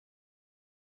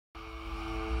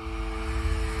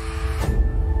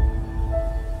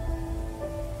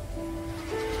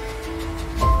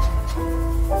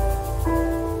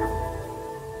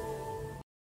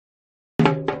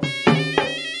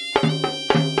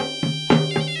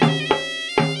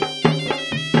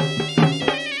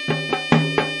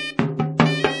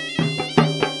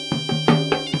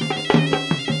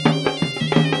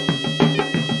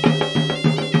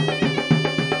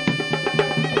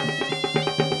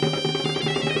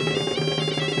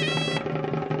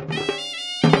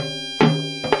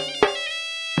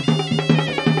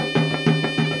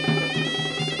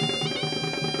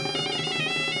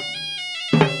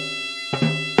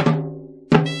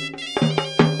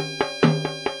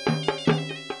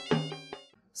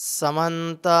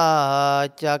समन्ता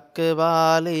चक्रवालेषु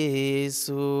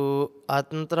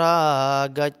अत्रा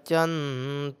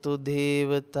गच्छन्तु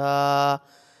देवता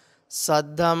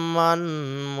सद्धम्मन्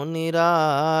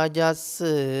मुनिराजस्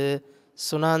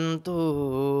सुनन्तु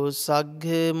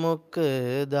सग्गे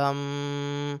मुक्दम्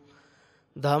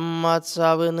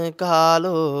ධම්මස්සවන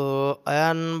කාලෝ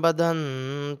අයන්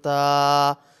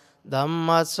බදන්තා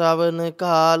ධම්මස්සවන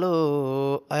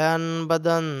කාලෝ අයන්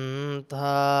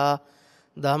බදන්තා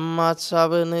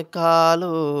ධම්මස්සවන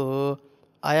කාලෝ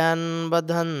අයන්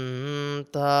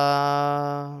බදන්තා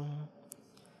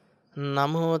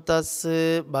නමෝ තස්ස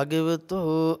භගවතු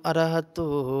අරහතු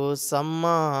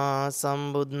සම්මා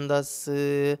සම්බුද්දස්ස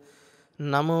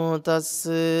නමෝ තස්ස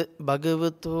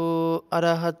භගවතු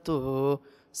අරහතු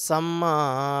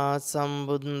සම්මා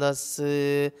සම්බුද්දස්ස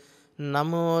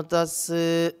නමෝ තස්ස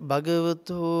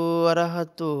භගවතු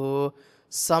අරහතු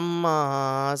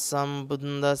සම්මා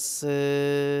සම්බුද්දස්ස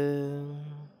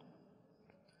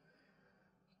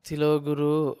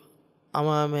තිලෝගුරු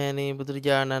අමාමෑණී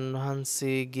බුදුරජාණන්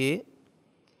වහන්සේගේ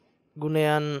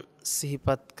ගුණයන්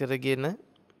සිහිපත් කරගෙන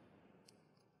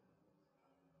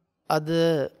අද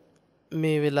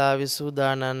මේ වෙලාවේ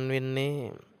සූදානම්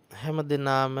වෙන්නේ හැම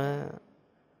දිනම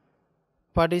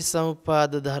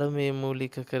පටිච්චසමුප්පාද ධර්මයේ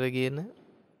මූලික කරගෙන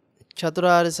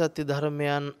චතුරාර්ය සත්‍ය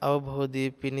ධර්මයන්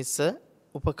අවබෝධයේ පිණිස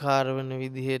උපකාර වන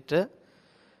විදිහට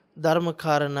ධර්ම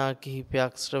කාරණා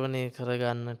කිහිපයක් ශ්‍රවණය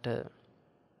කරගන්නට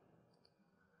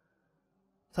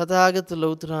තථාගත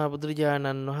ලෞතර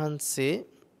බුදුරජාණන් වහන්සේ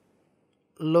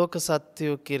ලෝක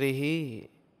සත්‍යෝ කෙරෙහි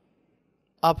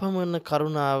අපමණ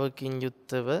කරුණාවකින්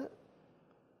යුක්තව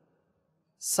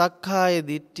සක්කාය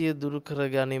දිට්ඨිය දුරු කර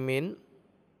ගනිමින්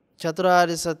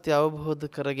චතුරාර්ය සත්‍ය අවබෝධ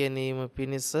කර ගැනීම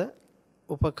පිණිස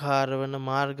උපකාර වන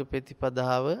මාර්ග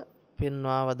ප්‍රතිපදාව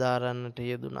පෙන්වා වදාරන්නට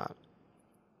යෙදුණා.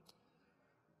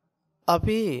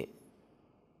 අපි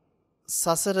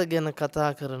සසර ගැන කතා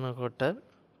කරනකොට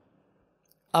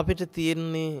අපිට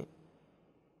තියෙන්නේ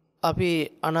අපි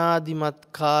අනාදිමත්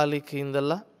කාලෙක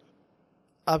ඉඳලා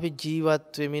අපි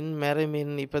ජීවත් වෙමින්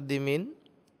මැරෙමින් ඉපදෙමින්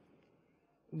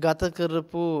ගත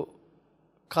කරපු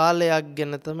කාලයක්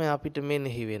ගැන තමයි අපිට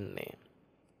මෙනෙහි වෙන්නේ.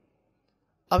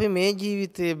 අපි මේ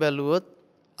ජීවිතේ බැලුවොත්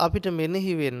අපිට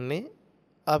මෙනෙහි වෙන්නේ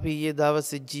අපි ඊයේ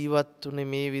දවසේ ජීවත් වුනේ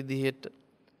මේ විදිහට.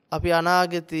 අපි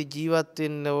අනාගතේ ජීවත්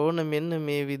වෙන්න ඕන මෙන්න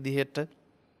මේ විදිහට.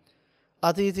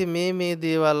 අතීතේ මේ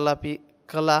දේවල් අපි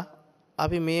කළා.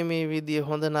 අපි මේ විදිහේ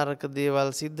හොඳ නරක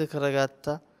දේවල් සිද්ධ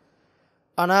කරගත්තා.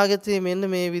 අනාගතේ මෙන්න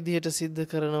මේ විදිහට සිද්ධ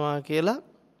කරනවා කියලා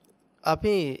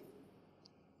අපි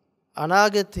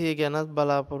අනාගතය ගැනත්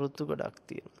බලාපොරොත්තු ගොඩක්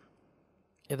තියෙනවා.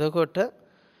 එතකොට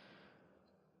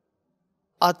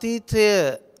අතීතය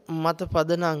මත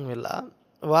පදනම් වෙලා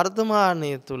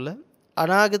වර්තමානයේ තුල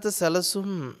අනාගත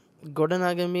සැලසුම්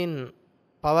ගොඩනගමින්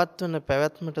පවත්වන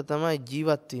පැවැත්මට තමයි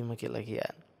ජීවත් වීම කියලා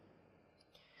කියන්නේ.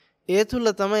 ඒ තුල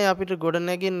තමයි අපිට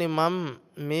ගොඩනැගෙන්නේ මම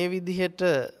මේ විදිහට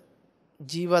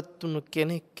ජීවත් වුණු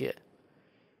කෙනෙක්ය.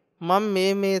 මම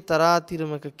මේ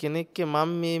තරාතිරමක කෙනෙක්ය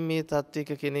මම මේ තත්වික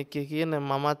කෙනෙක්ය කියන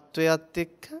මමත්වයත්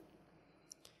එක්ක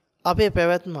අපේ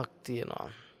පැවැත්මක් තියෙනවා.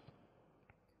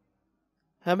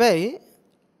 හැබැයි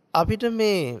අපිට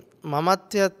මේ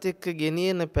මමත්වයත් එක්ක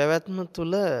ගෙනියන පැවැත්ම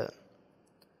තුළ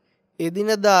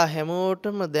එදිනදා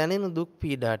හැමෝටම දැනෙන දුක්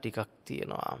පීඩා ටිකක්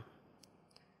තියෙනවා.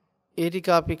 ඒ ටික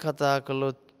අපි කතා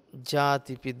කළොත්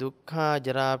ජාතිපි දුක්ඛා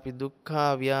ජරාපි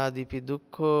දුක්ඛා ව්‍යාධිපි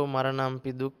දුක්ඛෝ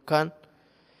මරණම්පි දුක්ඛං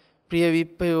ප්‍රිය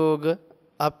විප්පයෝග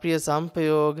අප්‍රිය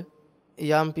සංපයෝග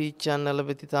යම්පි ඉච්ඡන්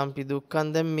ලැබති තම්පි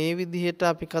දුක්ඛං. දැන් මේ විදිහට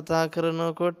අපි කතා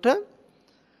කරනකොට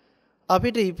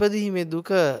අපිට ඉපදීමේ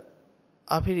දුක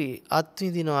අපි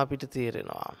අත්විඳිනවා අපිට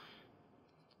තේරෙනවා.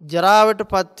 ජරාවට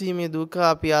පත්වීමේ දුක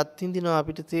අපි අත්විඳිනවා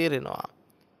අපිට තේරෙනවා.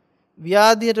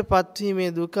 ව්‍යාධියට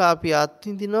පත්වීමේ දුක අපි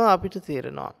අත්විඳිනවා අපිට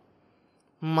තේරෙනවා.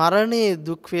 මරණයේ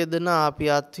දුක් වේදනා අපි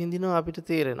අත්විඳිනවා අපිට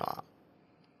තේරෙනවා.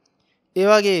 ඒ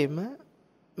වගේම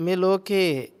මේ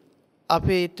ලෝකේ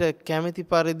අපේට කැමැති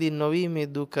පරිදි නොවීමේ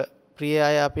දුක, ප්‍රිය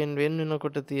අය අපෙන් වෙන්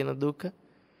වෙනකොට තියෙන දුක,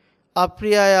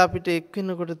 අප්‍රිය අය අපිට එක්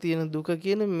වෙනකොට තියෙන දුක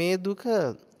කියන මේ දුක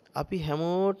අපි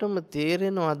හැමෝටම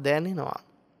තේරෙනවා දැනෙනවා.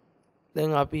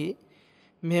 දැන් අපි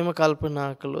මෙහෙම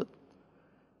කල්පනා කළොත්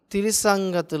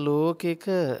තිරිසංගත ලෝකයක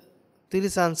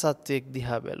තිරිසන් සත්වයෙක්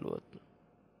දිහා බැලුවොත්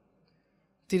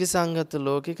තිරිසංගත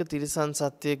ලෝකයක තිරිසන්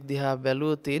සත්වයෙක් දිහා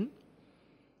බැලුවොතින්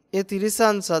ඒ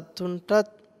තිරිසන්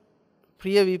සත්තුන්ටත්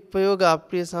ප්‍රිය විප්පයෝග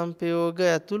අප්‍රිය සංපයෝග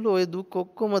ඇතුළු ওই දුක්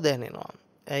ඔක්කොම දැනෙනවා.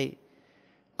 ඇයි?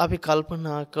 අපි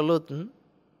කල්පනා කළොත්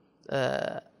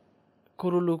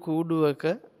කුරුළු කූඩුවක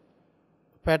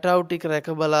පැටව් ටික රැක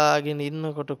බලාගෙන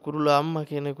ඉන්නකොට කුරුළු අම්මා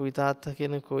කෙනෙකුයි තාත්තා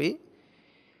කෙනෙකුයි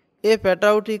ඒ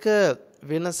පැටව් ටික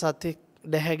වෙන සතෙක්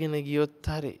දැහැගෙන ගියොත්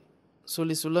හරි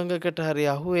සුලි සුළඟකට හරි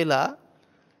අහුවෙලා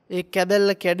ඒ කැදල්ල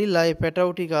කැඩිලා ඒ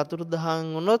පැටවු ටික අතුරුදහන්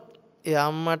වුණොත් ඒ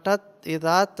අම්මටත් ඒ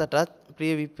තාත්තටත්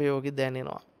ප්‍රිය විප්‍රයෝගي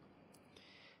දැනෙනවා.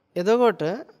 එතකොට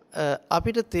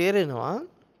අපිට තේරෙනවා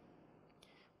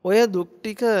ඔය දුක්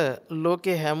ටික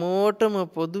ලෝකේ හැමෝටම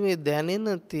පොදුවේ දැනෙන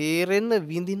තේරෙන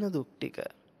විඳින දුක් ටික.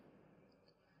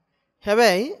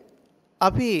 හැබැයි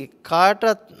අපි කාටත්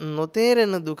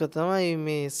නොතේරෙන දුක තමයි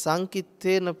මේ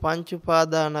සංකිට්ඨේන පංච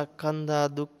උපාදානස්කන්ධා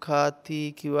දුක්ඛාති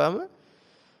කිව්වම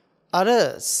අර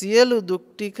සියලු දුක්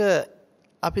ටික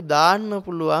අපි දාන්න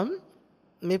පුළුවන්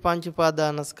මේ පංච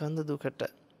උපාදානස්කන්ධ දුකට.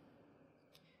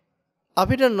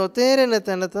 අපිට නොතේරෙන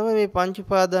තැන තමයි මේ පංච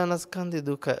උපාදානස්කන්ධ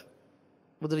දුක.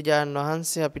 බුදුරජාණන්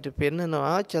වහන්සේ අපිට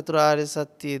පෙන්නනවා චතුරාර්ය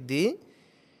සත්‍යයේදී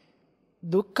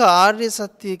දුක්ඛ ආර්ය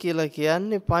සත්‍ය කියලා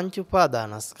කියන්නේ පංච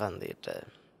උපාදානස්කන්ධයට.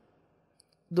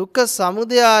 දුක්ඛ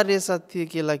සමුදය ආර්ය සත්‍ය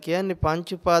කියලා කියන්නේ පංච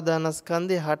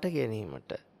උපාදානස්කන්ධේ හට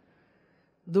ගැනීමට.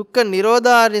 දුක්ඛ නිරෝධ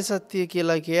ආර්ය සත්‍ය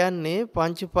කියලා කියන්නේ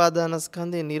පංච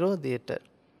උපාදානස්කන්ධේ නිරෝධයට.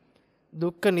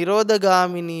 දුක්ඛ නිරෝධ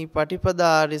ගාමිනී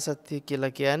පටිපදා ආර්ය සත්‍ය කියලා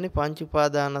කියන්නේ පංච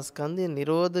උපාදානස්කන්ධේ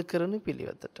නිරෝධ කරන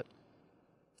පිළිවෙතට.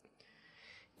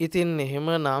 ඉතින්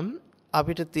එහෙමනම්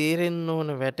අපිට තේරෙන්න ඕන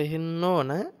වැටහෙන්න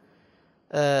ඕන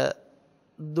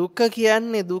දුක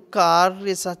කියන්නේ දුක්ඛ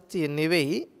ආර්ය සත්‍ය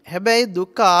නෙවෙයි. හැබැයි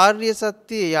දුක්ඛ ආර්ය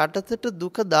සත්‍ය යටතට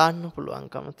දුක දාන්න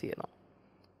පුළුවන්කම තියෙනවා.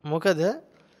 මොකද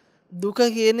දුක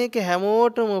කියන එක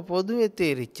හැමෝටම පොදුවේ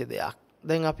තේරිච්ච දෙයක්.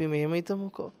 දැන් අපි මෙහෙම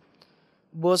හිතමුකෝ.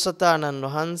 බෝසතාණන්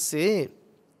වහන්සේ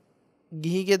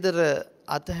ගිහි ගෙදර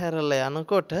අතහැරලා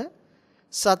යනකොට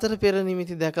සතර පෙර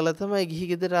නිමිති දැකලා තමයි ගිහි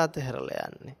ගෙදර අතහැරලා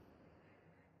යන්නේ.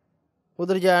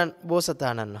 බුදුරජාණන්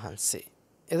බෝසතාණන් වහන්සේ.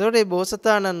 එතකොට මේ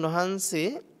බෝසතාණන් වහන්සේ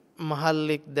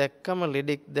මහල්ලෙක් දැක්කම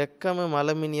ලෙඩෙක් දැක්කම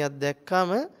මලමිනියක්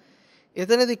දැක්කම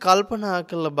එතනදී කල්පනා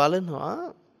කරලා බලනවා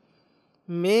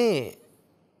මේ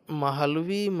මහලු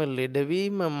වීම ලෙඩ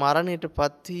වීම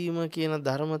මරණයටපත් වීම කියන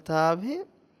ධර්මතාවය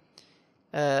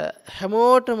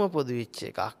හැමෝටම පොදු වෙච්ච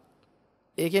එකක්.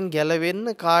 ඒකෙන් ගැලවෙන්න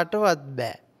කාටවත්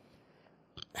බෑ.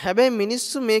 හැබැයි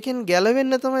මිනිස්සු මේකෙන්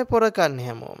ගැලවෙන්න තමයි පොර කන්නේ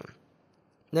හැමෝම.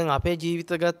 දැන් අපේ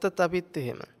ජීවිත ගත්තත් අපිත්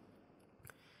එහෙම.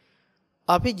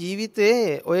 අපි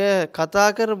ජීවිතේ ඔය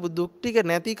කතා කරපු දුක් ටික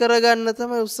නැති කරගන්න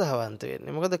තමයි උත්සාහවන්ත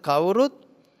වෙන්නේ. මොකද කවුරුත්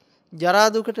ජරා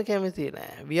දුකට කැමති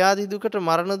නෑ. ව්‍යාධි දුකට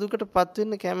මරණ දුකටපත්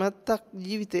වෙන්න කැමැත්තක්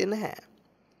ජීවිතේ නැහැ.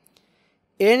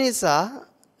 ඒ නිසා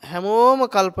හැමෝම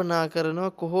කල්පනා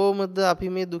කරනවා කොහොමද අපි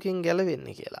මේ දුකෙන්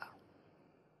ගැලවෙන්නේ කියලා.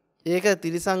 ඒක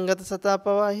තිරිසංගත සතා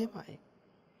පවා එහෙමයි.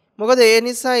 මොකද ඒ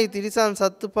නිසායි තිරිසන්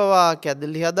සත්තු පවා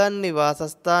කැදලි හදන්නේ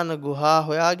වාසස්ථාන ගුහා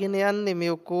හොයාගෙන යන්නේ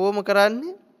මේ කොහොම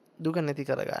කරන්නේ දුක නැති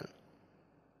කරගන්න.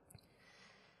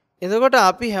 එතකොට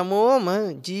අපි හැමෝම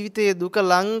ජීවිතයේ දුක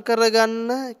ලං කරගන්න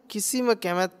කිසිම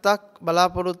කැමැත්තක්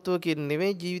බලාපොරොත්තුවකින්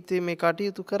නෙවෙයි ජීවිතේ මේ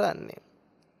කටයුතු කරන්නේ.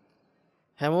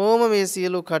 හැමෝම මේ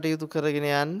සියලු කටයුතු කරගෙන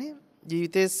යන්නේ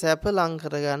ජීවිතේ සැප ලං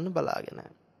කරගන්න බලාගෙන.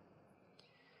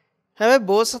 හැබැයි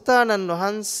බෝසතාණන්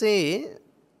වහන්සේ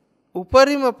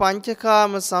උපරිම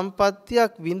පංචකාම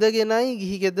සම්පත්තියක් විඳගෙනයි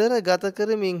ගිහි ගෙදර ගත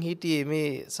කරමින් හිටියේ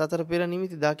මේ සතර පෙර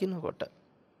නිමිති දකින්නකොට.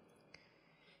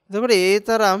 එතකොට ඒ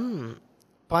තරම්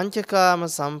පංචකාම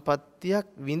සම්පත්තියක්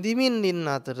විඳිමින් ඉන්න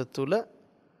අතර තුල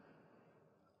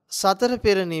සතර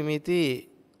පෙර නිමිති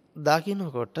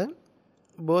දකින්නකොට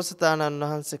බෝසතාණන්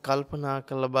වහන්සේ කල්පනා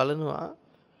කරලා බලනවා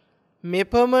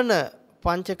මෙපමණ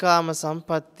පංචකාම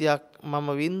සම්පත්තියක් මම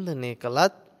වින්දනය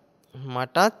කළත්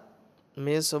මටත්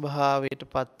මේ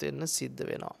ස්වභාවයටපත් වෙන්න සිද්ධ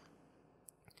වෙනවා.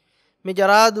 මේ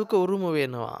ජරා දුක උරුම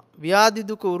වෙනවා, ව්‍යාධි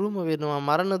දුක උරුම වෙනවා,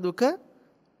 මරණ දුක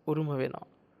උරුම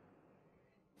වෙනවා.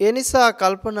 ඒ නිසා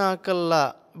කල්පනා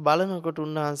කළා බලනකොට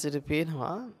උන්වහන්සේට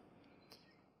පේනවා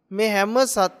මේ හැම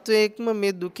සත්වයක්ම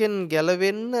මේ දුකෙන්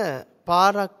ගැලවෙන්න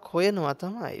පාරක් හොයනවා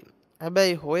තමයි.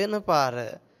 හැබැයි හොයන පාර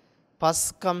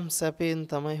පස්කම් සැපයෙන්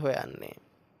තමයි හොයන්නේ.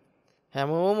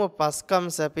 හැමෝම පස්කම්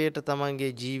සැපයට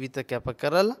තමන්ගේ ජීවිත කැප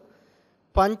කරලා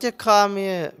පංචකාමය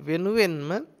වෙනුවෙන්ම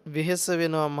වෙහෙස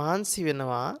වෙනවා, මහන්සි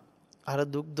වෙනවා අර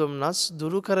දුක් දුම්නස්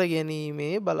දුරු කර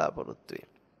ගැනීමේ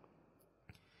බලාපොරොත්තුවෙන්.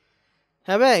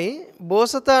 හැබැයි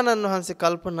බෝසතාණන් වහන්සේ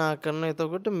කල්පනා කරන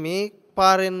එතකොට මේ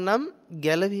පාරෙන් නම්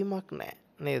ගැලවීමක් නැහැ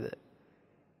නේද?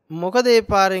 මොකද ඒ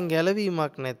පාරෙන්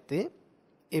ගැලවීමක් නැත්තේ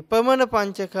එපමණ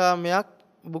පංචකාමයක්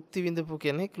භුක්ති විඳපු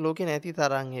කෙනෙක් ලෝකේ නැති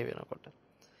තරම් වෙනකොට.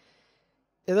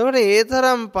 එතකොට ඒ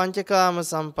තරම් පංචකාම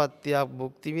සම්පත්තියක්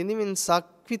භුක්ති විඳින්මින්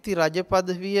සක්විති රජ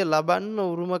පදවිය ලබන්න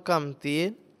උරුමකම්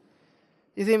තියෙන.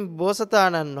 ඉතින්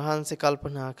බෝසතාණන් වහන්සේ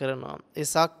කල්පනා කරනවා ඒ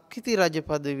සක්විති රජ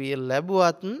පදවිය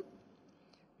ලැබුවත්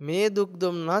මේ දුක්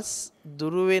දුම්නස්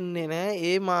දුරු වෙන්නේ නැහැ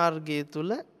ඒ මාර්ගය තුල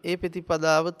ඒ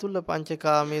ප්‍රතිපදාව තුල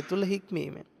පංචකාමයේ තුල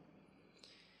හික්මීමෙන්.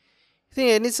 ඉතින්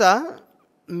ඒ නිසා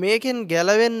මේකෙන්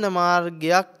ගැලවෙන්න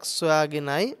මාර්ගයක්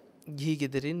සොයාගෙනයි ගිහි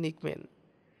ගෙදරින් නික්මෙන්නේ.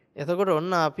 එතකොට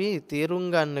ඔන්න අපි තේරුම්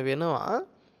ගන්න වෙනවා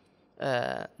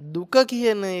දුක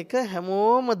කියන එක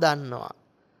හැමෝම දන්නවා.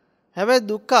 හැබැයි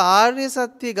දුක්ඛ ආර්ය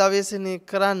සත්‍ය ගවේෂණය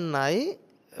කරන්නයි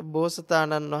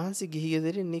බෝසතාණන් වහන්සේ ගිහි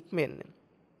ගෙදරින් නික්මෙන්නේ.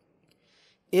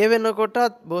 ඒ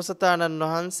වෙනකොටත් බෝසතාණන්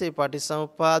වහන්සේ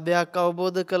පටිසමුප්පාදයක්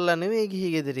අවබෝධ කරලා නෙවෙයි ගිහි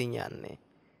ගෙදරින් යන්නේ.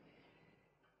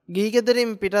 ගිහි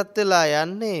ගෙදරින් පිටත් වෙලා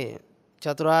යන්නේ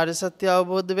චතුරාර්ය සත්‍ය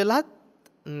අවබෝධ වෙලත්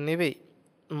නෙවෙයි.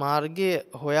 මාර්ගය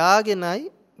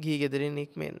හොයාගෙනයි ගිහි ගෙදරින්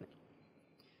නික්මෙන්නේ.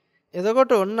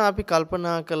 එතකොට ඔන්න අපි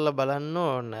කල්පනා කරලා බලන්න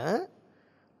ඕන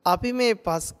අපි මේ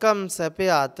පස්කම් සැපය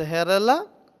අතහැරලා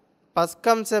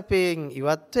පස්කම් සැපයෙන්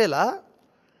ඉවත් වෙලා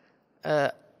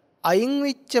අයින්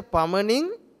වෙච්ච පමණින්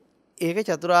ඒක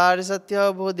චතුරාර්ය සත්‍ය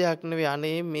අවබෝධයක් නෙවෙයි.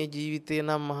 අනේ මේ ජීවිතේ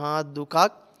නම් මහා දුකක්.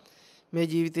 මේ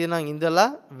ජීවිතේ නම් ඉඳලා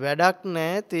වැඩක්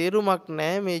නැහැ, තේරුමක්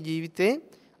නැහැ මේ ජීවිතේ.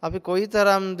 අපි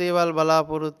කොයිතරම් දේවල්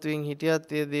බලාපොරොත්තුෙන්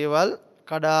හිටියත් ඒ දේවල්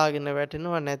කඩාගෙන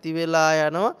වැටෙනවා, නැති වෙලා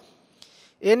යනවා.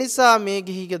 ඒ නිසා මේ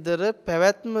ගිහි ගෙදර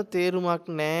පැවැත්ම තේරුමක්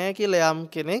නැහැ කියලා යම්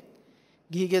කෙනෙක්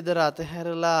ගිහි ගෙදර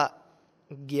අතහැරලා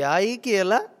ගියයි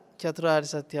කියලා චතුරාර්ය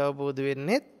සත්‍ය අවබෝධ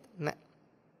වෙන්නේ නැහැ.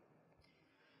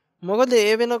 මොකද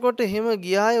ඒ වෙනකොට එහෙම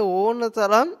ගියාය ඕන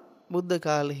තරම් බුද්ධ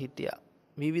කාලේ හිටියා.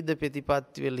 විවිධ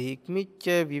ප්‍රතිපත්ති වල හික්මිච්ච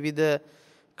විවිධ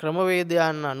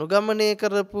ක්‍රමවේදයන් අනුගමනය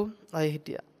කරපු අය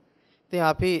හිටියා. ඉතින්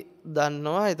අපි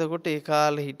දන්නවා එතකොට ඒ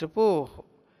කාලේ හිටපු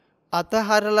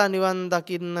අතහැරලා නිවන්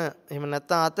දකින්න එහෙම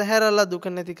නැත්නම් අතහැරලා දුක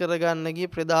නැති කරගන්න ගිය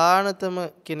ප්‍රධානතම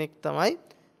කෙනෙක් තමයි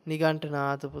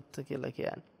නිගණ්ඨනාථ පුත්ත කියලා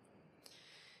කියන්නේ.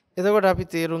 එතකොට අපි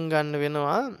තේරුම් ගන්න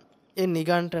වෙනවා ඒ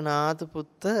නිගණ්ඨනාථ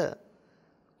පුත්ත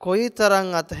කොයිතරම්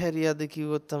අතහැරියද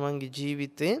කිව්වොත් තමන්ගේ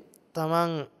ජීවිතේ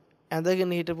තමන්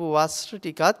ඇඳගෙන හිටපු වස්ත්‍ර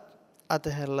ටිකත්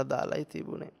අතහැරලා දාලායි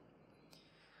තිබුණේ.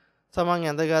 තමන්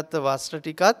ඇඳගත්තු වස්ත්‍ර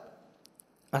ටිකත්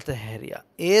අතහැරියා.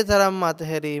 ඒ තරම්ම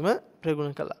අතහැරීම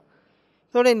ප්‍රගුණ කළා.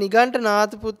 ඒතකොට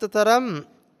නිගණ්ඨනාථ පුත්ත තරම්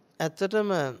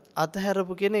ඇත්තටම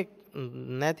අතහැරපු කෙනෙක්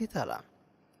නැති තරම්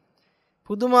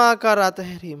පුදුමාකාර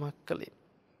අතහැරීමක් කළේ.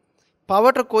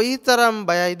 පවට කොයිතරම්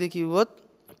බයයිද කිව්වොත්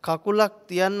කකුලක්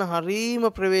තියන්න හරීම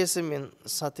ප්‍රවේශමෙන්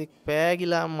සතෙක්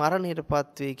පෑගිලා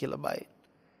මරණයටපත් වෙයි කියලා බයයි.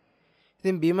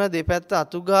 ඉතින් බිම දෙපැත්ත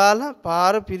අතු ගාලා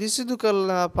පාර පිරිසිදු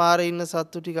කරලා පාරේ ඉන්න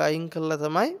සත්තු ටික අයින් කරලා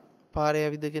තමයි පාරේ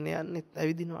ඇවිදගෙන යන්නේ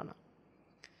ඇවිදිනවා නම්.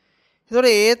 ඒතකොට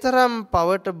ඒ තරම්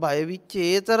පවට බය වෙච්ච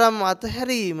ඒ තරම්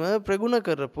අතහැරීම ප්‍රගුණ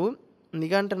කරපු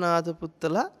නිගණ්ඨනාථ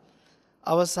පුත්තලා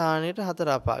අවසානයේට හතර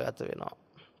අපාගත වෙනවා.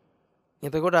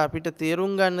 එතකොට අපිට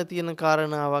තේරුම් ගන්න තියෙන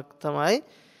කාරණාවක් තමයි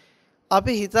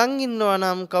අපි හිතන් ඉන්නවා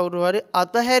නම් කවුරු හරි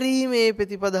අතහැරීමේ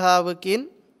ප්‍රතිපදාවකින්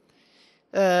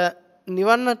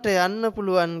නිවන්නට යන්න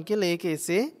පුළුවන් කියලා ඒක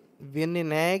එසේ වෙන්නේ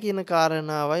නැහැ කියන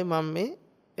කාරණාවයි මම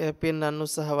මේ පෙන්වන්න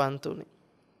උත්සාහවන්ත උනේ.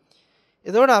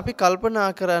 එතකොට අපි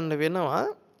කල්පනා කරන්න වෙනවා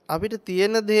අපිට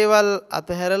තියෙන දේවල්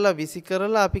අතහැරලා විසි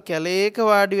කරලා අපි කැලේක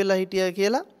වාඩි වෙලා හිටියා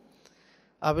කියලා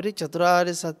අපිට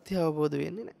චතුරාර්ය සත්‍ය අවබෝධ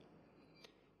වෙන්නේ නැහැ.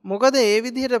 මොකද ඒ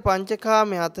විදිහට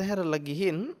පංචකාමයේ අතහැරලා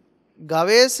ගිහින්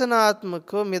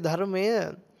ගවේෂණාත්මකව මේ ධර්මය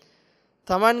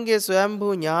තමන්ගේ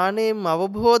ස්වයම්භූ ඥාණයෙන්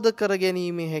අවබෝධ කර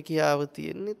ගැනීමේ හැකියාව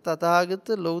තියෙන්නේ තථාගත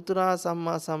ලෞතර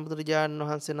සම්මා සම්බුදුරජාණන්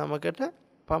වහන්සේ නමකට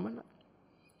පමණයි.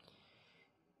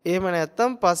 එහෙම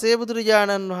නැත්නම් පසේ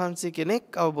බුදුරජාණන් වහන්සේ කෙනෙක්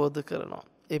අවබෝධ කරනවා.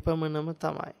 ඒ පමණම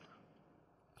තමයි.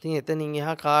 ඉතින් එතනින්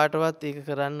එහා කාටවත් ඒක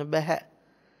කරන්න බෑ.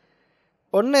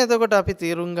 ඔන්න එතකොට අපි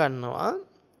තීරුම් ගන්නවා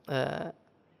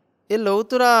ඒ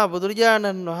ලෞතර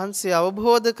බුදුරජාණන් වහන්සේ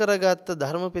අවබෝධ කරගත්ත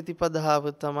ධර්ම ප්‍රතිපදාව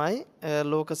තමයි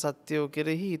ලෝක සත්‍යෝ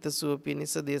කෙරෙහි හිතසුව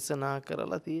පිණිස දේශනා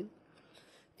කරලා තියෙන්නේ.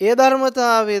 ඒ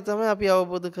ධර්මතාවය තමයි අපි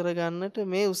අවබෝධ කරගන්නට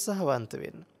මේ උත්සාහවන්ත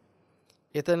වෙන්නේ.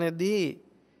 එතනදී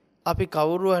අපි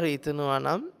කවුරු හරි හිතනවා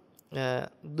නම්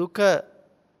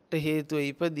දුකට හේතුව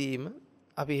ඉපදීම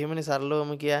අපි එහෙමනේ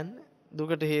සරලවම කියන්නේ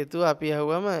දුකට හේතුව අපි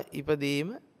අහුවම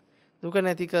ඉපදීම දුක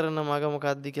නැති කරන මග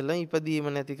මොකක්ද කියලා ඉපදීම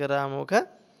නැති කරාම මොක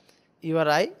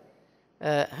ඉවරයි.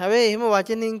 හැබැයි එහෙම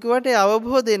වචනින් කිව්වට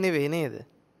අවබෝධය නෙවෙයි නේද?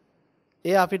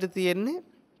 ඒ අපිට තියෙන්නේ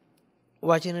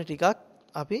වචන ටිකක්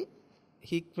අපි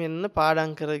හික්මෙන්න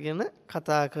පාඩම් කරගෙන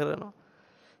කතා කරනවා.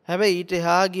 හැබැයි ඊට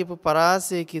එහා ගියපු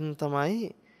පරාසයකින් තමයි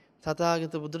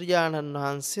තථාගත බුදුරජාණන්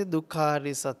වහන්සේ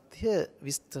දුක්ඛාරිය සත්‍ය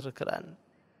විස්තර කරන්නේ.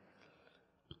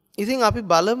 ඉතින් අපි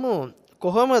බලමු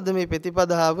කොහොමද මේ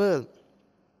ප්‍රතිපදාව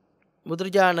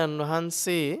බුදුරජාණන්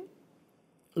වහන්සේ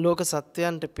ලෝක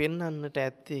සත්‍යයන්ට පෙන්වන්නට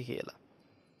ඇත්තේ කියලා.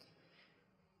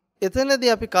 එතනදී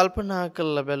අපි කල්පනා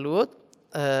කරලා බැලුවොත්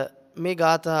මේ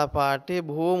ගාථා පාඨයේ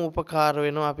බොහෝම උපකාර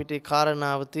වෙනවා අපිට ඒ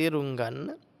කාරණාව තේරුම් ගන්න.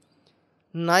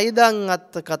 නයිදං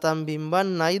අත්ත කතම් බිම්බන්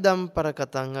නයිදම් පර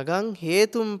කතං අගං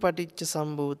හේතුම් පටිච්ච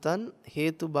සම්භූතං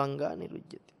හේතු බංගා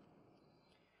නිරුජ්ජති.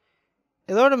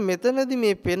 එතකොට මෙතනදී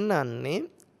මේ පෙන්වන්නේ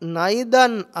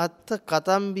නයිදන් අත්ත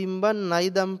කතම් බිම්බන්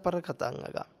නයිදම් පර කතං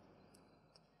අගං.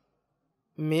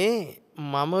 මේ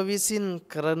මම විසින්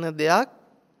කරන දෙයක්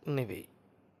නෙවෙයි.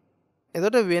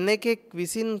 එතකොට වෙන එකෙක්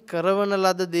විසින් කරවන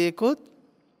ලද දෙයක්ොත්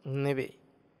නෙවෙයි.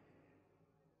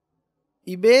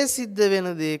 ඉබේ සිද්ධ වෙන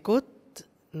දෙයක්ොත්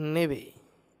නෙවෙයි.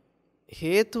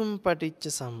 හේතුම්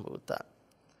පටිච්ච සම්භූතං.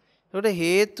 එතකොට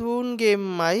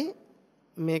හේතුන්ගෙන්මයි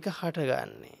මේක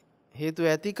හටගන්නේ. හේතු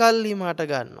ඇති කල්හිම හට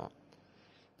ගන්නවා.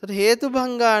 එතකොට හේතු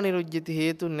භංගා නිරුජ්ජති.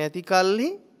 හේතු නැති කල්හි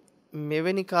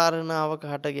මෙවැනි කාරණාවක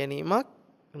හට ගැනීමක්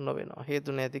නොවෙනවා.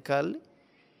 හේතු නැති කල්හි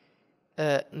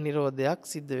නිරෝධයක්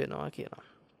සිද්ධ වෙනවා කියනවා.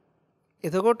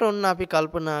 එතකොට ඔන්න අපි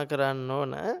කල්පනා කරන්න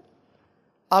ඕන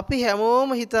අපි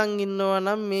හැමෝම හිතන් ඉන්නවා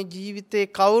නම් මේ ජීවිතේ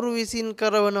කවුරු විසින්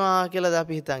කරවනවා කියලාද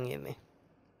අපි හිතන් ඉන්නේ?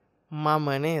 මම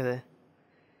නේද?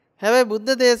 හැබැයි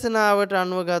බුද්ධ දේශනාවට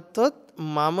අනුව ගත්තොත්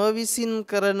මම විසින්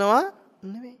කරනවා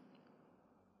නෙවෙයි.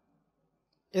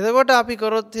 එතකොට අපි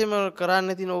කරොත් එහෙම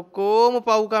කරන්න තියෙන ඔක්කොම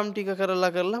පව්කම් ටික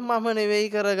කරලා මම නෙවෙයි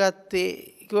කරගත්තේ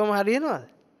කිව්වම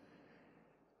හරියනවද?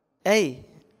 ඇයි?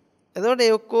 එතකොට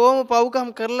ඒ ඔක්කොම පව්කම්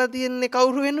කරලා තියෙන්නේ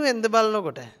කවුරු වෙනුවෙන්ද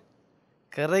බලනකොට?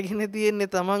 කරගෙන තියෙන්නේ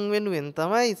තමන් වෙනුවෙන්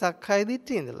තමයි සක්කාය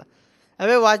දිට්ඨිය ඉඳලා.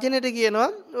 හැබැයි වචනෙට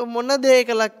කියනවා මොන දේ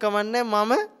කළක් කමන්නේ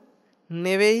මම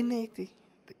නෙවෙයිනේ ඉතින්.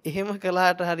 එහෙම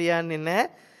කළාට හරියන්නේ නැහැ.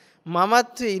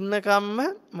 මමත්වයේ ඉන්නකම්ම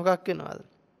මොකක් වෙනවද?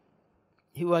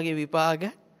 හිවගේ විපාක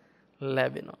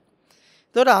ලැබෙනවා.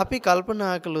 එතකොට අපි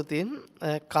කල්පනා කළොත්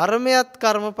කර්මයක්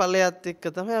කර්මඵලයක් එක්ක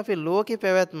තමයි අපි ලෝකේ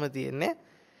පැවැත්ම තියෙන්නේ.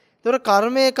 එතකොට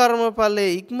කර්මයේ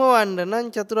කර්මඵලයේ ඉක්මවන්න නම්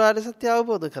චතුරාර්ය සත්‍ය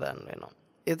අවබෝධ කරගන්න වෙනවා.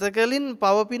 එතකලින්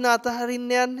පවපින අතහරින්න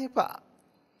යන්න එපා.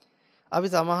 අපි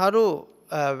සමහරු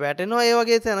වැටෙනවා ඒ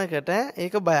වගේ තැනකට.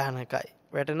 ඒක භයානකයි.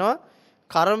 වැටෙනවා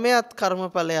කර්මයක්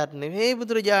කර්මඵලයක් නෙවෙයි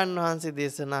බුදුරජාණන් වහන්සේ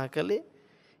දේශනා කළේ.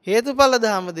 හේතුඵල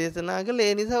ධර්ම දේශනා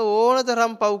කළේ. ඒ නිසා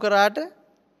ඕනතරම් පව් කරාට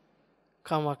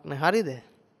කමක් නැහැ. හරිද?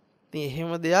 ඉතින්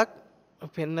එහෙම දෙයක්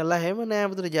පෙන්නලා හැම නෑ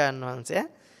බුදුරජාණන්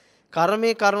වහන්සේ.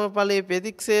 කර්මයේ කර්මඵලයේ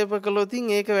ප්‍රතික්ෂේප කළොත්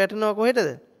ඒක වැටෙනවා කොහෙටද?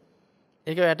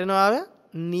 ඒක වැටෙනවා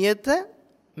නියත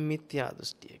මිත්‍යා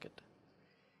දෘෂ්ටියකට.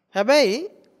 හැබැයි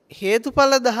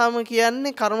හේතුඵල ධර්ම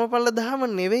කියන්නේ කර්මඵල ධර්ම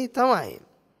නෙවෙයි තමයි.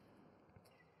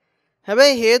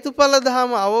 හැබැයි හේතුඵල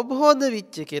ධර්ම අවබෝධ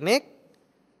වෙච්ච කෙනෙක්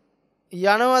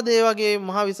යනවද ඒ වගේ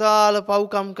මහ විශාල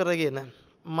පව්කම් කරගෙන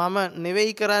මම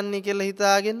නෙවෙයි කරන්නේ කියලා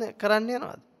හිතාගෙන කරන්න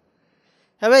යනවද?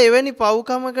 හැබැයි එවැනි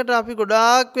පව්කමකට අපි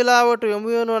ගොඩාක් වෙලාවට යොමු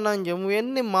වෙනවා නම් යොමු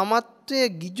වෙන්නේ මමත්වයේ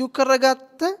ගිජු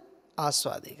කරගත්ත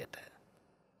ආස්වාදයකට.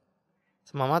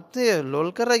 මමත්වයේ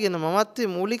ලොල් කරගෙන මමත්වයේ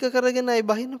මූලික කරගෙනයි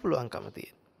බහින්න පුළුවන්කම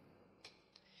තියෙන්නේ.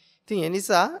 ඉතින් ඒ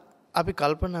නිසා අපි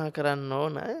කල්පනා කරන්න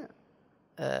ඕන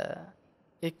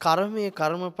ඒ කර්මයේ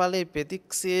කර්මඵලයේ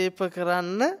ප්‍රතික්ෂේප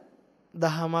කරන්න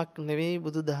දහමක් නෙවෙයි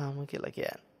බුදු දහම කියලා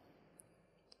කියන්නේ.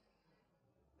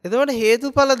 එතකොට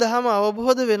හේතුඵල ධම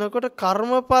අවබෝධ වෙනකොට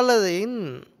කර්මඵලයෙන්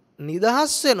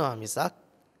නිදහස් වෙනවා මිසක්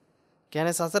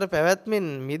කියන්නේ සසර පැවැත්මෙන්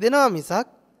මිදෙනවා මිසක්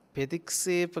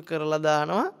ප්‍රතික්ෂේප කරලා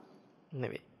දානවා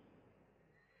නෙවෙයි.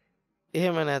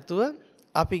 එහෙම නැතුව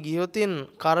අපි ගියොතින්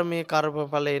කර්මයේ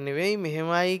කර්මඵලය නෙවෙයි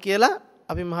මෙහෙමයි කියලා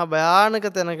අපි මහා භයානක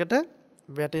තැනකට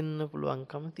වැටෙන්න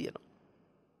පුළුවන්කම තියෙනවා.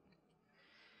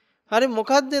 හරි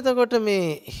මොකද්ද එතකොට මේ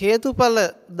හේතුඵල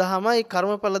ධමයි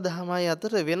කර්මඵල ධමයි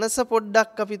අතර වෙනස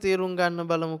පොඩ්ඩක් අපි තේරුම් ගන්න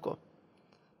බලමුකෝ.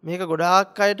 මේක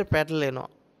ගොඩාක් අයට පැටලෙනවා.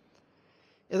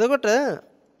 එතකොට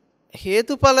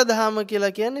හේතුඵල ධම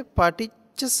කියලා කියන්නේ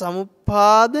පටිච්ච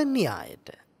සමුප්පාද න්‍යායට.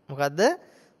 මොකද්ද?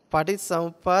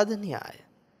 පටිච්චසමුප්පාද න්‍යාය.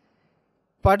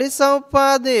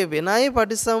 පටිච්චසමුප්පාදේ වෙනයි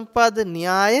පටිච්චසමුප්පාද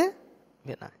න්‍යාය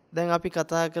වෙනයි. දැන් අපි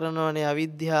කතා කරනවානේ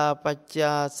අවිද්‍යා පත්‍ය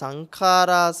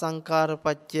සංඛාරා සංඛාර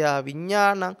පත්‍ය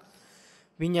විඥානං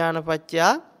විඥාන පත්‍ය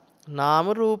නාම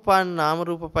රූපං නාම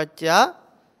රූප පත්‍ය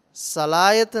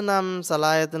සලායතනම්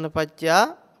සලායතන පත්‍ය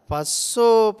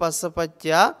පස්සෝ පස්ස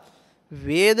පත්‍ය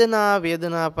වේදනා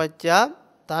වේදනා පත්‍ය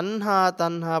තණ්හා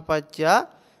තණ්හා පත්‍ය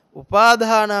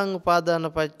උපාදානං උපාදාන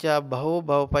පත්‍ය භව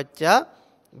භව පත්‍ය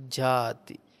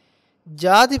ජාති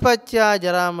ජාතිපච්චා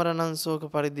ජරා මරණං ශෝක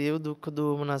පරිදේව දුක්ඛ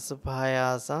දෝමනස්ස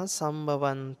පහයාසං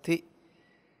සම්භවಂತಿ.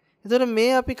 ඒතර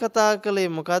මේ අපි කතා කළේ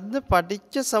මොකද්ද?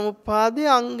 පටිච්ච සමුප්පාදයේ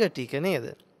අංග ටික නේද?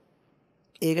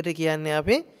 ඒකට කියන්නේ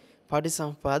අපි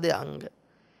පටිසමුප්පාදයේ අංග.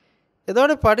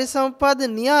 එතකොට පටිසමුප්පාද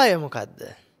න්‍යාය මොකද්ද?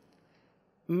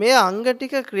 මේ අංග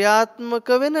ටික ක්‍රියාත්මක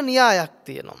වෙන න්‍යායක්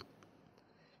තියෙනවා.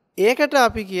 ඒකට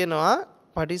අපි කියනවා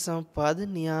පටිසමුප්පාද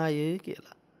න්‍යාය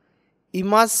කියලා.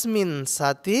 ඉමස්මින්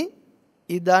සති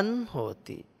ඉදන්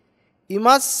හෝති.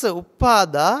 ඉමස්ස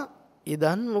උප්පාදා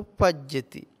ඉදන්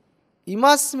උප්පජ්ජති.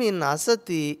 ඉමස්මින්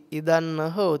අසති ඉදන්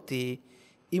හෝති.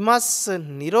 ඉමස්ස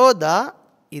නිරෝධා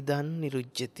ඉදන්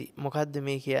නිරුජ්ජති. මොකද්ද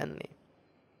මේ කියන්නේ?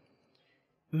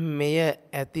 මෙය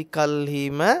ඇති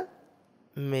කල්හිම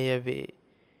මෙය වේ.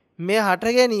 මෙය හට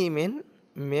ගැනීමෙන්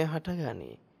මෙය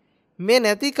හටගනී. මේ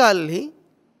නැති කල්හි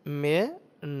මෙය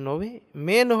නොවේ.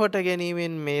 මේ නොහට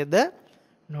ගැනීමෙන් මෙයද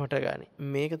නොහට ගනී.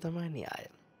 මේක තමයි න්‍යාය.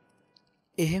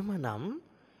 එහෙමනම්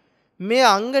මේ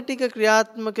අංග ටික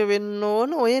ක්‍රියාත්මක වෙන්න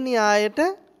ඕන ඔය න්‍යායට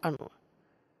අනුව.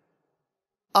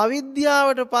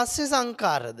 අවිද්‍යාවට පස්සේ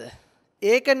සංකාරද.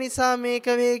 ඒක නිසා මේක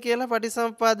වේ කියලා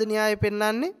පටිසම්පාද න්‍යාය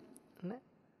පෙන්වන්නේ නැහැ.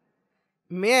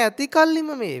 මේ ඇති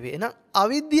කල්ලිම මේ වේ. එහෙනම්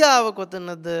අවිද්‍යාව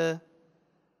කොතනද?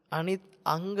 අනිත්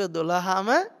අංග 12ම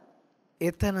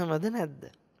එතනමද නැද්ද?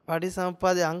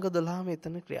 පටිසම්පාදයේ අංග 12ම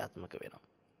එතන ක්‍රියාත්මක වෙනවා.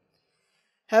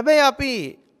 හැබැයි අපි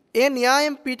ඒ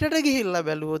න්‍යායෙන් පිටට ගිහිල්ලා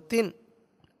බැලුවොත්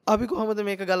අපි කොහොමද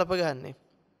මේක ගලපගන්නේ?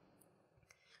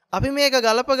 අපි මේක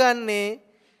ගලපගන්නේ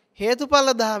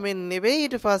හේතුඵල ධමයෙන් නෙවෙයි.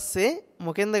 ඊට පස්සේ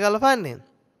මොකෙන්ද ගලපන්නේ?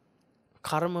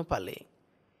 කර්මඵලයෙන්.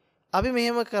 අපි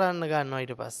මෙහෙම කරන්න ගන්නවා.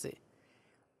 ඊට පස්සේ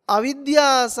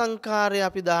අවිද්‍යා සංකාරය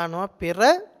අපි දානවා පෙර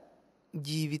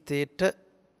ජීවිතේට.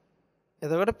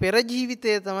 එතකොට පෙර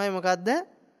ජීවිතේ තමයි මොකද්ද?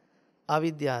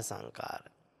 අවිද්‍යා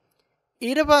සංකාර.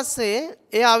 ඊට පස්සේ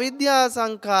ඒ අවිද්‍යා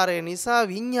සංකාරය නිසා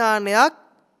විඥානයක්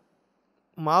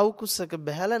මව් කුසක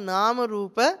බැහැලා නාම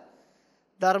රූප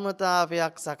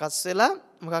ධර්මතාවයක් සකස් වෙලා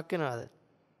මොකක් වෙනවද?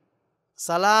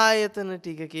 සලායතන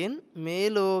ටිකකින් මේ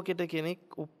ලෝකෙට කෙනෙක්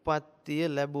උප්පත්තිය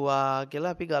ලැබුවා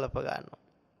කියලා අපි ගලප ගන්නවා.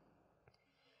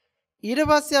 ඊට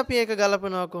පස්සේ අපි ඒක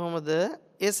ගලපනවා කොහොමද?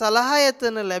 ඒ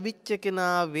සලායතන ලැබිච්ච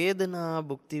කෙනා වේදනා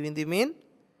භුක්ති විඳිමින්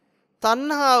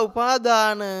තණ්හා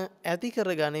උපාදාන ඇති කර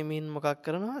ගනිමින් මොකක්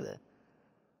කරනවද?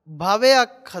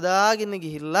 භවයක් හදාගෙන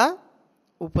ගිහිල්ලා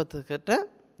උපතකට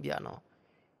යනවා.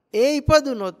 ඒ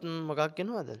ඉපදුනොත් මොකක්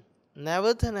වෙනවද?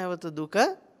 නැවත නැවත දුක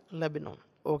ලැබෙනවා.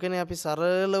 ඕකනේ අපි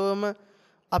සරලවම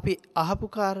අපි අහපු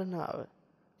කාරණාව.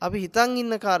 අපි හිතන්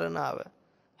ඉන්න කාරණාව.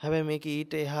 හැබැයි මේක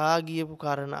ඊට එහා ගියපු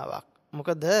කාරණාවක්.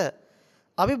 මොකද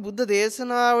අපි බුද්ධ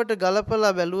දේශනාවට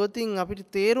ගලපලා බැලුවොත් අපිට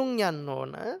තේරුම් යන්න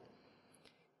ඕන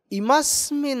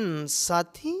ඉමස්මින්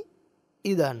සති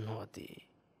ඉදන් හෝති.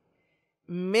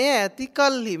 මේ ඇති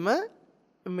කල්හිම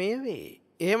මේ වේ.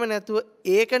 එහෙම නැතුව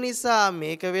ඒක නිසා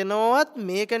මේක වෙනවවත්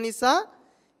මේක නිසා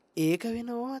ඒක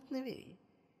වෙනවවත් නෙවෙයි.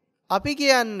 අපි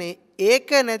කියන්නේ ඒක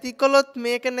නැති කළොත්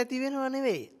මේක නැති වෙනව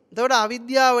නෙවෙයි. එතකොට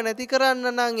අවිද්‍යාව නැති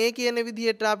කරන්න නම් ඒ කියන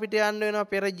විදිහට අපිට යන්න වෙනවා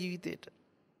පෙර ජීවිතේට.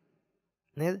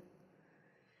 නේද?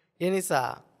 ඒ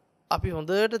නිසා අපි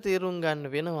හොඳට තේරුම්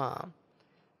ගන්න වෙනවා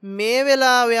මේ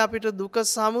වෙලාවේ අපිට දුක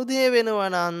සමුදය වෙනවා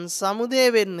නම් සමුදය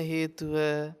වෙන්න හේතුව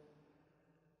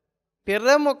පෙර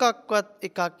මොකක්වත්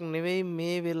එකක් නෙවෙයි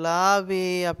මේ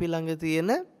වෙලාවේ අපි ළඟ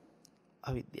තියෙන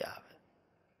අවිද්‍යාව.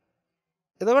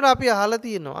 එතකොට අපි අහලා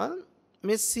තියෙනවා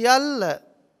මේ සියල්ල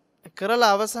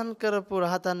කරලා අවසන් කරපු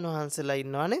රහතන් වහන්සේලා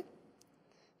ඉන්නවනේ.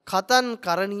 කතන්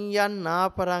කරණීයන්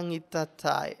නාපරං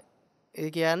ඉත්තත්තාය. ඒ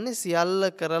කියන්නේ සියල්ල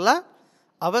කරලා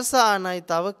අවසానයි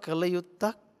තව කළ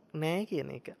යුත්තක් නැහැ කියන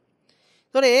එක.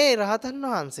 ඒතොර ඒ රහතන්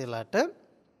වහන්සේලාට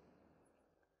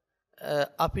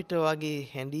අපිට වගේ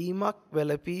හැඬීමක්,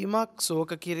 වැළපීමක්,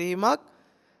 ශෝක කිරීමක්,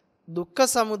 දුක්ඛ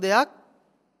සමුදයක්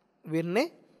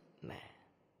වෙන්නේ නැහැ.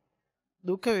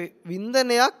 දුක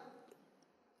වින්දනයක්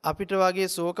අපිට වගේ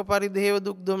ශෝක පරිදේව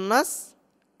දුක් දුම්නස්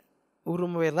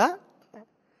උරුම වෙලා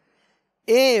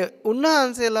ඒ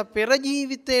උන්වහන්සේලා පෙර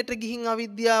ජීවිතයට ගිහින්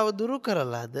අවිද්‍යාව දුරු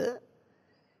කරලාද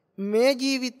මේ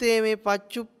ජීවිතයේ මේ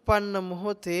පච්චුප්පන්න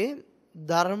මොහොතේ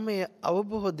ධර්මය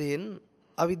අවබෝධයෙන්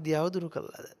අවිද්‍යාව දුරු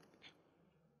කළාද?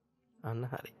 අන්න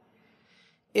හරි.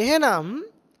 එහෙනම්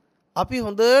අපි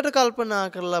හොඳට කල්පනා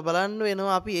කරලා බලන්න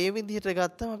වෙනවා අපි ඒ විදිහට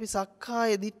ගත්තම අපි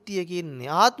සක්කාය දිට්ඨිය කියන්නේ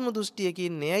ආත්ම දෘෂ්ටිය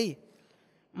කියන්නේ ඇයි?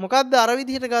 මොකද්ද අර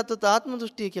විදිහට ගත්තොත් ආත්ම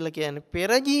දෘෂ්ටිය කියලා කියන්නේ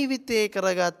පෙර ජීවිතේ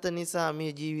කරගත්ත නිසා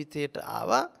මේ ජීවිතයට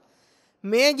ආවා.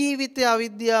 මේ ජීවිතයේ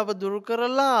අවිද්‍යාව දුරු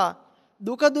කරලා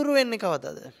දුක දුරු වෙන්නේ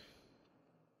කවදද?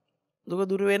 දුක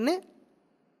දුරු වෙන්නේ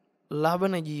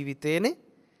ලබන ජීවිතේනේ.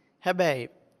 හැබැයි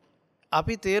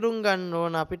අපි තේරුම් ගන්න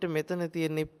ඕන අපිට මෙතන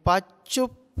තියෙන්නේ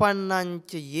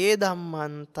පච්චුප්පන්නංච යේ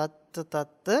ධම්මං තත්ත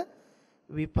තත්ත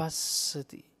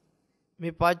විපස්සති.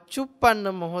 මේ පච්චුප්පන්න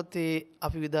මොහොතේ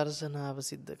අපි විදර්ශනාව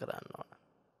සිද්ධ කරන්න ඕන.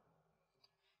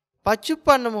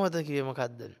 පච්චුප්පන්න මොහොත කියේ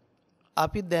මොකද්ද?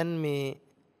 අපි දැන් මේ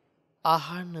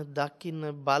අහන, දකින,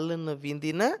 බලන,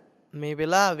 විඳින මේ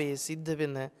වෙලාවේ සිද්ධ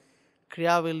වෙන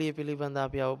ක්‍රියාවලිය පිළිබඳ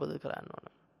අපි අවබෝධ කරගන්න ඕන.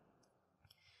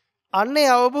 අන්නේ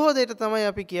අවබෝධයට තමයි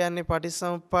අපි කියන්නේ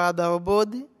පටිච්චසමුප්පාද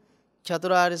අවබෝධය,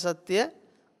 චතුරාර්ය සත්‍ය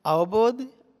අවබෝධය,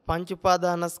 පංච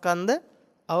උපාදානස්කන්ධ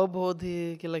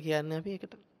අවබෝධය කියලා කියන්නේ අපි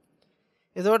ඒකට.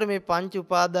 එතකොට මේ පංච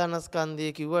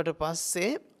උපාදානස්කන්ධය කිව්වට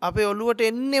පස්සේ අපේ ඔළුවට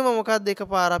එන්නේම මොකක්ද?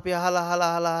 එකපාර අපි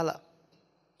අහලා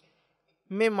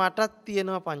මේ මටත්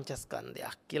තියෙනවා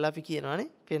පංචස්කන්ධයක් කියලා අපි කියනවානේ.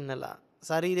 පෙන්නලා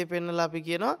ශරීරය පෙන්නලා අපි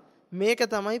කියනවා මේක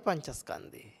තමයි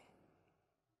පංචස්කන්ධය.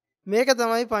 මේක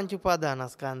තමයි පංච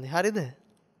උපාදානස්කන්ධය. හරිද?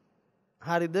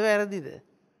 හරිද වැරදිද?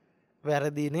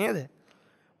 වැරදි නේද?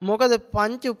 මොකද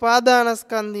පංච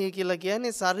උපාදානස්කන්ධය කියලා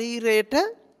කියන්නේ ශරීරයට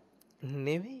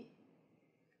නෙවෙයි.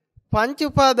 පංච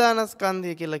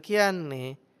උපාදානස්කන්ධය කියලා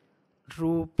කියන්නේ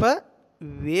රූප,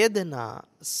 වේදනා,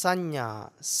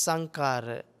 සංඥා, සංකාර,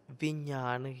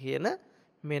 විඥාන කියන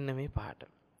මෙන්න මේ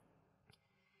පාඩ.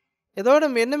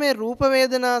 එතකොට මෙන්න මේ රූප,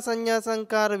 වේදනා, සංඥා,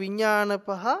 සංකාර, විඥාන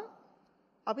පහ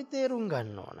අපි තේරුම්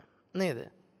ගන්න ඕන නේද?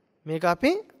 මේක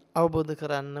අපි අවබෝධ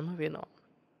කරන්නම වෙනවා.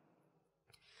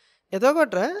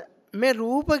 එතකොට මේ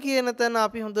රූප කියන තැන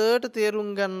අපි හොඳට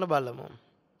තේරුම් ගන්න බලමු.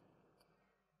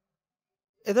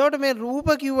 එතකොට මේ රූප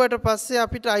කිව්වට පස්සේ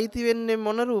අපිට අයිති වෙන්නේ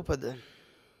මොන රූපද?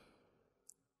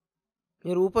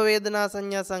 මේ රූප, වේදනා,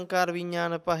 සංඥා, සංකාර,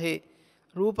 විඥාන පහේ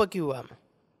රූප කිව්වම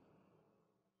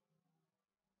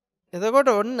එතකොට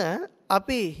ඔන්න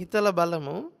අපි හිතලා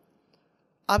බලමු.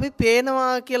 අපි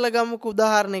පේනවා කියලා ගමුක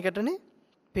උදාහරණයකටනේ.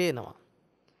 පේනවා.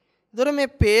 එතකොට මේ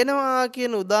පේනවා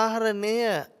කියන උදාහරණය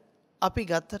අපි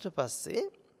ගත්තට පස්සේ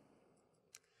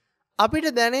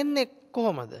අපිට දැනෙන්නේ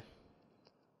කොහොමද?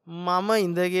 මම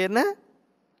ඉඳගෙන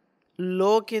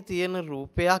ලෝකේ තියෙන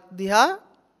රූපයක් දිහා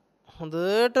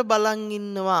හොඳට බලන්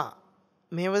ඉන්නවා.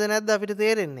 මේවද නැද්ද අපිට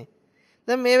තේරෙන්නේ?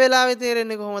 දැන් මේ වෙලාවේ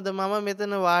තේරෙන්නේ කොහොමද? මම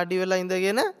මෙතන වාඩි වෙලා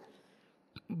ඉඳගෙන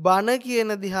බණ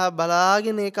කියන දිහා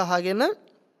බලාගෙන ඒක අහගෙන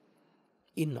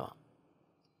ඉන්නවා.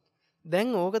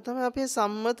 දැන් ඕක තමයි අපේ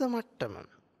සම්මත මට්ටම.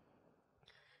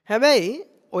 හැබැයි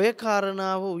ඔය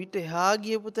කාරණාව උිට එහා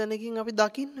ගියපු තැනකින් අපි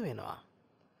දකින්න වෙනවා.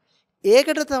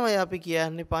 ඒකට තමයි අපි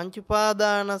කියන්නේ පංච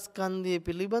උපාදානස්කන්ධය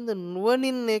පිළිබඳ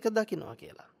නුවණින් ඒක දකින්නවා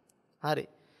කියලා. හරි.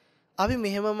 අපි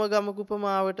මෙහෙමම ගමක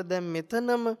උපමාවට දැන්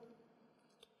මෙතනම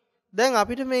දැන්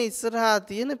අපිට මේ ඉස්සරහා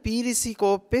තියෙන පීරිසි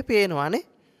කෝප්පේ පේනවානේ.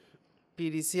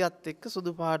 පීරිසියත් එක්ක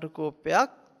සුදු පාට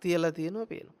කෝප්පයක් තියලා තියෙනවා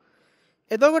පේනවා.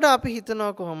 එතකොට අපි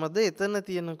හිතනවා කොහොමද එතන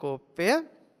තියෙන කෝප්පය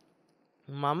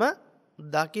මම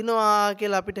දකින්නවා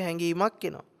කියලා අපිට හැඟීමක්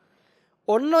එනවා.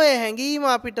 ඔන්න ඔය හැඟීම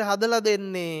අපිට හදලා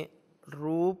දෙන්නේ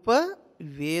රූප,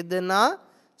 වේදනා,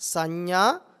 සංඥා,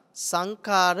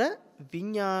 සංකාර,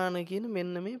 විඥාන කියන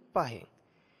මෙන්න මේ පහෙන්.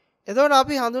 එතකොට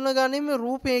අපි හඳුනගන්නේ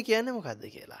රූපය කියන්නේ මොකද්ද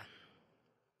කියලා.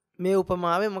 මේ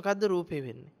උපමාවේ මොකද්ද රූපේ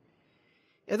වෙන්නේ?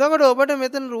 එතකොට ඔබට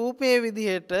මෙතන රූපයේ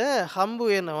විදිහට හම්බ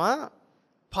වෙනවා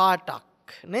පාටක්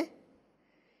නේ.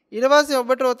 ඊට පස්සේ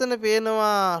ඔබට ඔතන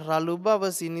පේනවා රළු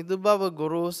බව, සිනිඳු බව,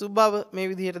 ගොරෝසු බව මේ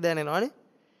විදිහට දැනෙනවානේ.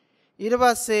 ඊට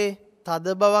පස්සේ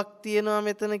තද බවක් තියෙනවා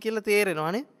මෙතන කියලා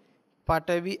තේරෙනවානේ.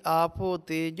 පඨවි, ආපෝ,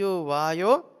 තේජෝ,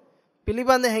 වායෝ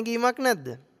පිළිබඳ හැඟීමක් නැද්ද?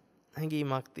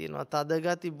 හැඟීමක් තියෙනවා. තද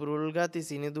ගති, බුරුල් ගති,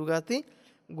 සිනිඳු ගති,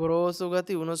 ගොරෝසු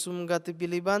ගති, උණුසුම් ගති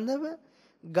පිළිබඳව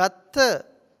ගත්ත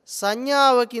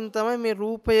සංඥාවකින් තමයි මේ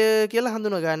රූපය කියලා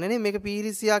හඳුනගන්නේ නේ. මේක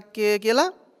පීරිසියක්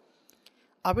කියලා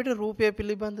අපිට රූපය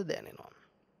පිළිබඳ දැනෙනවා.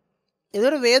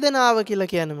 ඒතර වේදනාව කියලා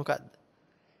කියන්නේ මොකද්ද?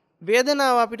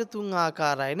 වේදනාව අපිට තුන්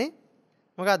ආකාරයිනේ.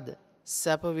 මොකද්ද?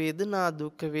 සැප වේදනා,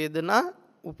 දුක්ඛ වේදනා,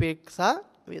 උපේක්ෂා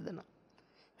වේදනා.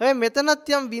 හැබැයි මෙතනත්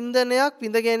යම් වින්දනයක්,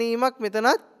 විඳ ගැනීමක්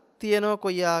මෙතනත් තියෙනවා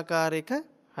කොයි ආකාරයක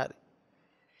හරි.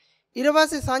 ඊට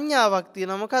පස්සේ සංඥාවක්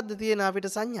තියෙනවා. මොකද්ද තියෙන අපිට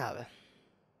සංඥාව?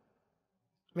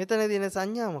 මෙතන තියෙන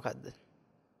සංඥා මොකද්ද?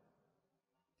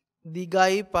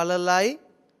 දිගයි, පළලයි,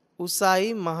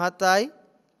 උසයි, මහතයි,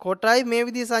 කොටයි මේ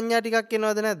විදිහේ සංඥා ටිකක්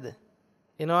එනවද නැද්ද?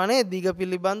 එනවනේ. දිග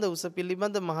පිළිබඳ, උස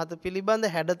පිළිබඳ, මහත පිළිබඳ,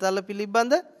 හැඩතල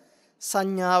පිළිබඳ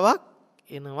සංඥාවක්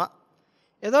එනවා.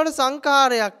 එතකොට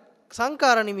සංකාරයක්,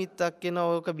 සංකාර නිමිත්තක් එනවා.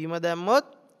 ඕක බිම දැම්මොත්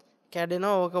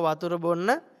කැඩෙනවා. ඕක වතුර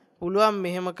බොන්න පුළුවන්,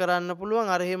 මෙහෙම කරන්න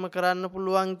පුළුවන්, අර එහෙම කරන්න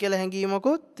පුළුවන් කියලා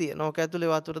හැඟීමකුත් තියෙනවා. ඕක ඇතුලේ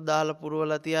වතුර දාලා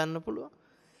පුරවලා තියන්න පුළුවන්.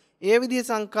 ඒ විදිහේ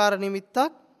සංකාර නිමිත්තක්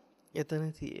එතන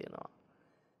තියෙනවා.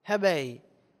 හැබැයි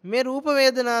මේ රූප,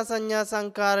 වේදනා, සංඥා,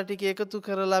 සංකාර ටික එකතු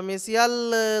කරලා මේ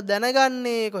සියල්ල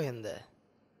දැනගන්නේ කොහෙන්ද?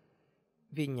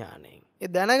 විඥාණයෙන්. ඒ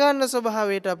දැනගන්න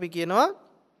ස්වභාවයට අපි කියනවා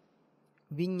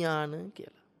විඥාන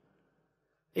කියලා.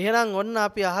 එහෙනම් ඔන්න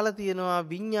අපි අහලා තියෙනවා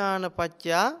විඥාන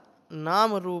පත්‍යා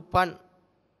නාම රූපං.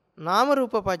 නාම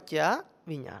රූප පත්‍යා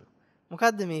විඥාන.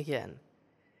 මොකද්ද මේ කියන්නේ?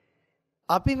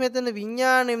 අපි මෙතන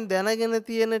විඥාණයෙන් දැනගෙන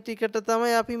තියෙන ටිකට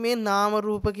තමයි අපි මේ නාම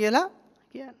රූප කියලා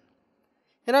කියන්නේ.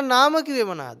 එහෙනම් නාම කිව්වේ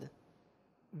මොනවාද?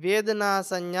 වේදනා,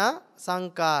 සංඥා,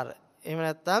 සංකාර. එහෙම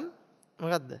නැත්නම්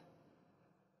මොකද්ද?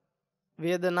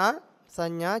 වේදනා,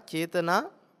 සංඥා චේතනා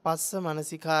පස්ස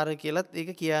මනසිකාර කියලත් ඒක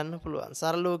කියන්න පුළුවන්.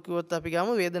 සරලව කිව්වොත් අපි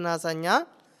ගමු වේදනා සංඥා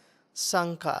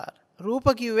සංකාර. රූප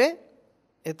කිව්වේ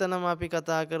එතනම අපි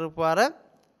කතා කරපු අර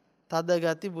තද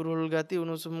ගති, බුරුල් ගති,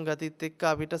 උණුසුම් ගතිත් එක්ක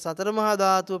අපිට සතර මහා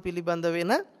ධාතුව පිළිබඳ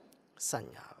වෙන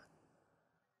සංඥාව.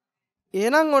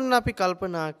 එහෙනම් ඔන්න අපි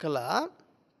කල්පනා කළා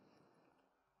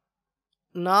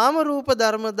නාම රූප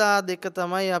ධර්මතා දෙක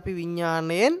තමයි අපි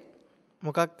විඥාණයෙන්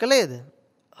මොකක් කළේද?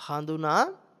 හඳුනා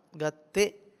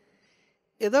ගත්තේ.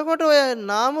 එතකොට ඔය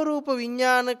නාම රූප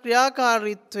විඥාන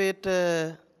ක්‍රියාකාරීත්වයට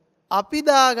අපි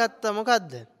දාගත්ත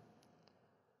මොකද්ද?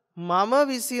 මම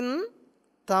විසින්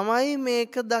තමයි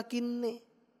මේක දකින්නේ.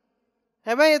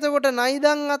 හැබැයි එතකොට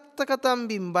නයිදං අත්ත කතම්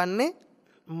බිම්බන්නේ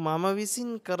මම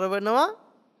විසින් කරවනවා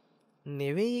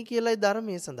නෙවෙයි කියලායි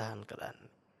ධර්මයේ සඳහන්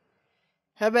කරන්නේ.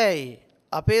 හැබැයි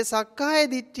අපේ සක්කාය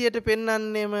දිට්ඨියට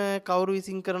පෙන්වන්නේම කවුරු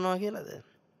විසින් කරනවා කියලාද?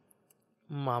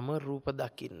 මම රූප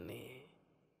දකින්නේ.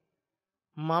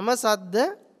 මම සද්ද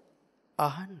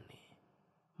අහන්නේ.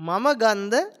 මම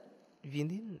ගන්ධ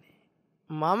විඳින්නේ.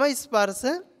 මම ස්පර්ශ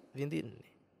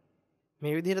විඳින්නේ.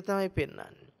 මේ විදිහට තමයි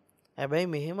පෙන්වන්නේ. හැබැයි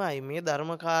මෙහෙමයි මේ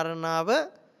ධර්ම කාරණාව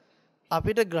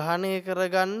අපිට ග්‍රහණය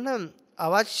කරගන්න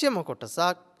අවශ්‍යම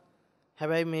කොටසක්.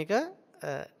 හැබැයි මේක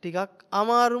ටිකක්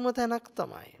අමාරුම තැනක්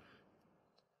තමයි.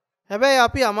 හැබැයි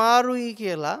අපි අමාරුයි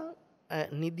කියලා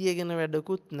නිදියගෙන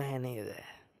වැඩකුත් නැහැ නේද?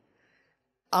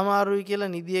 අමාරුයි කියලා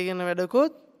නිදියගෙන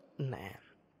වැඩකුත් නැහැ.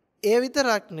 ඒ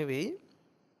විතරක් නෙවෙයි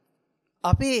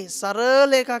අපි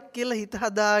සරල එකක් කියලා හිත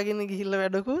හදාගෙන ගිහිල්ලා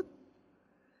වැඩකුත්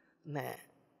නැහැ.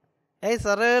 ඇයි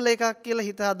සරල එකක් කියලා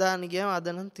හිත හදාන ගියාම අද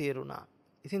නම් තේරුණා.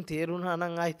 ඉතින් තේරුණා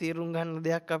නම් ආයි තේරුම් ගන්න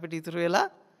දෙයක් අපිට ඉතුරු වෙලා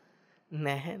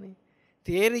නැහැනේ.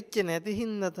 තේරිච්ච නැති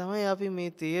හින්දා තමයි අපි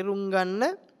මේ තේරුම් ගන්න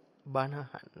බණ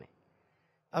අහන්නේ.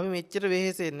 අපි මෙච්චර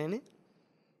වෙහෙසෙන්නේ නේ.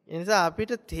 ඒ නිසා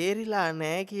අපිට තේරිලා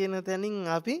නැහැ කියන තැනින්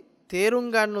අපි තේරුම්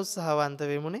ගන්න උත්සාහවන්ත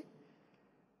වෙමුනේ.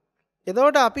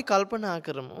 එතකොට අපි කල්පනා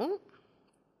කරමු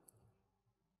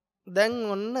දැන්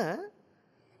ඔන්න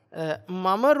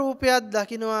මම රූපයක්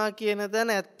දකින්නවා කියන තැන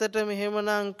ඇත්තට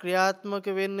මෙහෙමනම් ක්‍රියාත්මක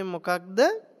වෙන්නේ මොකක්ද?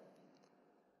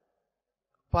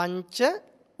 පංච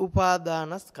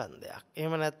උපාදානස්කන්ධයක්.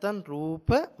 එහෙම නැත්නම් රූප,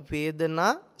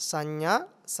 වේදනා, සංඥා,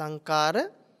 සංකාර,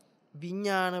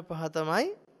 විඥාන පහ තමයි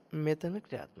මෙතන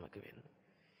ක්‍රියාත්මක වෙන්නේ.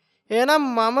 එහෙනම්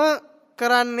මම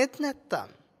කරන්නේත් නැත්තම්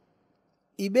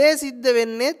ඉබේ සිද්ධ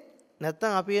වෙන්නේත්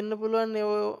නැත්තම් අපි එන්න පුළුවන්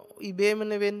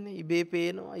ඉබේමනේ වෙන්නේ. ඉබේ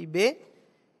පේනවා, ඉබේ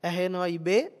ඇහෙනවා,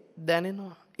 ඉබේ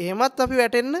දැනෙනවා. එහෙමත් අපි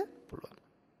වැටෙන්න පුළුවන්.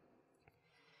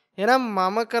 එහෙනම්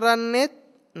මම කරන්නේත්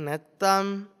නැත්තම්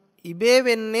ඉබේ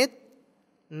වෙන්නේත්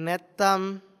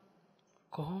නැත්තම්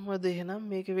කොහොමද එහෙනම්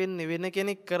මේක වෙන්නේ? වෙන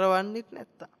කෙනෙක් කරවන්නේත්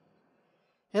නැත්තම්.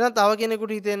 එහෙනම් තව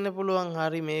කෙනෙකුට හිතෙන්න පුළුවන්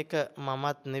හරි මේක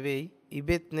මමත් නෙවෙයි,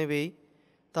 ඉබෙත් නෙවෙයි,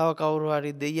 තව කවුරු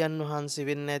හරි දෙයයන් වහන්සේ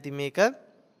වෙන්න ඇති මේක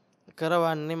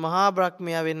කරවන්නේ, මහා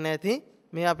බ්‍රහ්මයා වෙන්න ඇති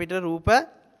මේ අපිට රූප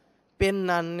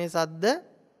පෙන්වන්නේ, සද්ද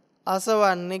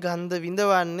අසවන්නේ, ගන්ධ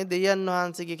විඳවන්නේ දෙයයන්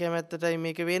වහන්සේගේ කැමැත්තටයි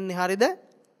මේක වෙන්නේ. හරිද?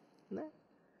 නෑ.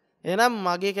 එහෙනම්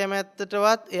මගේ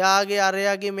කැමැත්තටවත් එයාගේ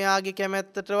අරයාගේ මෙයාගේ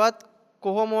කැමැත්තටවත්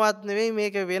කොහොමවත් නෙවෙයි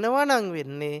මේක වෙනවා නම්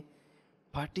වෙන්නේ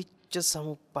පටිච්ච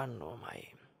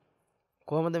සමුප්පන්නෝමයි.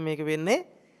 කොහොමද මේක වෙන්නේ?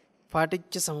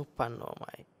 පටිච්ච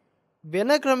සමුප්පන්නෝමයි. වෙන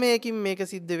ක්‍රමයකින් මේක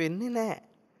සිද්ධ වෙන්නේ නැහැ.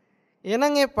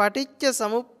 එහෙනම් ඒ පටිච්ච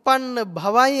සමුප්පන්න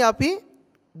භවයි අපි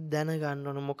දැනගන්න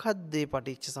ඕන. මොකද්ද මේ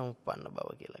පටිච්ච සමුප්පන්න භව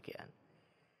කියලා කියන්නේ?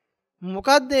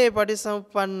 මොකද්ද මේ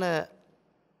පටිච්චසමුප්පන්න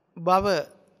භව?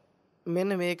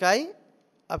 මෙන්න මේකයි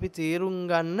අපි තේරුම්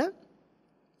ගන්න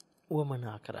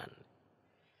උවමනා කරන්නේ.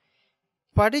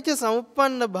 පටිච්ච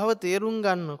සමුප්පන්න භව තේරුම්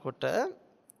ගන්නකොට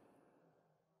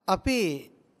අපි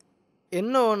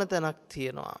එන්න ඕන තැනක්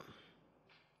තියෙනවා.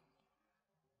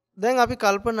 දැන් අපි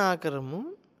කල්පනා කරමු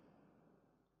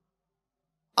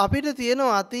අපිට තියෙන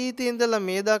අතීතයේ ඉඳලා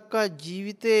මේ දක්වා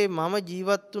ජීවිතේ මම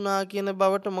ජීවත් වුණා කියන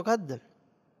බවට මොකද්ද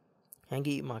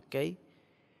හැඟීමක්? ඇයි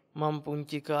මම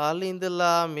පුංචි කාලේ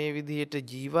ඉඳලා මේ විදිහට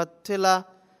ජීවත් වෙලා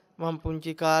මම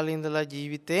පුංචි කාලේ ඉඳලා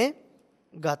ජීවිතේ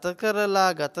ගත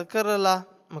කරලා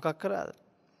මොකක් කරාද?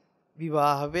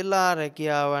 විවාහ වෙලා,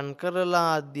 රැකියාවන් කරලා,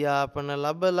 අධ්‍යාපන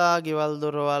ලැබලා, ගෙවල්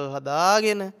දොරවල්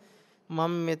හදාගෙන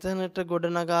මම මෙතනට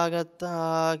ගොඩනගා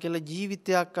ගත්තා කියලා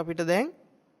ජීවිතයක් අපිට දැන්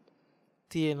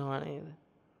තියෙනවා නේද?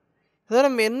 ඒතර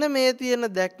මෙන්න මේ තියෙන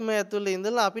දැක්ම ඇතුළේ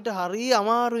ඉඳලා අපිට හරිය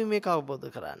අමාරුයි මේක අවබෝධ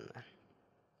කරන්න.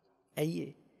 ඇයි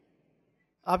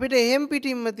අපිට එහෙම්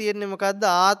පිටින්ම තියෙන්නේ මොකද්ද?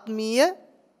 ආත්මීය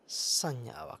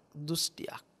සංඥාවක්,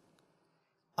 දෘෂ්ටියක්.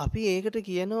 අපි ඒකට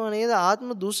කියනවා නේද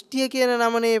ආත්ම දෘෂ්ටිය කියන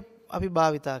නමනේ අපි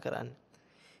භාවිතා කරන්නේ.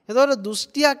 ඒතකොට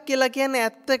දෘෂ්ටියක් කියලා කියන්නේ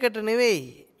ඇත්තකට නෙවෙයි.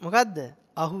 මොකද්ද?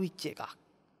 අහුවිච්ච එකක්.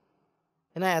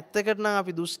 එහෙනම් ඇත්තකට නම්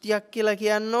අපි දෘෂ්ටියක් කියලා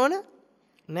කියන්න ඕන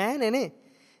නෑ නේ.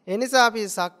 ඒ නිසා අපි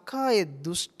සක්කාය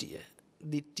දෘෂ්ටිය,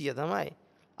 දිට්ඨිය තමයි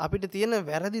අපිට තියෙන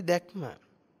වැරදි දැක්ම.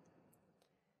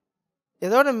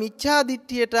 එතකොට මිච්ඡා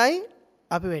දිට්ඨියටයි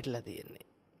අපි වැටලා තියෙන්නේ.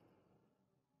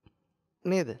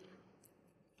 නේද?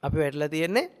 අපි වැටලා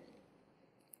තියෙන්නේ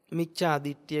මිච්ඡා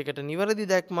දිට්ඨියකට නිවැරදි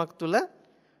දැක්මක් තුල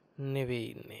නෙවෙයි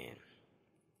ඉන්නේ.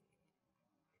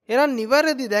 එහෙනම්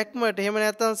නිවැරදි දැක්මට එහෙම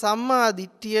නැත්නම් සම්මා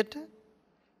දිට්ඨියට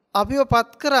අපිව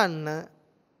පත් කරන්න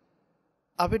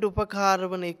අපිට උපකාර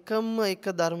වන එකම එක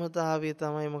ධර්මතාවය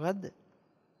තමයි මොකද්ද?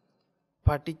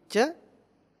 පටිච්ච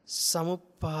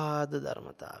සමුප්පාද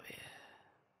ධර්මතාවය.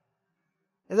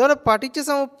 එතකොට පටිච්ච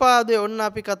සමුප්පාදය ඔන්න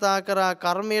අපි කතා කරා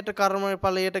කර්මයට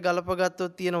කර්මඵලයට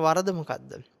ගලපගත්තොත් තියෙන වරද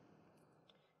මොකද්ද?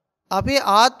 අපි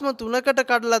ආත්ම තුනකට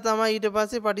කඩලා තමයි ඊට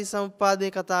පස්සේ පටිච්චසමුප්පාදය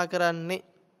කතා කරන්නේ.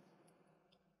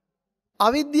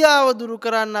 අවිද්‍යාව දුරු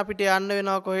කරන්න අපිට යන්න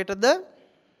වෙනවා කොහෙටද?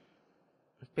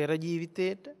 පෙර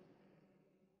ජීවිතේට.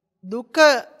 දුක්ඛ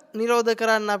නිරෝධ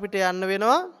කරන්න අපිට යන්න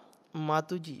වෙනවා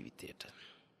මතු ජීවිතයට.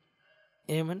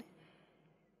 එහෙමනේ.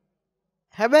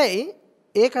 හැබැයි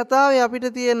ඒ කතාවේ අපිට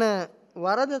තියෙන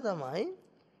වරද තමයි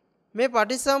මේ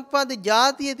පටිච්චසමුප්පාද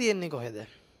જાතිය තියෙන්නේ කොහෙද?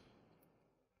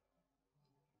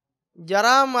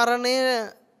 ජරා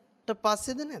මරණයට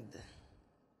පස්සේද නැද්ද?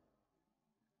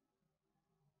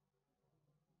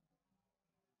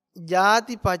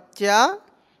 ජාති පච්චා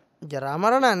ජරා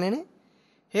මරණන්නේ නේ.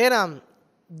 එහෙනම්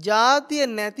ජාතිය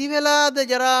නැති වෙලාද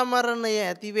ජරා මරණය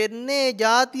ඇති වෙන්නේ?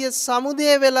 ජාතිය සමුදය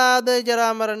වෙලාද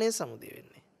ජරා මරණය සමුදය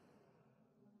වෙන්නේ?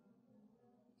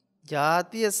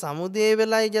 ජාතිය සමුදය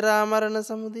වෙලයි ජරා මරණ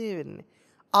සමුදය වෙන්නේ.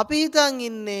 අපි හිතන්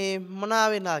ඉන්නේ මොනවා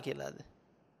වෙලා කියලාද?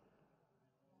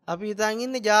 අපි හිතන්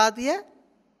ඉන්නේ ජාතිය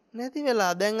නැති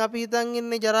වෙලා. දැන් අපි හිතන්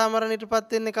ඉන්නේ ජරා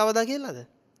මරණයටපත් වෙන්නේ කවදා කියලාද?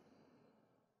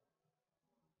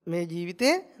 මේ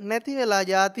ජීවිතේ නැති වෙලා,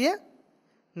 ජාතිය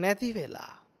නැති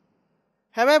වෙලා.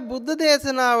 හැබැයි බුද්ධ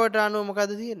දේශනාවට අනුව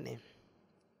මොකද තියෙන්නේ?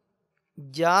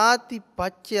 ජාති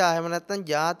පච්චය එහෙම නැත්නම්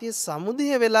ජාතිය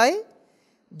සමුදය වෙලයි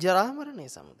ජරා මරණය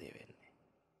සමුදය වෙන්නේ.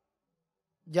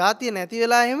 ජාතිය නැති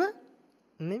වෙලා එහෙම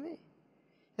නෙමෙයි.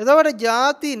 එතකොට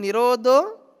ජාති නිරෝධෝ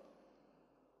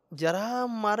ජරා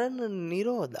මරණ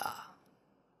නිරෝධා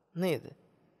නේද?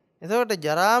 එතකොට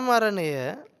ජරා මරණය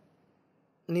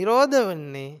නිරෝධ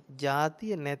වෙන්නේ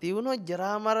ජාතිය නැති වුණොත්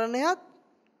ජරා මරණයත්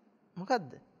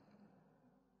මොකද්ද?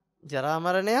 ජරා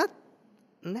මරණයත්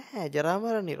නැහැ. ජරා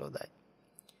මරණ නිරෝධයි.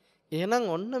 එහෙනම්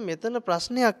ඔන්න මෙතන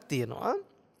ප්‍රශ්නයක් තියෙනවා.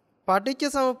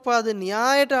 පටිච්ච සමුප්පාද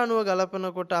න්‍යායට අනුව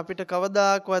ගලපනකොට අපිට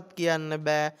කවදාකවත් කියන්න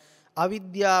බෑ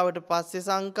අවිද්‍යාවට පස්සේ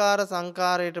සංකාර,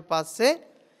 සංකාරයට පස්සේ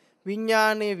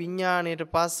විඥානයේ, විඥාණයට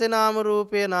පස්සේ නාම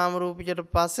රූපය, නාම රූපයට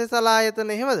පස්සේ සලආයතන.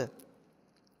 එහෙමද?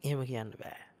 එහෙම කියන්න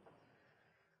බෑ.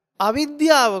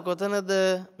 අවිද්‍යාව කොතනද?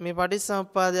 මේ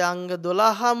පටිච්චසමුප්පාදයේ අංග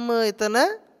 12ම එතන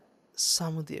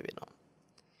සමුදය වෙනවා.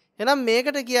 එහෙනම්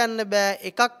මේකට කියන්න බෑ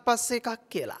එකක් පස්සේ එකක්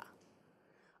කියලා.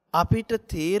 අපිට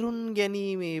තේරුම්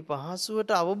ගැනීමේ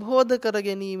පහසුවට, අවබෝධ කර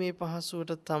ගැනීමේ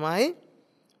පහසුවට තමයි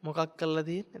මොකක් කරලා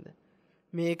තියෙන්නේද?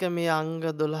 මේක මේ අංග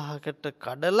 12කට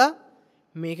කඩලා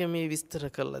මේක මේ විස්තර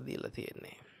කරලා දීලා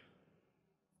තියෙන්නේ.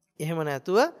 එහෙම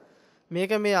නැතුව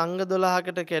මේක මේ අංග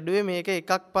 12කට කැඩුවේ මේක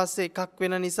එකක් පස්සේ එකක්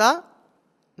වෙන නිසා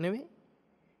නෙමෙයි.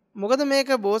 මොකද මේක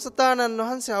බෝසතාණන්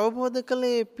වහන්සේ අවබෝධ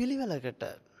කළේ පිළිවෙලකට.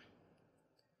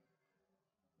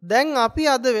 දැන් අපි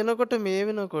අද වෙනකොට මේ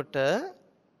වෙනකොට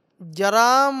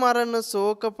ජරා මරණ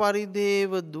ශෝක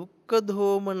පරිදේව දුක්ඛ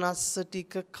දෝමනස්ස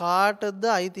ටික කාටද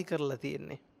අයිති කරලා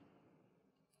තියෙන්නේ?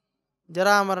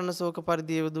 ජරා මරණ ශෝක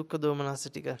පරිදේව දුක්ඛ දෝමනස්ස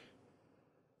ටික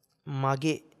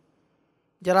මගේ.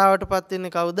 ජරාවටපත්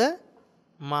වෙන්නේ කවුද?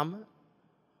 මම.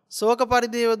 ශෝක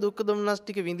පරිදේව දුක්ඛ දෝමනස්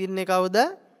ටික විඳින්නේ කවුද?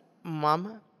 මම.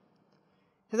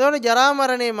 එතකොට ජරා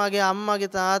මරණේ මගේ අම්මගේ,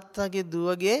 තාත්තගේ,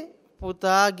 දුවගේ,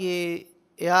 පුතාගේ,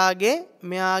 එයාගේ,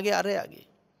 මෙයාගේ, අරයාගේ.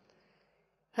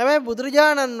 හැබැයි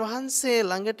බුදුරජාණන් වහන්සේ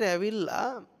ළඟට ඇවිල්ලා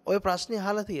ওই ප්‍රශ්නේ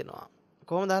අහලා තියෙනවා.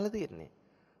 කොහොමද අහලා තියෙන්නේ?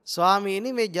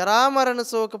 ස්වාමීනි, මේ ජරා මරණ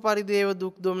ශෝක පරිදේව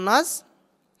දුක් දුම්නස්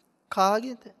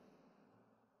කාගේද?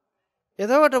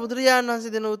 එතකොට බුදුරජාණන්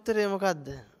වහන්සේ දෙන උත්තරේ මොකද්ද?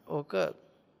 ඕක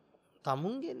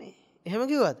තමුන්ගේනේ. එහෙම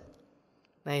කිව්වද?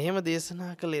 නෑ, එහෙම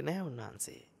දේශනා කළේ නෑ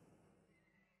උන්වහන්සේ.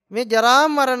 මේ ජරා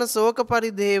මරණ ශෝක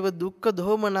පරිදේව දුක්ඛ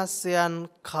දෝමනස්යන්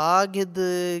කාගේද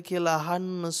කියලා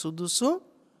අහන්න සුදුසු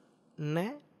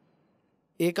නෑ.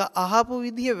 ඒක අහපු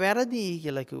විදිය වැරදි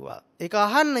කියලා කිව්වා. ඒක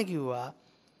අහන්න කිව්වා.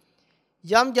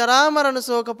 යම් ජරා මරණ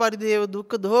ශෝක පරිදේව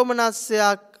දුක්ඛ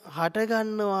දෝමනස්යක් හට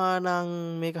ගන්නවා නම්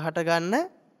මේක හටගන්න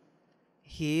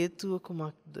හේතුව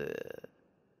කුමක්ද?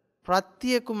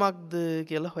 ප්‍රත්‍ය කුමක්ද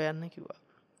කියලා හොයන්න කිව්වා.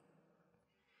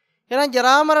 එහෙනම්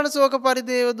ජරා මරණ ශෝක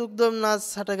පරිදේව දුක් දුම්නස්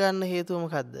හට ගන්න හේතුව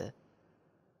මොකද්ද?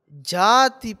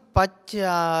 ජාති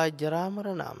පච්චයා ජරා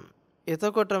මරණම්.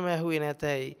 එතකොටම ඇහුවේ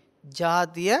නැතයි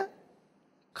ජාතිය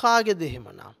කාගේද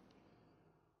එහෙමනම්?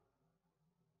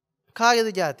 කාගේද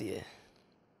ජාතිය?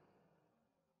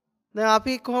 දැන්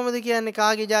අපි කොහොමද කියන්නේ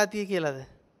කාගේ ජාතිය කියලාද?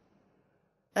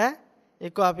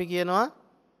 එක්ක අපි කියනවා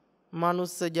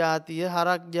මනුස්ස ජාතිය,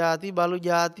 හරක් ජාති, බලු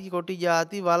ජාති, කොටි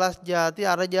ජාති, වලස් ජාති,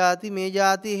 අර ජාති, මේ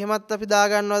ජාති එහෙමත් අපි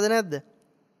දාගන්නවද නැද්ද?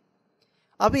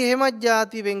 අපි එහෙමත්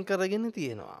ජාති වෙන් කරගෙන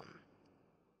තියෙනවා.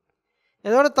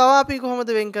 එතකොට තව අපි කොහොමද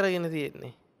වෙන් කරගෙන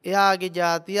තියෙන්නේ? එයාගේ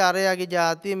ජාතිය, අරයාගේ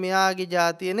ජාතිය, මෙයාගේ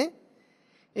ජාතියනේ.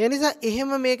 ඒ නිසා එහෙම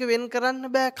මේක වෙන්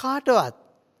කරන්න බෑ කාටවත්.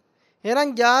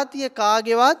 එහෙනම් ජාතිය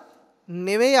කාගේවත්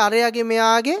නෙවෙයි, අරයාගේ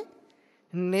මෙයාගේ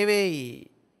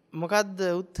නෙවෙයි. මොකද්ද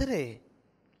උත්තරේ?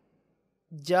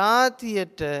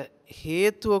 ජාතියට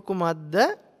හේතුව කුමක්ද?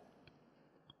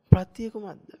 ප්‍රත්‍ය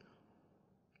කුමක්ද?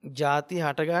 ජාතිය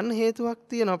හටගන්න හේතුවක්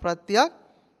තියෙනවා, ප්‍රත්‍යක්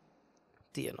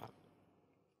තියෙනවා.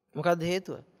 මොකද්ද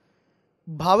හේතුව?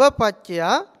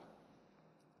 භවපච්චයා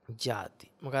ජාති.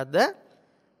 මොකද්ද?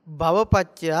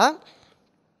 භවපච්චයා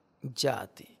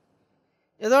ජාති.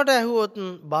 එතකොට ඇහුවොත්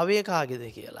භවය කාගේද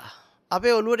කියලා.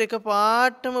 අපේ ඔළුවට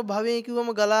එකපාරටම භවය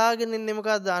කිව්වම ගලාගෙන ඉන්නේ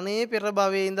මොකද්ද? අනේ පෙර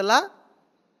භවයේ ඉඳලා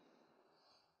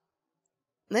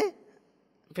නේ?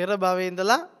 පෙර භවයේ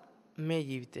ඉඳලා මේ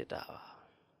ජීවිතයට ආවා.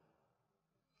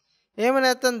 එහෙම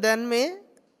නැත්නම් දැන් මේ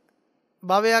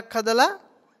භවයක් හදලා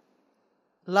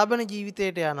ලබන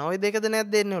ජීවිතයට යනවා. ওই දෙකද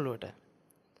නැද්ද එන්නේ ඔළුවට?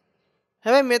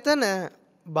 හැබැයි මෙතන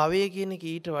භවය කියන එක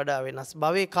ඊට වඩා වෙනස්.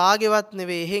 භවය කාගේවත්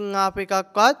නෙවෙයි. එහෙන් ආප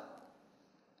එකක්වත්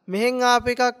මෙහෙන් ආප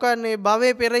එකක්වත් නෙවෙයි.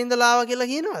 භවයේ පෙර ඉඳලා ආවා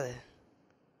කියලා කියනවද?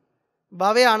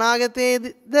 භවයේ අනාගතයේද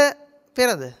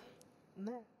පෙරද?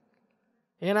 නෑ.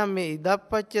 එහෙනම් මේ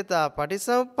ඉදප්පච්චතා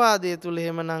පටිසමුප්පාදය තුල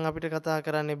එහෙමනම් අපිට කතා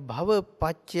කරන්නේ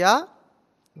භවපච්චයා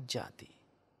ජාති.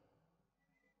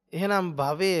 එහෙනම්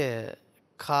භවය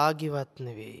කාගේවත්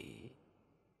නෙවෙයි.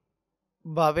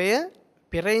 භවය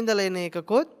පෙර ඉඳලා එන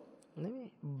එකකොත්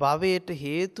නෙවෙයි. භවයට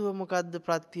හේතුව මොකද්ද?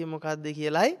 ප්‍රත්‍ය මොකද්ද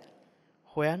කියලායි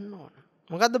හොයන්න ඕන.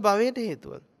 මොකද්ද භවයට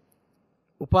හේතුව?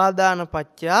 උපාදාන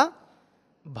පච්චයා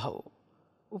භව.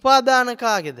 උපාදාන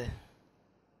කාගේද?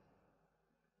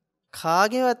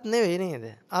 කාගේවත් නෙවෙයි නේද?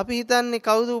 අපි හිතන්නේ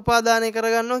කවුද උපාදානය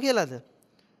කරගන්නව කියලාද?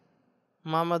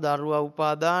 මම දරුවා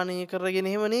උපාදානය කරගෙන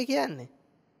එහෙමනේ කියන්නේ.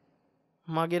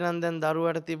 මගේ නම් දැන්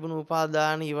දරුවට තිබුණු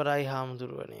උපාදාන ඉවරයි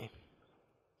හාමුදුරුවනේ.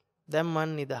 දැන්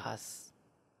මන් නිදහස්.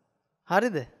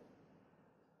 හරිද?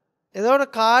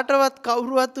 එතකොට කාටවත්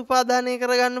කවුරුවත් උපාදානය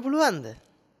කරගන්න පුළුවන්ද?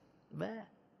 බෑ.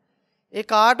 ඒ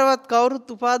කාටවත් කවුරුත්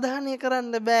උපාදානය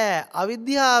කරන්න බෑ.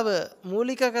 අවිද්‍යාව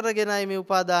මූලික කරගෙනයි මේ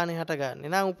උපාදානය හටගන්නේ.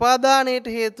 නම් උපාදානයට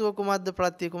හේතුව කුමක්ද?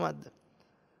 ප්‍රත්‍ය කුමක්ද?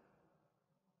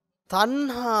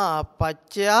 තණ්හා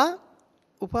පච්චයා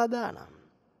උපාදානං.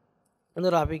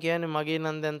 එතකොට අපි කියන්නේ මගේ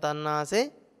නම් දැන් තණ්හාසේ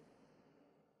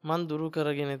මන් දුරු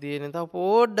කරගෙන තියෙන. තව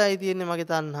පොඩ්ඩයි තියෙන්නේ මගේ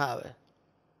තණ්හාව.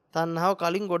 තණ්හාව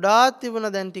කලින් ගොඩාක්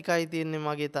තිබුණා, දැන් ටිකයි තියෙන්නේ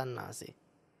මගේ තණ්හාසේ.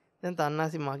 දැන්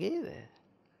තණ්හාසේ මගේද?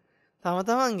 තම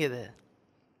තමන්ගේද?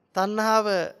 තණ්හාව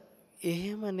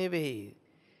එහෙම නෙවෙයි.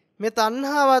 මේ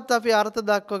තණ්හාවත් අපි අර්ථ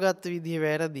දක්වගත්ත විදිහ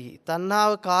වැරදි.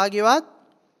 තණ්හාව කාගේවත්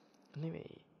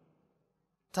නෙවෙයි.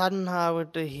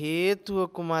 තණ්හාවට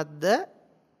හේතුව කුමක්ද?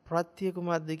 ප්‍රත්‍ය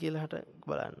කුමක්ද කියලා හට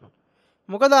බලන්න.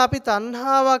 මොකද අපි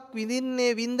තණ්හාවක්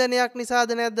විඳින්නේ වින්දනයක්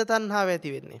නිසාද නැද්ද තණ්හාව ඇති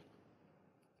වෙන්නේ?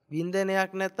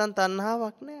 වින්දනයක් නැත්තම්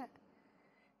තණ්හාවක් නැහැ.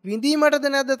 විඳීමටද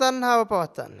නැද්ද තණ්හාව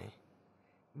පවත්න්නේ?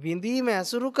 විඳීම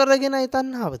ඇසුරු කරගෙනයි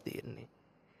තණ්හාව තියෙන්නේ.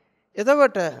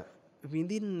 එතකොට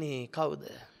විඳින්නේ කවුද?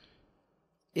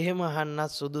 එහෙම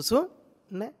අහන්නත් සුදුසු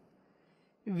නැහැ.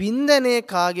 වින්දනයේ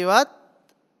කාගේවත්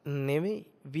නෙවෙයි.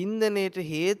 වින්දනයට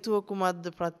හේතුව කුමක්ද?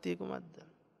 ප්‍රත්‍ය කුමක්ද?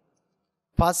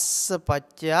 පස්ස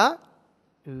පච්චයා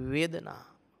වේදනා.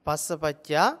 පස්ස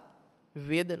පච්චයා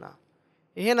වේදනා.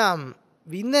 එහෙනම්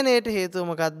වින්දනයට හේතුව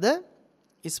මොකද්ද?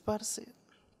 ස්පර්ශය.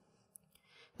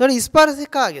 එතකොට ස්පර්ශය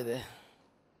කාගේද?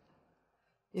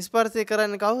 ස්පර්ශය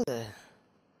කරන්නේ කවුද?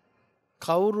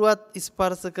 කවුරුවත්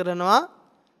ස්පර්ශ කරනවා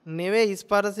නෙවෙයි.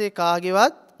 ස්පර්ශය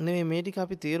කාගේවත් නෙවෙයි. මේ ටික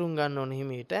අපි තේරුම් ගන්න ඕනේ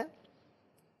හිමීට.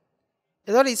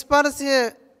 එතකොට ස්පර්ශය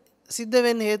සිද්ධ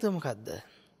වෙන්න හේතුව මොකද්ද?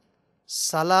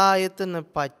 සලායතන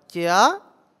පච්චයා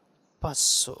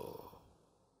පස්සෝ.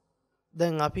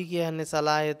 දැන් අපි කියන්නේ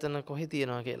සලායතන කොහෙ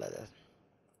තියනවා කියලාද?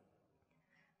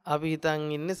 අපි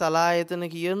හිතන් ඉන්නේ සලායතන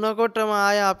කියනකොටම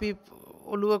ආය අපි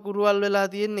ඔළුව කුරුවල් වෙලා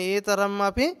තියෙන්නේ. ඒ තරම්ම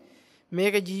අපි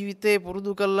මේක ජීවිතේ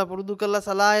පුරුදු කරලා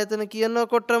සලායතන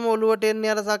කියනකොටම ඔළුවට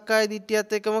එන්නේ අර සක්කාය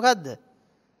දිට්ඨියත් එක්ක මොකද්ද?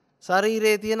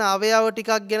 ශරීරයේ තියෙන අවයව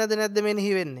ටිකක් ගැනද නැද්ද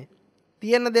මෙනෙහි වෙන්නේ?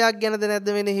 තියෙන දෙයක් ගැනද නැද්ද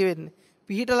මෙනෙහි වෙන්නේ?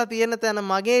 පිහිටලා තියෙන තැන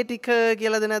මගේ ටික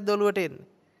කියලාද නැද්ද ඔළුවට එන්නේ?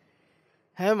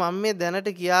 මම මේ දැනට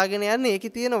කියාගෙන යන්නේ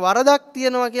ඒකේ තියෙන වරදක්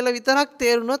තියෙනවා කියලා විතරක්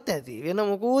තේරුනොත් ඇති. වෙන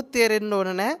මොකුත් තේරෙන්න ඕන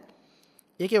නැහැ.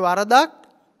 ඒකේ වරදක්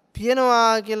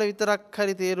තියෙනවා කියලා විතරක්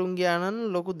හරි තේරුම් ගියා නම්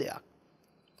ලොකු දෙයක්.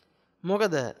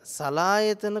 මොකද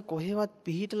සලායතන කොහෙවත්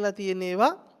පිහිටලා තියෙන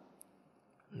ඒවා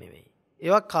නෙවෙයි.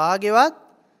 ඒවා කාගේවත්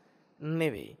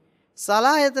නෙවෙයි.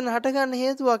 සලායතන හටගන්න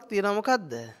හේතුවක් තියෙනවා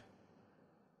මොකද්ද?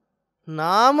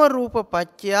 නාම රූප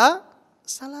පත්‍ය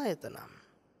සලායතන.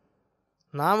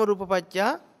 නාම රූප පත්‍ය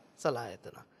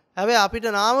සලායතන. හැබැයි අපිට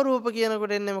නාම රූප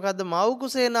කියනකොට එන්නේ මොකද්ද? මව්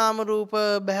කුසේ නාම රූප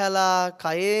බහැලා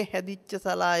කයේ හැදිච්ච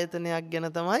සලායතනයක් ගැන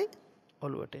තමයි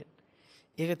ඔළුවට එන්නේ.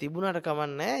 ඒක තිබුණාට කමක්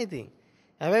නැහැ ඉතින්.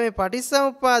 හැබැයි මේ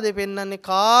පටිච්චසමුප්පාදේ පෙන්වන්නේ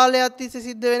කාලයක් තිස්සේ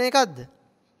සිද්ධ වෙන එකක්ද?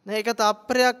 නෑ ඒක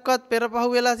තප්පරයක්වත් පෙරපහු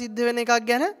වෙලා සිද්ධ වෙන එකක්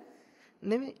ගැන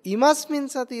නෙමෙයි. ඉමස්මින්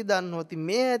සති දන්නෝති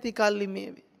මේ ඇති කල්ලි මේ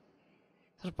වේ.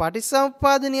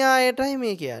 පටිච්චසමුප්පාද න්‍යායයටයි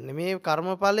මේ කියන්නේ. මේ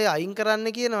කර්මඵලය අයින් කරන්න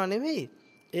කියනවා නෙමෙයි.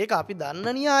 ඒක අපි දන්න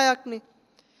න්‍යායක්නේ.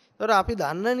 ඒතර අපි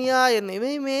දන්න න්‍යාය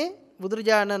නෙමෙයි මේ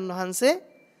බුදුරජාණන් වහන්සේ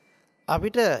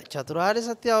අපිට චතුරාර්ය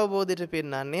සත්‍ය අවබෝධයට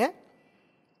පෙන්වන්නේ.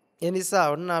 ඒ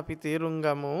නිසා ඔන්න අපි තේරුම්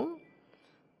ගමු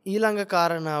ඊළඟ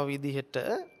කාරණාව විදිහට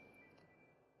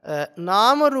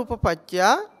නාම රූප පත්‍ය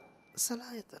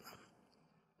සලආයතන.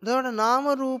 එතකොට නාම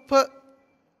රූප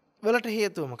වලට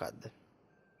හේතුව මොකද්ද?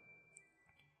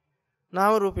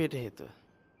 නාම රූපයට හේතුව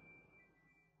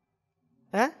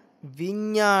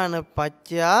විඥාන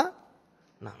පත්‍ය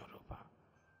නාම රූප.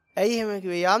 ඇයි එහෙම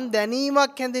කිව්වේ? යම්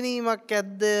දැනීමක් හැඳිනීමක්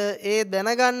ඇද්ද? ඒ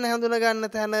දැනගන්න හඳුනගන්න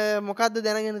තැන මොකද්ද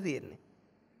දැනගෙන තියෙන්නේ?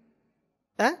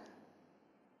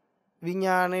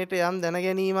 විඥාණයට යම්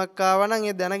දැනගැනීමක් ආවා නම්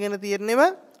ඒ දැනගෙන තියෙන්නේම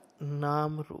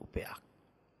නාම රූපයක්.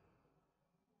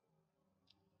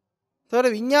 ඒතර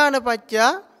විඥාන පත්‍ය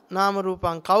නාම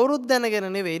රූපං කවුරුත් දැනගෙන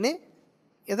නෙවෙයිනේ.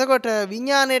 එතකොට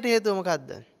විඥාණයට හේතුව මොකද්ද?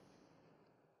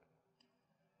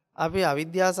 අපි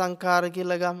අවිද්‍යා සංඛාර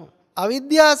කියලා ගමු.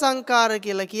 අවිද්‍යා සංඛාර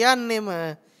කියලා කියන්නේම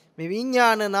මේ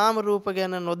විඥාන නාම රූප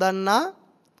ගැන නොදන්නා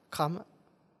කම.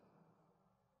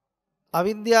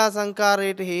 අවිද්‍යා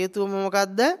සංඛාරයට හේතුව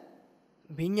මොකද්ද?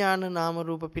 විඥාන නාම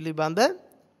රූප පිළිබඳ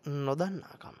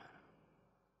නොදන්නාකම.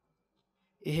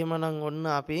 එහෙමනම් ඔන්න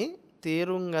අපි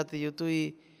තේරුම් ගත යුතුයි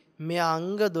මේ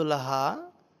අංග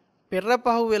 12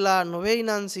 පෙරපහු වෙලා නොවේයි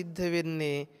නම් සිද්ධ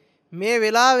වෙන්නේ මේ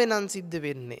වෙලාවේ නම් සිද්ධ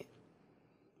වෙන්නේ.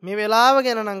 මේ වෙලාව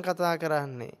ගැන නම් කතා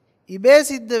කරන්නේ. ඉබේ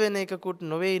සිද්ධ වෙන එකකුත්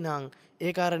නොවේයි නම්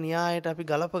ඒක අර න්‍යායට අපි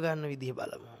ගලප ගන්න විදිහ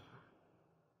බලමු.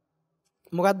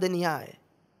 මොකද්ද න්‍යාය?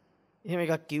 එහෙම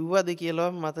එකක් කිව්වද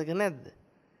කියලා මතක නැද්ද?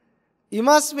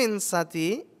 ඉමස්මින් සති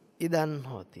ඉදන්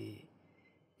හෝති.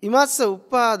 ඉමස්ස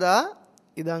උප්පාදා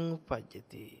ඉදන්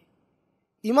උපජ්ජති.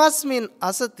 ඉමස්මින්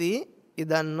අසති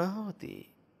ඉදන් හෝති.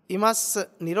 ඉමස්ස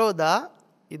නිරෝධා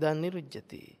ඉදන්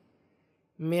නිරුජ්ජති.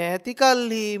 මේ ඇති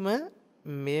කල්හිම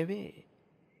මේ වේ.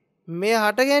 මේ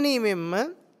හට ගැනීමෙන්ම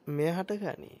මේ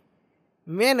හටගනී.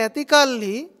 මේ නැති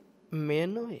කල්හි මේ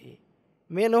නොවේ.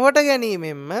 මේ නොහට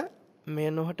ගැනීමෙන්ම මේ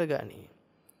නොහට ගනී.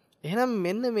 එහෙනම්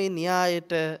මෙන්න මේ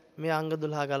න්‍යායට මේ අංග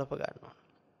 12 ගලප ගන්නවා.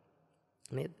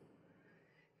 නේද?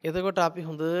 එතකොට අපි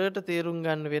හොඳට තේරුම්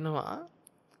ගන්න වෙනවා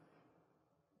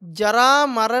ජරා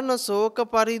මරණ ශෝක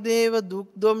පරිදේව දුක්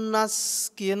දුම්නස්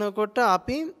කියනකොට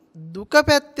අපි දුක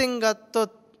පැත්තෙන්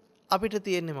ගත්තොත් අපිට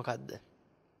තියෙන්නේ මොකද්ද?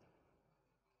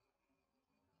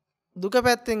 දුක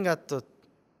පැත්තෙන් ගත්තොත්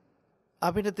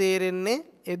අපිට තේරෙන්නේ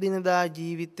එදිනදා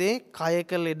ජීවිතේ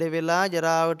කයක ලෙඩ වෙලා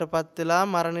ජරාවටපත් වෙලා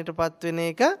මරණයටපත් වෙන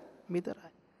එක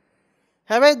විතරයි.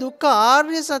 හැබැයි දුක්ඛ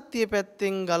ආර්ය සත්‍ය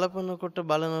පැත්තෙන් ගලපනකොට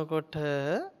බලනකොට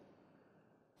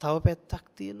තව පැත්තක්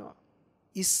තියෙනවා.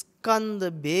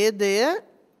 ස්කන්ධ ભેදය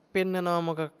පෙන්නනවා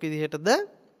මොකක් විදිහටද?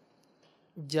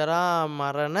 ජරා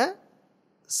මරණ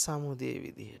සමුදය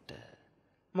විදිහට.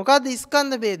 මොකද්ද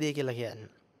ස්කන්ධ ભેදය කියලා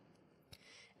කියන්නේ?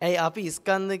 ඇයි අපි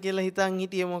ස්කන්ධ කියලා හිතන්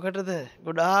හිටියේ මොකටද?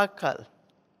 ගොඩාක් කල්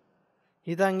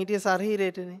හිතන් හිටියේ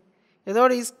ශරීරයටනේ.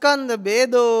 එතකොට ස්කන්ධ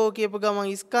ભેදෝ කියපු ගමන්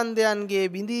ස්කන්ධයන්ගේ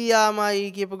බිඳී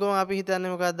යාමයි කියපු ගමන් අපි හිතන්නේ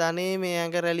මොකද්ද? අනේ මේ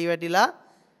ඇඟ රැලි වැටිලා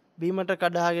බීමට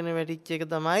කඩාගෙන වැටිච්ච එක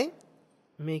තමයි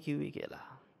මේ කිව්වේ කියලා.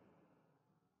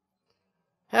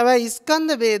 හැබැයි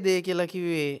ස්කන්ධ ભેදය කියලා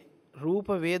කිව්වේ රූප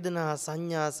වේදනා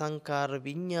සංඥා සංකාර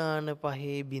විඥාන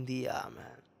පහේ බිඳී යාම.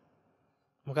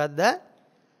 මොකද්ද?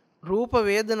 රූප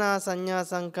වේදනා සංඥා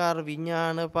සංකාර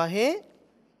විඥාන පහේ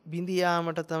බිඳී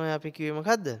යාමට තමයි අපි කිව්වේ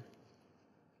මොකද්ද?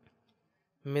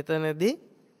 මෙතනදී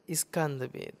ස්කන්ධ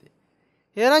ભેදය.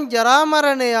 එහෙනම් ජරා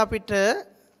මරණය අපිට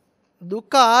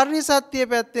දුක්ඛ ආර්ය සත්‍ය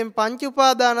පැත්තෙන් පංච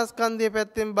උපාදානස්කන්ධය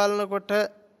පැත්තෙන් බලනකොට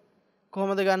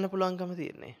කොහොමද ගන්න පුළුවන්කම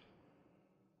තියෙන්නේ?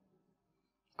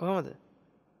 කොහොමද?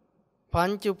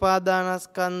 පංච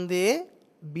උපාදානස්කන්ධයේ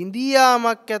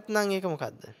බිඳියාමක් ඇත්නම් ඒක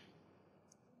මොකද්ද?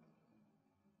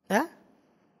 ඈ?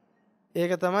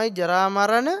 ඒක තමයි ජරා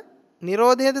මරණ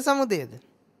නිරෝධයද සමුදයද?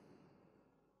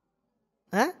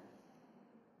 ඈ?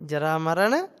 ජරා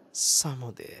මරණ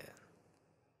සමුදය.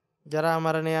 ජරා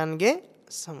මරණයන්ගේ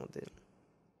සමුදය.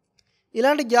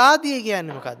 ඊළඟට ජාතිය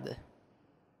කියන්නේ මොකද්ද?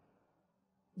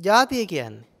 ජාතිය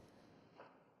කියන්නේ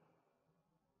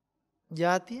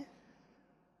ජාතිය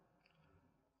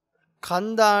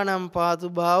කන්දානම් පාතු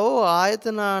භාවෝ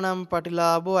ආයතනානම්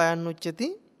පටිලාභෝ අයන් උච්චති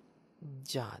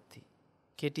ජාති.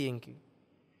 කෙටියෙන් කිව්වේ.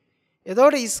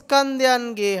 එතකොට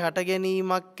ස්කන්ධයන්ගේ හට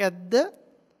ගැනීමක් ඇද්ද?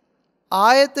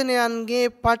 ආයතනයන්ගේ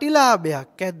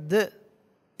පටිලාභයක් ඇද්ද?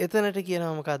 එතනට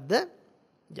කියනවා මොකද්ද?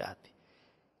 ජාති.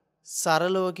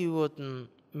 සරලව කිව්වොත්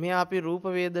මේ අපි රූප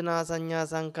වේදනා සංඥා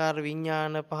සංකාර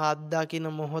විඥාන පහ අත්දකින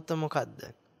මොහොත මොකද්ද?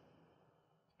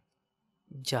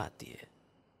 ජාතිය.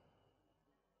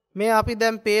 මේ අපි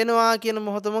දැන් පේනවා කියන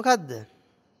මොහොත මොකද්ද?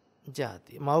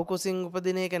 ජාතිය. මව් කුසින්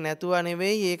උපදින එක නැතුව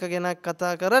නෙවෙයි ඒක ගැන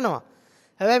කතා කරනවා.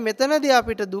 හැබැයි මෙතනදී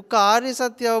අපිට දුක්ඛ ආර්ය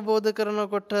සත්‍ය අවබෝධ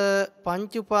කරනකොට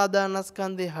පංච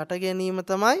උපාදානස්කන්ධේ හට ගැනීම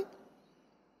තමයි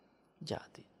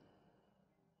ජාතිය.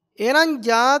 එහෙනම්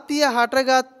ජාතිය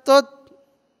හටගත්තොත්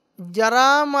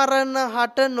ජරා මරණ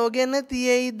හට නොගෙන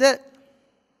තියෙයිද?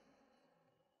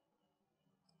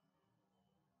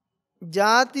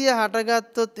 ජාතිය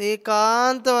හටගත්තොත්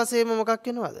ඒකාන්ත වශයෙන්ම මොකක්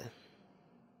වෙනවද?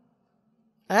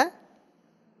 ඈ?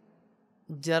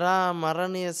 ජරා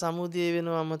මරණය සමුදය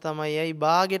වෙනවම තමයි. ඇයි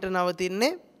බාගෙට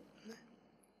නවතින්නේ?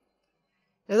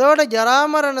 එතකොට ජරා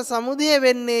මරණ සමුදය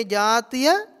වෙන්නේ ජාතිය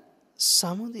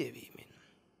සමුදය වීමෙන්.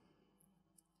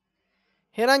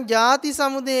 එහෙනම් ජාති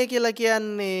සමුදය කියලා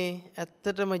කියන්නේ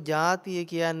ඇත්තටම ජාතිය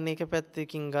කියන්නේ එක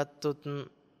පැත්තකින් ගත්තොත්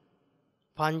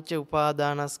පංච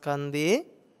උපාදානස්කන්ධයේ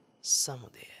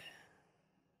සමුදය.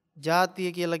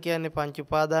 ජාතිය කියලා කියන්නේ පංච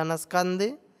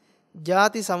උපාදානස්කන්ධේ.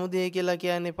 ජාති සමුදය කියලා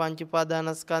කියන්නේ පංච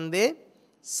උපාදානස්කන්ධේ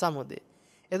සමුදය.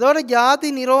 එතකොට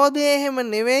ජාති නිරෝධය එහෙම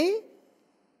නෙවෙයි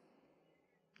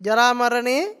ජරා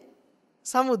මරණේ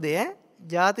සමුදය.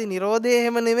 ජාති නිරෝධය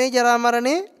එහෙම නෙවෙයි ජරා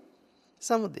මරණේ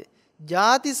සමුදය.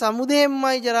 ජාති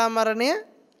සමුදයෙන්මයි ජරා මරණය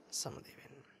සමුදය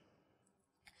වෙන්නේ.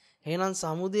 එහෙනම්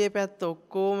සමුදය පැත්ත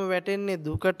ඔක්කොම වැටෙන්නේ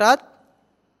දුකටත්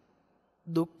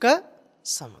දුක්ඛ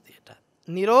සමුදයටත්.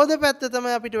 නිරෝධ පැත්ත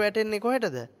තමයි අපිට වැටෙන්නේ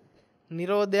කොහෙටද?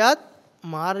 නිරෝධයත්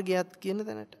මාර්ගයත් කියන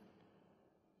තැනට.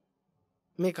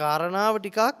 මේ කාරණාව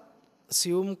ටිකක්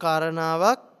සියුම්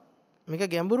කාරණාවක්. මේක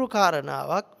ගැඹුරු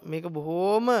කාරණාවක්. මේක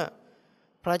බොහෝම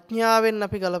ප්‍රඥාවෙන්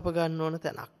අපි ගලප ගන්න ඕන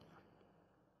තැනක්.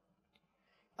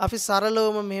 අපි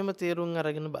සරලවම මෙහෙම තේරුම්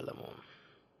අරගෙන බලමු.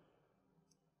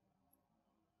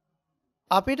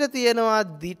 අපිට තියෙනවා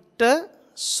දිට්ඨ,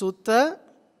 සුත,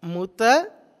 මුත,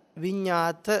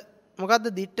 විඤ්ඤාත.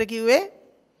 මොකද්ද දිට්ඨ කිව්වේ?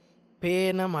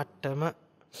 පේන මට්ටම.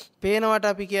 පේනවට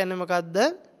අපි කියන්නේ මොකද්ද?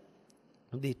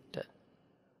 දිට්ඨ.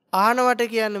 ආහනවට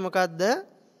කියන්නේ මොකද්ද?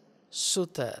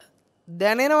 සුත.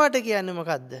 දැනෙනවට කියන්නේ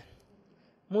මොකද්ද?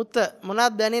 මුත.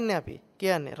 මොනවද දැනෙන්නේ අපි?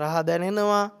 කියන්නේ රහ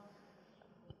දැනෙනවා,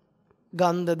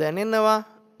 ගන්ධ දැනෙනවා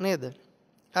නේද?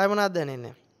 ආය මොනවද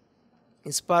දැනෙන්නේ?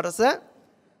 ස්පර්ශ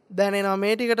දැනෙනවා.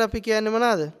 මේ ටිකට අපි කියන්නේ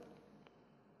මොනවද?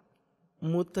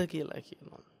 මුත කියලා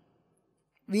කියනවා.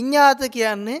 විඤ්ඤාත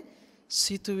කියන්නේ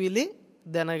සිතුවිලි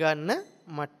දැනගන්න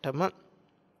මට්ටම.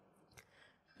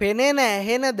 පෙනෙන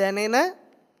ඇහෙන දැනෙන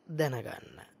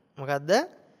දැනගන්න. මොකද්ද?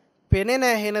 පෙනෙන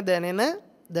ඇහෙන දැනෙන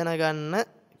දැනගන්න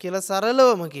කියලා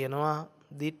සරලවම කියනවා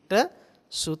දිට්ඨ,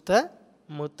 සුත,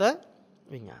 මුත,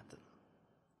 විඤ්ඤාත.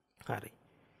 හරි.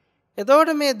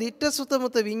 එතකොට මේ දිට්ඨ, සුත,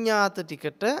 මුත, විඤ්ඤාත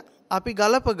ටිකට අපි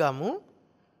ගලප ගමු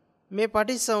මේ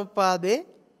පටිච්චසමුප්පාදේ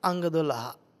අංග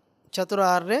 12.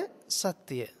 චතුරාර්ය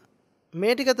සත්‍ය.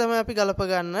 මේ ටික තමයි අපි ගලප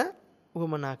ගන්න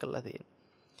උවමනා කරලා තියෙන්නේ.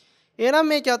 එහෙනම්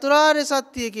මේ චතුරාර්ය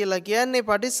සත්‍ය කියලා කියන්නේ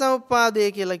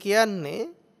පටිච්චසමුප්පාදය කියලා කියන්නේ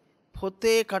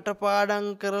පොතේ කටපාඩම්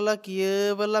කරලා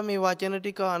කියවලා මේ වචන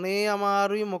ටික අනේ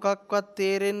අමාරුයි මොකක්වත්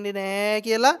තේරෙන්නේ නැහැ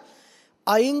කියලා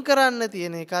අයින් කරන්න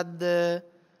තියෙන එකක්ද?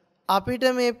 අපිට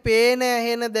මේ පේන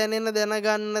ඇහෙන දැනෙන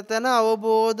දැනගන්න තැන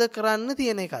අවබෝධ කරන්න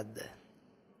තියෙන එකක්ද?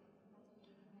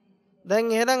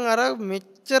 දැන් එහෙනම් අර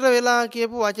මෙච්චර වෙලා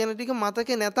කියපු වචන ටික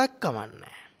මතකේ නැතක්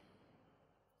කමන්නේ.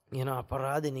 එන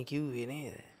අපරාධෙනේ කිව්වේ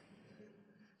නේද?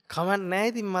 කමක් නැහැ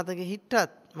ඉතින් මතකේ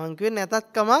හිට්ටත්. මං කිව්වේ නැතත්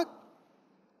කමක්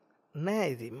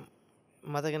නැහැ ඉතින්.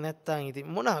 මතක නැත්තම් ඉතින්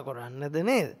මොනා කරන්නද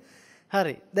නේද?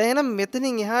 හරි. දැන් එහෙනම්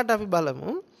මෙතනින් එහාට අපි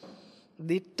බලමු.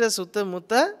 දිට්ඨ, සුත,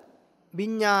 මුත,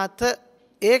 විඤ්ඤාත.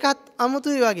 ඒකත්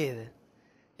අමුතුයි වගේද?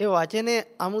 ඒ වචනේ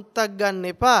අමුත්තක් ගන්න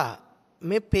එපා.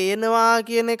 මේ පේනවා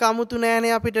කියන එක අමුතු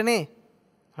නෑනේ අපිට නේ.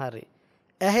 හරි.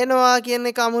 ඇහෙනවා කියන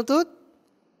එක අමුතුත්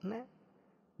නෑ.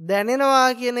 දැනෙනවා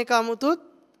කියන එක අමුතුත්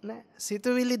නෑ.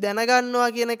 සිතුවිලි දැනගන්නවා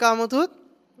කියන එක 아무තුත්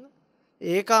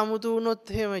ඒක 아무තු වුණොත්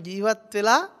එහෙම ජීවත්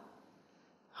වෙලා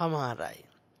හමාරයි.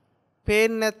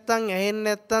 පේන්නේ නැත්තම්, ඇහෙන්නේ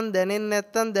නැත්තම්, දැනෙන්නේ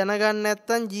නැත්තම්, දැනගන්න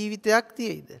නැත්තම් ජීවිතයක්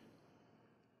තියෙයිද?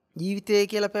 ජීවිතය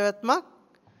කියලා පැවැත්මක්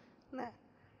නෑ.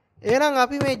 එහෙනම්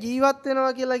අපි මේ ජීවත්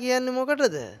වෙනවා කියලා කියන්නේ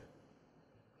මොකටද?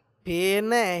 පේන,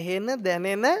 ඇහෙන,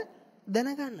 දැනෙන,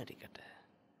 දැනගන්න ටිකට.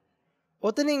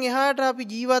 ඔතනින් එහාට අපි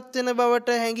ජීවත් වෙන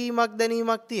බවට හැඟීමක්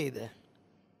දැනීමක් තියෙයිද?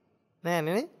 නෑ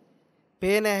නේ.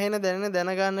 පේන, ඇහෙන, දැනෙන,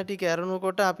 දැනගන්න ටික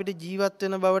ඇරුණුකොට අපිට ජීවත්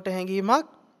වෙන බවට හැඟීමක්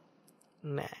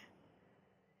නෑ.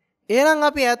 එහෙනම්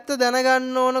අපි ඇත්ත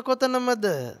දැනගන්න ඕන කොතනමද?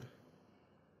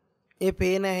 ඒ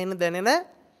පේන, ඇහෙන, දැනෙන,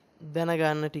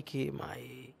 දැනගන්න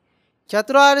ටිකේමයි.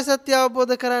 චතුරාර්ය සත්‍ය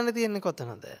අවබෝධ කරන්න තියෙන්නේ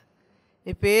කොතනද?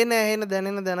 ඒ පේන, ඇහෙන,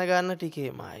 දැනෙන, දැනගන්න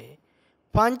ටිකේමයි.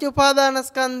 පංච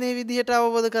උපාදානස්කන්ධයේ විදිහට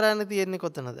අවබෝධ කරන්න තියෙන්නේ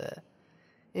කොතනද?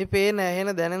 ඒ පේන,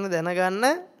 ඇහෙන, දැනෙන, දැනගන්න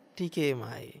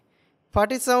ටිකේමයි.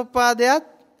 පටිච්චසමුප්පාදයත්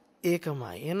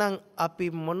ඒකමයි. එහෙනම් අපි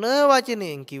මොන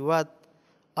වචනයෙන් කිව්වත්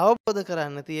අවබෝධ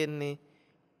කරන්න තියෙන්නේ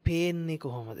පේන්නේ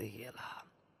කොහොමද කියලා.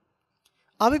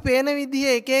 අපි පේන විදිහ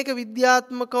එක එක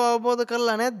විද්‍යාත්මකව අවබෝධ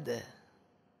කරලා නැද්ද?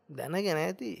 දැනගෙන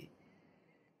ඇති.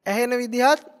 ඇහෙන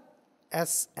විදිහත්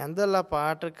ඇස් ඇඳලා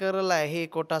පාට කරලා ඇහි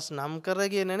කොටස් නම්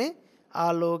කරගෙනනේ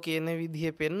ආලෝකයන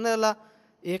විදිහ පෙන්නලා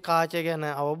ඒ කාච ගැන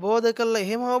අවබෝධ කරලා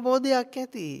එහෙම අවබෝධයක්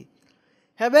ඇති.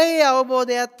 හැබැයි ඒ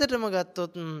අවබෝධය ඇත්තටම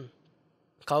ගත්තොත්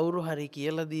කවුරු හරි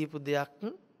කියලා දීපු දෙයක්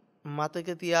මතක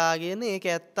තියාගෙන ඒක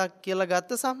ඇත්තක් කියලා ගත්ත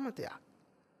සම්මතයක්.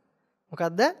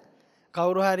 මොකද්ද?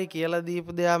 කවුරු හරි කියලා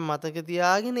දීපු දෙයක් මතක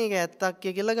තියාගෙන ඒක ඇත්තක්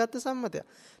කියලා ගත්ත සම්මතයක්.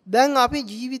 දැන් අපි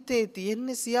ජීවිතේ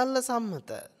තියෙන්නේ සියල්ල සම්මත.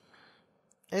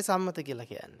 ඒ සම්මත කියලා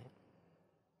කියන්නේ.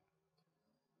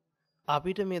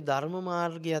 අපිට මේ ධර්ම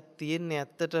මාර්ගයක් තියෙන්නේ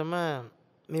ඇත්තටම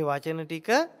මේ වචන ටික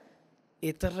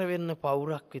ඊතර වෙන්න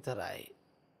පවුරක් විතරයි.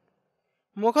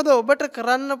 මොකද ඔබට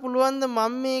කරන්න පුළුවන් ද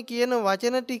මම මේ කියන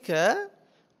වචන ටික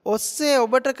ඔස්සේ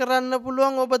ඔබට කරන්න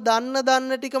පුළුවන් ඔබ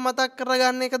දන්න ටික මතක්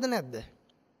කරගන්න එකද නැද්ද?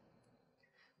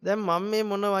 දැන් මම මේ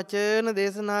මොන වචන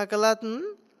දේශනා කළත්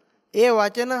ඒ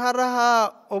වචන හරහා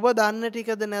ඔබ දන්න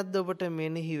ටිකද නැද්ද ඔබට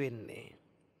මෙනෙහි වෙන්නේ?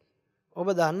 ඔබ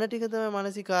දන්න ටික තමයි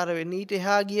මානසිකාර වෙන්නේ. ඊට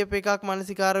එහා ගියප එකක්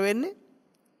මානසිකාර වෙන්නේ.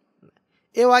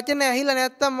 ඒ වචන ඇහිලා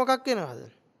නැත්තම් මොකක් වෙනවද?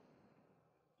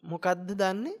 මොකද්ද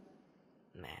දන්නේ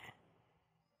නැහැ.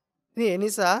 ඒ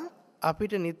නිසා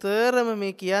අපිට නිතරම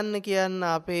මේ කියන්න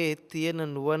අපේ තියෙන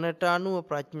නුවණට අනුව,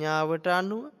 ප්‍රඥාවට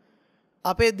අනුව,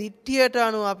 අපේ දිට්ඨියට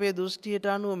අනුව, අපේ දෘෂ්ටියට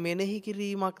අනුව මෙනෙහි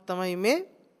කිරීමක් තමයි මේ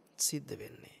සිද්ධ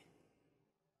වෙන්නේ.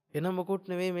 වෙන මොකුත්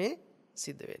නෙවෙයි මේ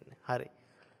සිද්ධ වෙන්නේ. හරි.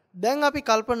 දැන් අපි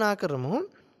කල්පනා කරමු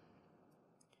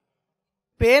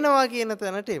පේනවා කියන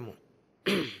තැනට එමු.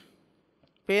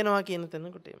 පේනවා කියන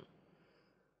තැනකට එමු.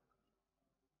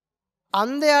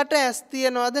 අන්ධයාට ඇස්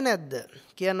තියනවද නැද්ද?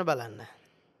 කියන්න බලන්න.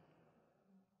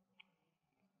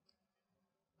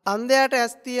 අන්ධයාට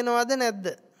ඇස් තියනවද නැද්ද?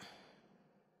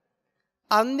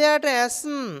 අන්ධයාට ඇස්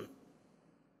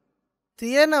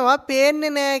තියනවා පේන්නේ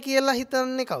නැහැ කියලා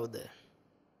හිතන්නේ කවුද?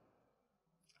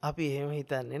 අපි එහෙම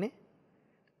හිතන්නේ නේ.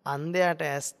 අන්ධයාට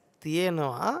ඇස්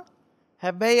තියෙනවා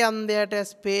හැබැයි අන්ධයාට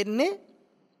ඇස් පේන්නේ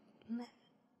නැහැ.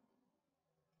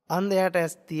 අන්ධයාට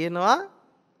ඇස් තියෙනවා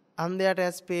අන්ධයාට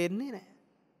ඇස් පේන්නේ නැහැ.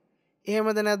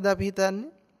 එහෙමද නැද්ද අපි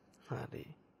හිතන්නේ? හරි.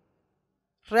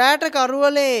 රැට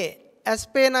කරුවලේ ඇස්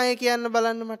පේන අය කියන්න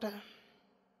බලන්න මට.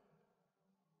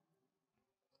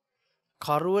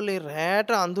 කරුවලේ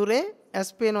රැට අඳුරේ ඇස්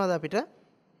පේනවද අපිට?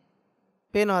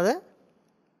 පේනවද?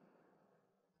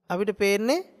 අපිට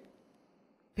පේන්නේ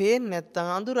නැත්තම්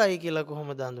අඳුරයි කියලා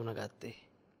කොහොමද අඳුනගත්තේ?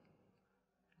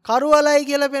 කරුවලයි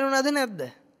කියලා පේනුණාද නැද්ද?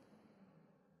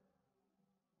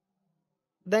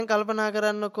 දැන් කල්පනා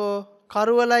කරන්නකෝ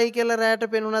කරුවලයි කියලා රැට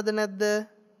පේනුණාද නැද්ද?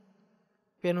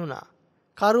 පේනුණා.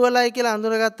 කරුවලයි කියලා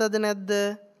අඳුනගත්තද නැද්ද?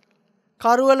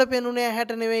 කරුවල පේනුනේ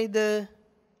ඇහැට නෙවෙයිද?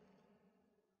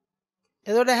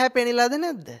 එතකොට ඇහැ පෙනිලාද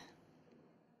නැද්ද?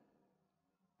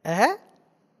 ඇහැ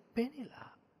පෙනිලා.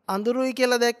 අඳුරුයි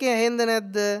කියලා දැක්කේ ඇහෙන්ද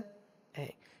නැද්ද?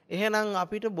 එහෙනම්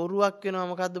අපිට බොරුවක් වෙනවා.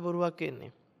 මොකද්ද බොරුවක්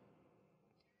වෙන්නේ?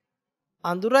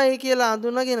 අඳුරයි කියලා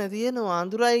අඳුනගෙන තියෙනවා.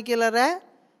 අඳුරයි කියලා රෑ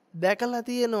දැකලා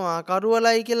තියෙනවා.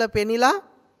 කරුවලයි කියලා පෙනිලා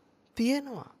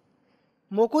තියෙනවා.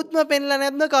 මොකුත්ම පෙනිලා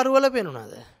නැද්ද? කරුවල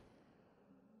පෙනුනාද?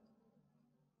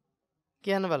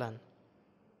 කියන්න බලන්න.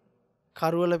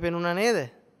 කරුවල පෙනුණා නේද?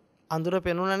 අඳුර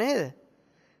පෙනුණා නේද?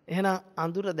 එහෙනම්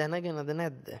අඳුර දැනගෙනද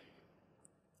නැද්ද?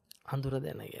 අඳුර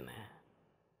දැනගෙන.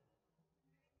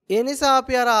 ඒ නිසා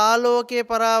අපි අර ආලෝකයේ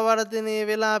පරාවර්තනය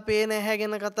වෙලා පේන ඇහැ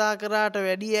ගැන කතා කරාට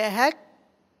වැඩිය ඇහැක්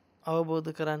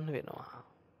අවබෝධ කරන්න වෙනවා.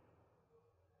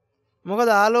 මොකද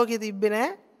ආලෝකය තිබ්බේ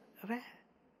නැහැ රෑ.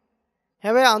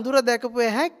 හැබැයි අඳුර දැකපු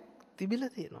ඇහැක් තිබිලා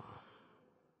තියෙනවා.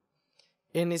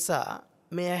 ඒ නිසා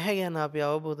මේ ඇහැ ගැන අපි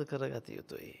අවබෝධ කරගත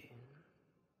යුතුයි.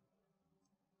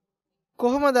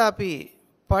 කොහොමද අපි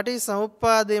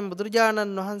පටිච්චසමුප්පාදයෙන්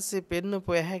බුදුරජාණන් වහන්සේ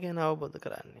පෙන්වපු ඇහැ ගැන අවබෝධ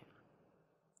කරන්නේ?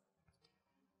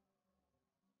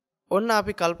 ඔන්න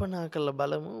අපි කල්පනා කරලා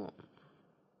බලමු.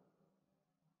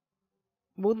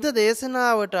 බුද්ධ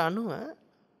දේශනාවට අනුව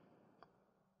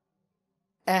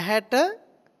ඇහැට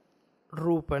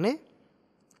රූපනේ.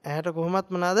 ඇහැට කොහොමත්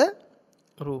මොනවාද?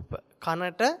 රූප.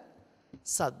 කනට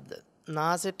සද්ද.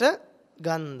 නාසයට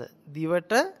ගන්ධ.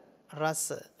 දිවට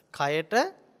රස. කයට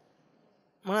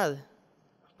මොනවාද?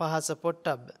 පහස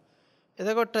පොට්ටබ්බ.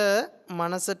 එතකොට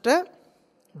මනසට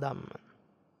ධම්ම.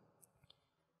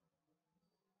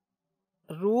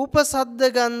 රූප සද්ද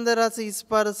ගන්ධ රස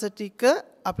ස්පර්ශ ටික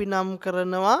අපි නම්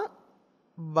කරනවා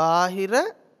බාහිර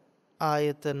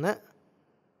ආයතන.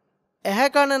 ඇහැ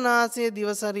කන නාසය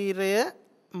දිව ශරීරය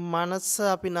මනස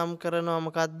අපි නම් කරනවා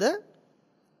මොකද්ද?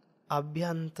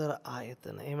 අභ්‍යන්තර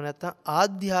ආයතන. එහෙම නැත්නම්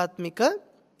ආධ්‍යාත්මික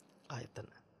ආයතන.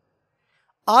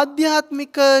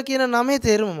 ආධ්‍යාත්මික කියන නමේ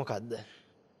තේරුම මොකද්ද?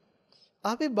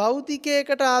 අපි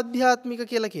භෞතිකයකට ආධ්‍යාත්මික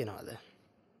කියලා කියනවාද?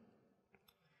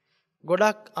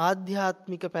 ගොඩක්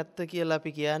ආධ්‍යාත්මික පැත්ත කියලා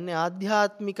අපි කියන්නේ.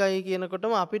 ආධ්‍යාත්මිකයි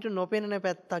කියනකොටම අපිට නොපෙනෙන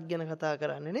පැත්තක් ගැන කතා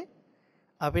කරන්නේ නේ.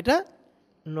 අපිට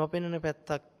නොපෙනෙන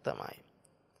පැත්තක් තමයි.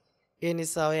 ඒ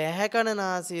නිසා ඔය ඇහැ කන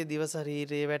නාසය දිව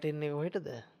ශරීරය වැටෙන්නේ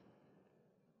කොහෙටද?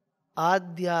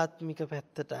 ආධ්‍යාත්මික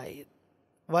පැත්තටයි.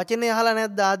 වචනේ අහලා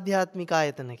නැද්ද ආධ්‍යාත්මික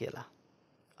ආයතන කියලා?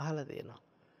 අහලා තියෙනවා.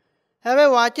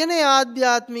 හැබැයි වචනේ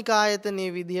ආධ්‍යාත්මික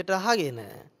ආයතනයේ විදිහට අහගෙන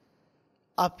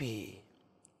අපි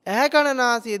ඇහැ කන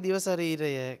නාසය දිව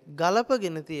ශරීරය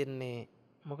ගලපගෙන තියන්නේ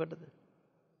මොකටද?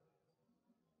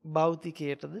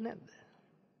 භෞතිකයටද නැද්ද?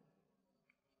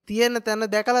 තියෙන තැන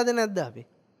දැකලාද නැද්ද අපි?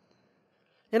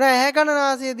 එහෙනම් ඇහැ කන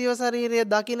නාසය දිව ශරීරය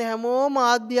දකින්න හැමෝම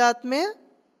ආධ්‍යාත්මය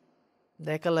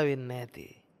දැකලා වෙන්නේ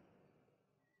නැති.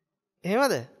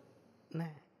 එහෙමද?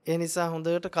 නෑ. ඒ නිසා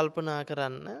හොඳට කල්පනා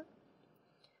කරන්න.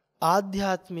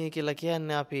 ආධ්‍යාත්මය කියලා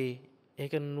කියන්නේ අපි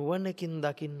ඒක නුවණකින්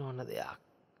දකින්න ඕන දෙයක්.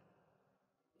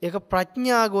 ඒක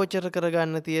ප්‍රඥා ගෝචර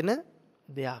කරගන්න තියෙන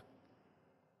දෙයක්.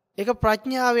 ඒක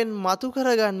ප්‍රඥාවෙන් මතු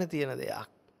කරගන්න තියෙන දෙයක්.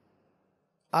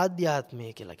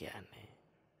 ආධ්‍යාත්මය කියලා කියන්නේ.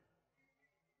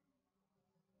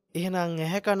 එහෙනම්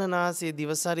ඇහැ කන නාසය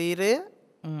දිව ශරීරය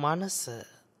මනස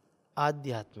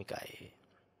ආධ්‍යාත්මිකයි.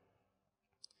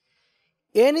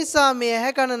 ඒ නිසා මේ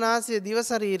ඇහැ කන නාසය දිව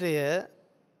ශරීරය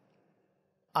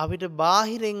අපිට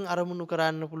බාහිරෙන් අරමුණු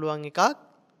කරන්න පුළුවන් එකක්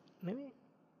නෙමෙයි.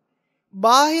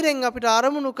 බාහිරෙන් අපිට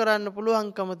අරමුණු කරන්න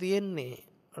පුළුවන්කම තියෙන්නේ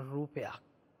රූපයක්.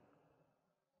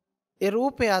 ඒ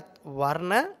රූපයත්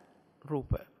වර්ණ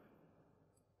රූප.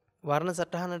 වර්ණ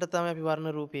සටහනට තමයි අපි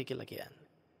වර්ණ රූපය කියලා කියන්නේ.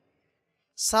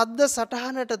 සද්ද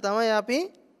සටහනට තමයි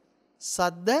අපි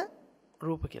සද්ද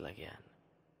රූප කියලා කියන්නේ.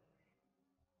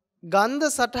 ගන්ධ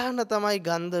සටහන තමයි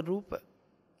ගන්ධ රූප.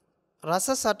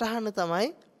 රස සටහන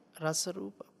තමයි රස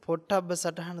රූප. පොට්ටබ්බ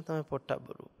සටහන තමයි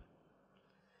පොට්ටබ්බ රූප.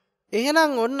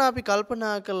 එහෙනම් ඔන්න අපි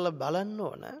කල්පනා කරලා බලන්න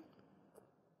ඕන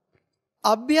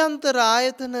අභ්‍යන්තර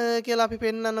ආයතන කියලා අපි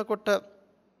පෙන්නනකොට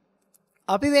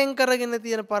අපි වෙන් කරගෙන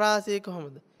තියෙන පරාසය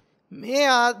කොහොමද? මේ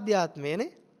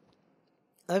ආධ්‍යාත්මයනේ.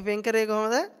 අපි වෙන් කරේ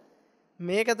කොහොමද?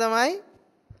 මේක තමයි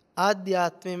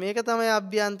ආධ්‍යාත්මය. මේක තමයි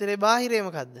අභ්‍යන්තරේ. බාහිරේ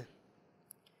මොකද්ද?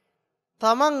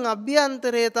 තමන්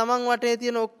අභ්‍යන්තරේ තමන් වටේ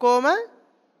තියෙන ඔක්කොම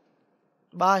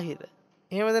බාහිර.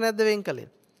 එහෙමද නැද්ද වෙන් කලේ?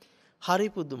 හරි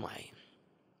පුදුමයි.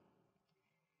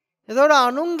 එතකොට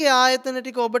අනුන්ගේ ආයතන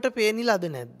ටික ඔබට පේනිලාද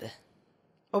නැද්ද?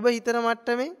 ඔබ හිතන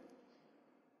මට්ටමේ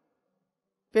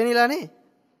පේනිලානේ?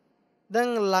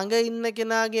 දැන් ළඟ ඉන්න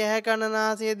කෙනාගේ ඇහැ කන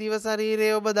නාසය දිව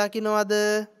ශරීරය ඔබ දකින්නවද?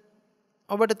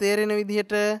 ඔබට තේරෙන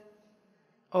විදිහට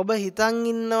ඔබ හිතන්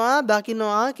ඉන්නවා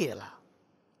දකින්නවා කියලා.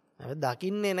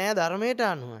 දකින්නේ නැහැ ධර්මයට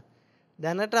අනුව.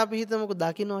 දැනට අපි හිතමුකෝ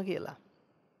දකින්නවා කියලා.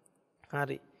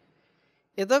 හරි.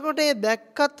 එතකොට ඒ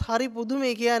දැක්කත් හරි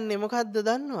පුදුමේ කියන්නේ මොකද්ද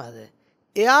දන්නවද?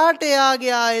 එයාට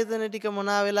එයාගේ ආයතන ටික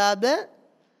මොනා වෙලාද?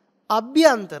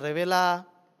 අභ්‍යන්තර වෙලා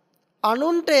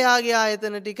අනුන්ට එයාගේ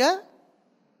ආයතන ටික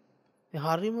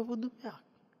හරිම පුදුමයක්.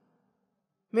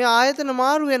 මේ ආයතන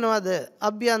මාරු වෙනවද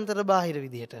අභ්‍යන්තර බාහිර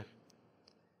විදිහට?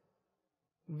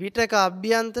 විතක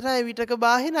අභ්‍යන්තරයි විතක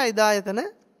බාහිරයි ආයතන.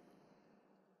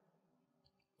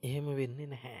 එහෙම වෙන්නේ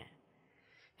නැහැ.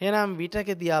 එහෙනම්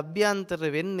විතකදී අභ්‍යන්තර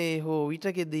වෙන්නේ හෝ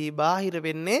විතකදී බාහිර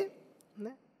වෙන්නේ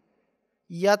නැහැ.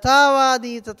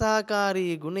 යථාවාදී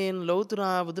තථාකාරී ගුණෙන්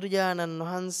ලෞතුරා බුදුරජාණන්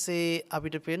වහන්සේ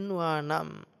අපිට පෙන්වුවා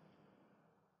නම්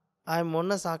ආය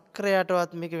මොන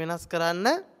සක්‍රයටවත් මේක වෙනස්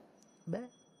කරන්න බෑ.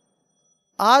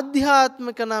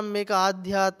 ආධ්‍යාත්මික නම් මේක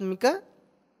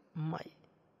ආධ්‍යාත්මිකමයි.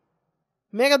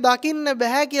 මේක දකින්න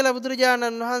බෑ කියලා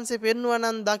බුදුරජාණන් වහන්සේ පෙන්වුවා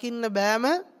නම් දකින්න බෑම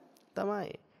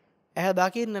තමයි. ඇහැ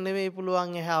දකින්න නෙවෙයි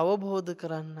පුළුවන්, ඇහැ අවබෝධ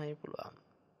කරන්නයි පුළුවන්.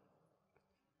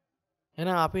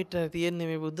 එහෙනම් අපිට තියෙන්නේ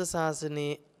මේ බුද්ධ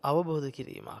ශාසනයේ අවබෝධ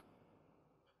කිරීමක්.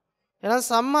 එහෙනම්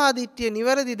සම්මා දිට්ඨිය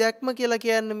නිවැරදි දැක්ම කියලා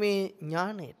කියන්නේ මේ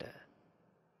ඥාණයට.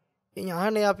 ඒ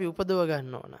ඥාණය අපි උපදව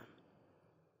ගන්න ඕන.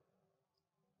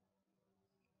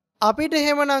 අපිට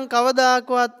එහෙමනම්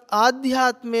කවදාකවත්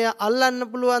ආධ්‍යාත්මය අල්ලන්න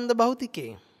පුළුවන් ද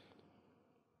භෞතිකයෙන්?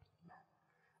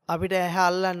 අපිට ඇහැ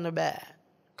අල්ලන්න බෑ.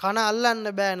 කන අල්ලන්න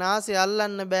බෑ. නාසය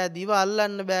අල්ලන්න බෑ. දිව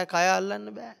අල්ලන්න බෑ. කය අල්ලන්න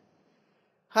බෑ.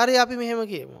 හරි අපි මෙහෙම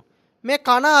කියමු. මේ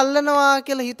කන අල්ලනවා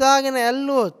කියලා හිතාගෙන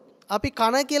ඇල්ලුවොත් අපි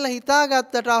කන කියලා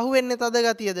හිතාගත්තට අහුවෙන්නේ තද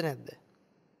ගතියද නැද්ද?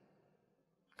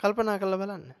 කල්පනා කරලා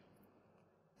බලන්න.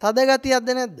 තද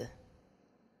ගතියක්ද නැද්ද?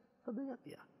 තද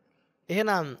ගතිය.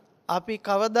 එහෙනම් අපි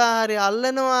කවදා හරි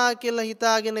අල්ලනවා කියලා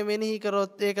හිතාගෙන මෙනෙහි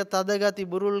කරොත් ඒක තද ගති,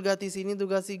 බුරුල් ගති, සිනිඳු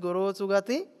ගති, ගොරෝසු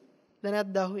ගති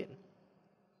දැනත් අහුවෙන්නේ.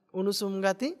 උණුසුම්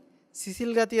ගති,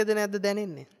 සිසිල් ගතියද නැද්ද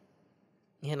දැනෙන්නේ?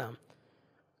 එහෙනම්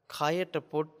කයට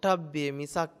පොට්ටබ්බේ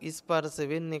මිසක් ස්පර්ශ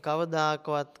වෙන්නේ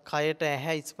කවදාකවත් කයට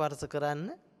ඇහැ ස්පර්ශ කරන්න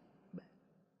බෑ.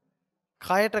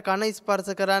 කයට කන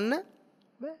ස්පර්ශ කරන්න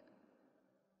බෑ.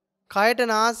 කයට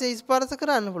නාසය ස්පර්ශ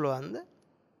කරන්න පුළුවන්ද?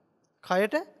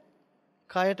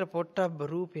 කයට පොට්ටබ්බ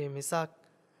රූපේ මිසක්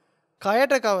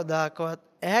කයට කවදාකවත්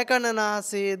ඇහැ කන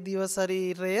නාසය දිව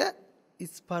ශරීරය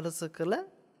ස්පර්ශ කළ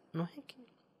නොහැකි.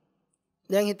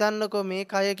 දැන් හිතන්නකෝ මේ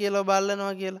කය කියලා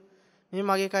බලනවා කියලා. මේ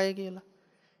මගේ කය කියලා.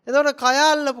 එතකොට කය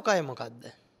අල්ලපු කය මොකද්ද?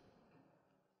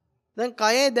 දැන්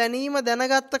කයේ දැනීම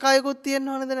දැනගත්ත කයකුත් තියෙන්න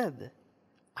ඕනද නැද්ද?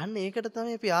 අන්න ඒකට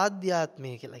තමයි අපි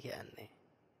ආධ්‍යාත්මය කියලා කියන්නේ.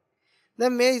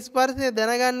 දැන් මේ ස්පර්ශය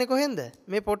දැනගන්නේ කොහෙන්ද?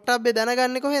 මේ පොට්ටබ්බේ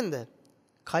දැනගන්නේ කොහෙන්ද?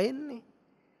 කයෙන්නේ.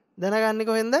 දැනගන්නේ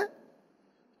කොහෙන්ද?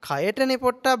 කයටනේ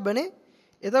පොට්ටබ්බනේ.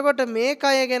 එතකොට මේ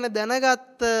කය ගැන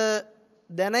දැනගත්ත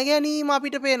දැනගැනීම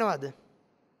අපිට පේනවද?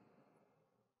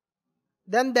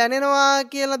 දැන් දැනෙනවා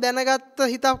කියලා දැනගත්ත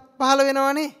හිතක් පහළ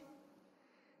වෙනවනේ.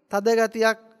 තද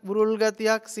ගතියක්, බුරුල්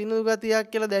ගතියක්, සිනිඳු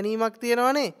ගතියක් කියලා දැනීමක්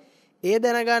තියෙනවනේ. ඒ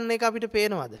දැනගන්න එක අපිට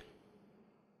පේනවද?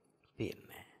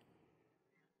 පේන්නේ.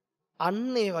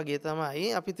 අන්න ඒ වගේ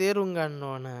තමයි අපි තේරුම් ගන්න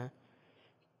ඕන.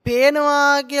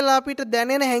 පේනවා කියලා අපිට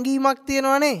දැනෙන හැඟීමක්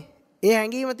තියෙනවනේ. ඒ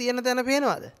හැඟීම තියෙන තැන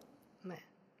පේනවද? නැහැ.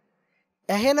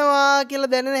 ඇහෙනවා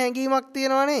කියලා දැනෙන හැඟීමක්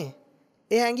තියෙනවනේ.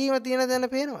 ඒ හැඟීම තියෙන තැන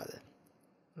පේනවද?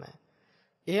 නැහැ.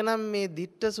 එහෙනම් මේ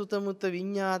ditta sutta mutta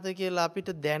විඤ්ඤාත කියලා අපිට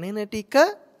දැනෙන ටික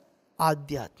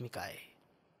ආධ්‍යාත්මිකයි.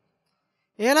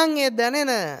 එහෙනම් මේ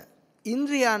දැනෙන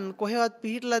ඉන්ද්‍රියන් කොහෙවත්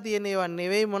පිහිටලා තියෙන ඒවා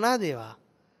නෙවෙයි. මොනවාද ඒවා?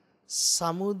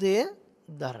 සමුදය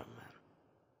ධර්ම.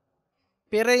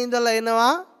 පෙර ඉඳලා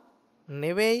එනවා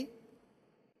නෙවෙයි,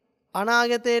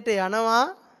 අනාගතයට යනවා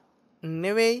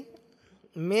නෙවෙයි,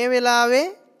 මේ වෙලාවේ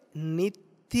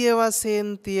නිත්‍ය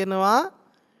වශයෙන් තියෙනවා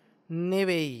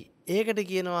නෙවෙයි. ඒකට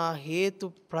කියනවා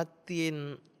හේතු ප්‍රත්‍යයෙන්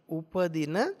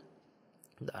උපදින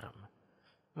ධර්ම.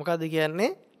 මොකද්ද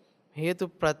කියන්නේ? හේතු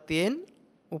ප්‍රත්‍යයෙන්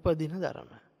උපදින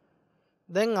ධර්ම.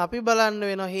 දැන් අපි බලන්න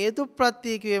වෙනවා හේතු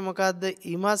ප්‍රත්‍ය කියේ මොකද්ද?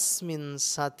 ඉමස්මින්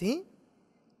සති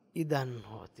ඉදන්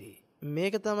හෝති.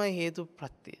 මේක තමයි හේතු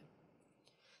ප්‍රත්‍යය.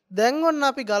 දැන් ඔන්න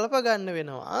අපි ගලප ගන්න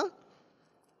වෙනවා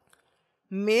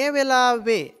මේ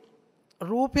වෙලාවේ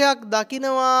රූපයක්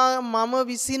දකිනවා මම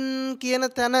විසින් කියන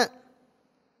තැන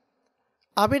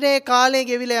අපිට ඒ කාලය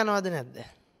ගෙවිලා යනවද නැද්ද?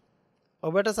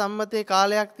 ඔබට සම්මතයේ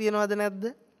කාලයක් තියනවද නැද්ද?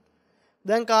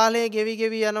 දැන් කාලය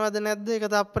ගෙවි යනවද නැද්ද? එක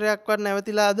තප්පරයක්වත්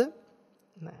නැවතිලාද?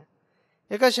 නැහැ.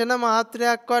 එක ෂණ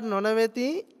මාත්‍රයක්වත් නොනවති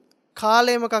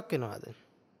කාලය මොකක් වෙනවද?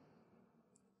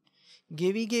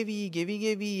 ගෙවි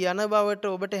යන බවට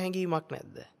ඔබට හැඟීමක්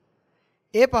නැද්ද?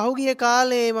 ඒ පහුගිය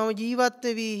කාලේ මම ජීවත්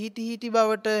වෙවි හිටි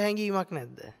බවට හැඟීමක්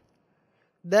නැද්ද?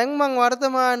 දැන් මං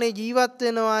වර්තමානයේ ජීවත්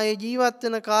වෙනවා. ඒ ජීවත්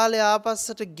වෙන කාලය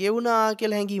ආපස්සට ගෙවුනා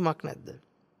කියලා හැඟීමක් නැද්ද?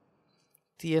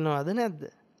 තියෙනවද නැද්ද?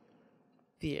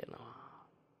 තියෙනවා.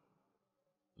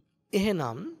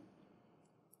 එහෙනම්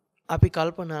අපි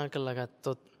කල්පනා කරලා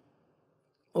ගත්තොත්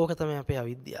ඕක තමයි අපේ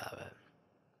අවිද්‍යාව.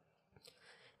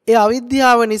 ඒ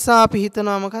අවිද්‍යාව නිසා අපි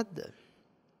හිතනවා මොකද්ද?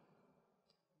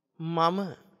 මම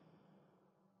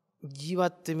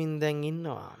ජීවත් වෙමින් දැන්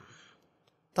ඉන්නවා.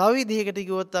 තව විදිහකට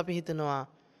කිව්වොත් අපි හිතනවා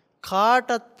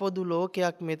කාටත් පොදු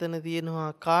ලෝකයක් මෙතන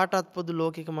තියෙනවා. කාටත් පොදු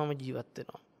ලෝකයක මම ජීවත්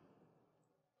වෙනවා.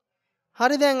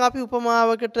 හරි, දැන් අපි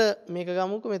උපමාවකට මේක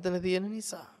ගමුකෝ. මෙතන තියෙන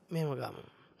නිසා මෙහෙම ගමු.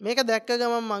 මේක දැක්ක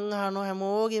ගමන් මං අහනවා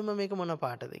හැමෝගෙම මේක මොන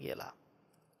පාටද කියලා.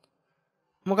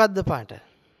 මොකද්ද පාට?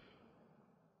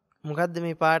 මොකද්ද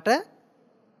මේ පාට?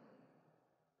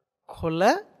 කොළ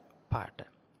පාට.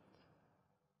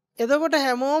 එතකොට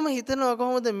හැමෝම හිතනවා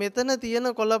කොහොමද මෙතන තියෙන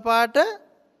කොළ පාට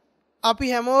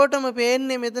අපි හැමෝටම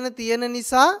පේන්නේ මෙතන තියෙන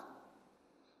නිසා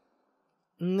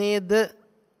නේද?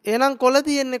 එහෙනම් කොළ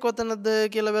තියෙන්නේ කොතනද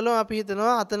කියලා බලමු. අපි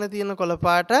හිතනවා අතන තියෙන කොළ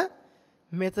පාට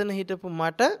මෙතන හිටපු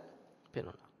මට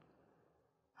පේනවා.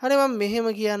 හරි මම මෙහෙම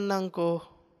කියන්නම්කෝ.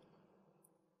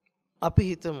 අපි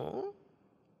හිතමු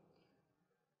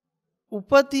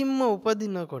උපතින්ම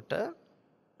උපදිනකොට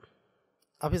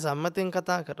අපි සම්මතෙන්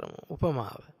කතා කරමු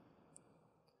උපමාව.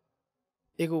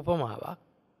 ඒක උපමාවක්.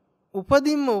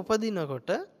 උපදින්ම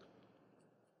උපදිනකොට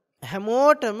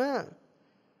හැමෝටම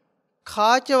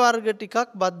කාච වර්ග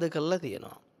ටිකක් බද්ධ කරලා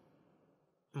තියෙනවා.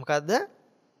 මොකද්ද?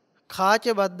 කාච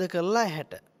බද්ධ කරලා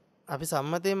ඇහැට. අපි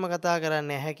සම්මතයෙන්ම කතා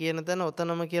කරන්නේ ඇහැ කියන තැන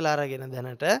ඔතනම කියලා අරගෙන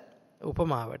දැනට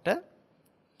උපමාවට.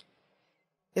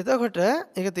 එතකොට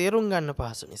ඒක තේරුම් ගන්න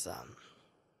පහසු නිසා.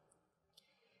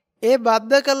 ඒ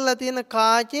බද්ධ කරලා තියෙන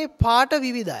කාචේ පාට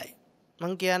විවිධයි.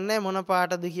 මං කියන්නේ මොන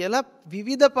පාටද කියලා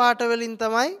විවිධ පාට වලින්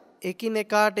තමයි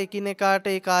එකිනෙකාට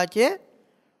ඒ කාචය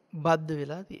බද්ධ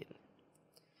වෙලා තියෙන්නේ.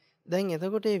 දැන්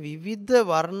එතකොට මේ විවිධ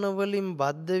වර්ණ වලින්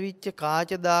බද්ධ වෙච්ච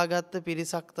කාච දාගත්ත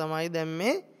පිරිසක් තමයි දැන්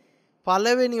මේ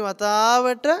පළවෙනි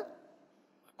වතාවට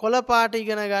කොළ පාට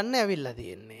ඉගෙන ගන්න ඇවිල්ලා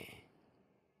තියෙන්නේ.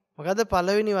 මොකද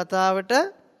පළවෙනි වතාවට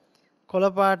කොළ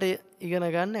පාට ඉගෙන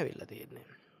ගන්න ඇවිල්ලා තියෙන්නේ.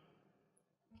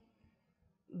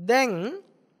 දැන්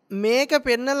මේක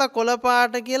පෙන්නලා කොළ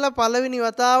පාට කියලා පළවෙනි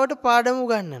වතාවට පාඩම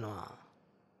උගන්වනවා.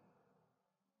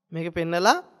 මේක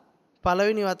පෙන්නලා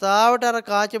පළවෙනි වතාවට අර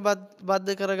කාච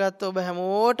බද්ධ කරගත්ත ඔබ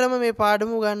හැමෝටම මේ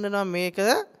පාඩම උගන්වනවා මේක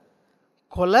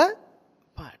කොළ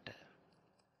පාට.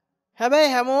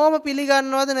 හැබැයි හැමෝම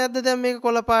පිළිගන්නවද නැද්ද දැන් මේක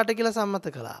කොළ පාට කියලා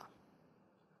සම්මත කළා.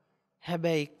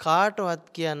 හැබැයි කාටවත්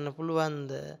කියන්න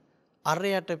පුළුවන්ද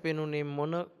අරයට පෙනුනේ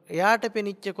මොන එයාට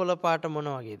පෙනිච්ච කොළ පාට මොන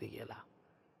වගේද කියලා.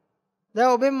 දැන්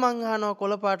ඔබෙන් මං අහනවා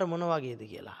කොළ පාට මොන වගේද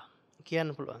කියලා.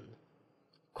 කියන්න පුළුවන්ද?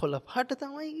 කොළ පාට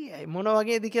තමයි කියයි. මොන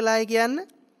වගේද කියලායි කියන්න.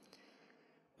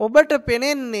 ඔබට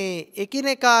පෙනෙන්නේ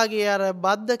එකිනෙකාගේ අර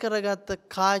බද්ධ කරගත්ත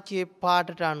කාචයේ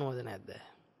පාටට අනුවද නැද්ද?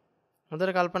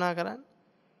 හොඳට කල්පනා කරන්න.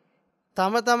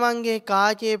 තම තමන්ගේ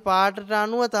කාචයේ පාටට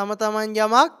අනුව තම තමන්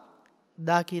යමක්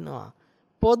දකින්නවා.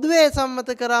 පොදුවේ සම්මත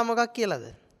කරා මොකක් කියලාද?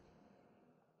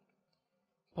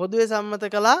 පොදුවේ සම්මත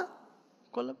කළා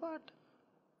කොළ පාට.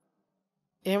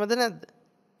 එහෙමද නැද්ද?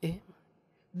 එහෙම.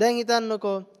 දැන්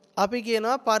හිතන්නකෝ අපි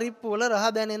කියනවා පරිප්පු වල රහ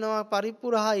දැනෙනවා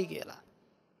පරිප්පු රහයි කියලා.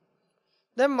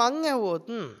 දැන් මං ඇහුවොත්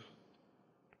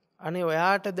අනේ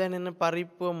ඔයාට දැනෙන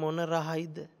පරිප්පුව මොන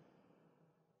රහයිද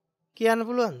කියන්න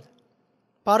පුළුවන්ද?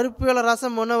 පරිප්පු වල රස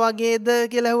මොන වගේද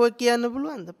කියලා ඇහුවොත් කියන්න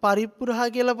පුළුවන්ද? පරිප්පු රහ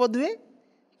කියලා පොදුවේ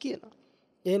කියනවා.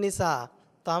 ඒ නිසා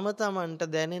තම තමන්ට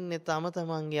දැනෙන්නේ තම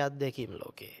තමන්ගේ අත්දැකීම්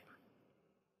ලෝකේ.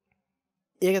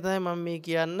 ඒක තමයි මම මේ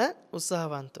කියන්න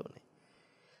උත්සාහවන්ත උනේ.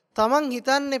 තමන්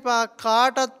හිතන්න එපා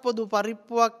කාටත් පොදු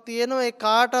පරිප්පුවක් තියෙනවා ඒ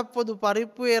කාටත් පොදු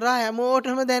පරිප්පුවේ රහ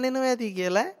හැමෝටම දැනෙනවා ඇති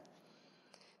කියලා.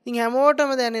 ඉතින්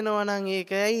හැමෝටම දැනෙනවා නම්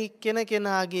ඒකයි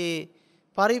කෙනාගේ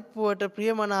පරිප්පුවට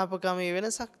ප්‍රියමනාපකමේ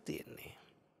වෙනසක් තියෙන්නේ.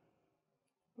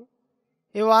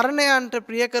 ඒ වර්ණයන්ට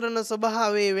ප්‍රිය කරන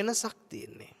ස්වභාවයේ වෙනසක්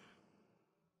තියෙන්නේ.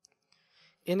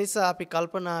 ඒ නිසා අපි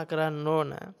කල්පනා කරන්න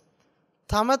ඕන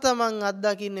තම තමන්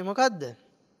අත්දකින්නේ මොකද්ද?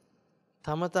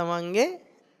 තම තමන්ගේ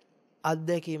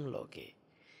අත්දැකීම් ලෝකේ.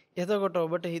 එතකොට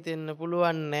ඔබට හිතෙන්න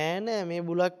පුළුවන් නෑ මේ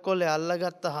බුලක් කොලේ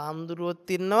අල්ලගත්ත හාමුදුරුවොත්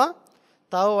ඉන්නවා.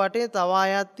 තව වටේ තව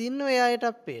අයත් ඉන්නවා ඒ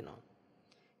අයටත් පේනවා.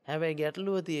 හැබැයි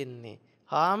ගැටලුව තියෙන්නේ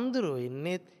හාමුදුරුවෝ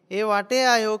ඉන්නේ ඒ වටේ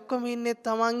අය ඔක්කොම ඉන්නේ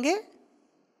තමන්ගේ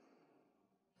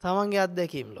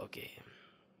අත්දැකීම් ලෝකේ.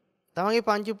 තමන්ගේ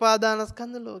පංච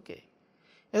උපාදානස්කන්ධ ලෝකේ.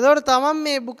 එතකොට තමන්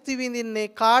මේ භුක්ති විඳින්නේ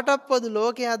කාටත් පොදු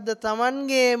ලෝකයක්ද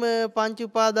තමන්ගේම පංච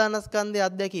උපාදානස්කන්ධයේ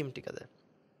අත්දැකීම් ටිකද?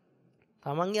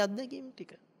 තමන්ගේ අත්දැකීම්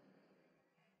ටික.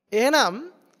 එහෙනම්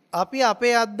අපි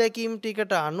අපේ අත්දැකීම්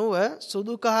ටිකට අනුව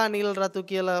සුදු කහ නිල් රතු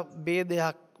කියලා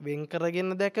ભેදයක් වෙන්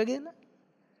කරගෙන දැකගෙන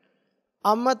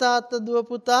අම්මා තාත්තා දුව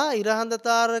පුතා ඉරහඳ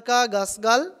තාරකා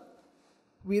ගස්ගල්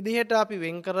විදිහට අපි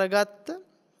වෙන් කරගත්ත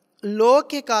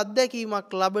ලෝකික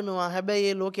අත්දැකීමක් ලබනවා. හැබැයි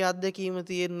ඒ ලෝකයේ අත්දැකීම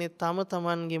තියෙන්නේ තම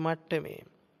තමන්ගේ මට්ටමේ.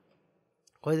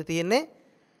 කොහෙද තියෙන්නේ?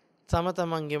 තම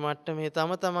තමන්ගේ මට්ටමේ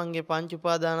තම තමන්ගේ පංච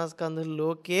උපාදානස්කන්ධ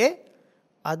ලෝකයේ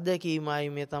අත්දැකීමයි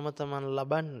මේ තම තමන්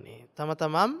ලබන්නේ. තම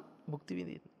තමන් භුක්ති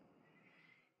විඳින්නේ.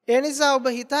 ඒ නිසා ඔබ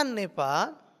හිතන්න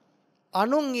එපා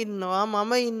අනුන් ඉන්නවා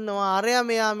මම ඉන්නවා අරයා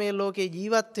මෙයා මේ ලෝකේ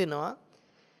ජීවත් වෙනවා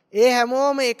ඒ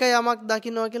හැමෝම එක යමක්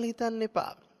දකින්නවා කියලා හිතන්න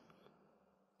එපා.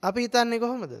 අපි හිතන්නේ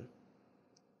කොහොමද?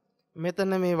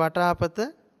 මෙතන මේ වටාපත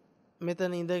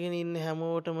මෙතන ඉඳගෙන ඉන්න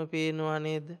හැමෝටම පේනවා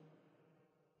නේද?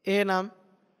 එහෙනම්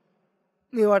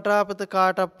මේ වටාපත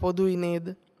කාටත් පොදුයි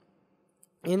නේද?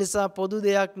 ඒ නිසා පොදු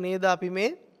දෙයක් නේද අපි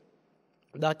මේ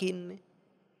දකින්නේ.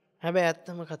 හැබැයි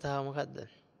ඇත්තම කතාව මොකද්ද?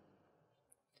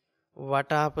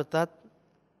 වටාපතත්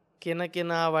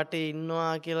කෙනා වටේ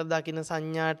ඉන්නවා කියලා දකින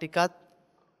සංඥා ටිකත්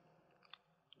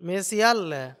මේ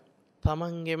සියල්ල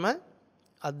තමන්ගෙම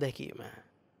අත්දැකීම.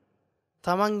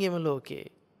 තමන්ගෙම ලෝකේ.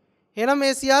 එහෙනම්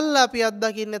මේ සියල්ල අපි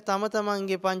අත්දකින්නේ තම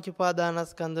තමන්ගේ පංච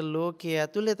උපාදානස්කන්ධ ලෝකයේ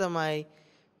ඇතුලේ තමයි.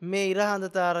 මේ ඉරහඳ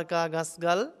තාරකා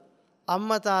ගස්ගල්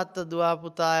අම්මා තාත්තා දුව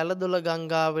පුතා ඇලදොල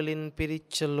ගංගා වලින්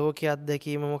පිරිච්ච ලෝකයේ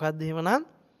අත්දැකීම මොකක්ද එහෙමනම්?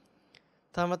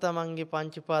 තම තමන්ගේ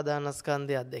පංච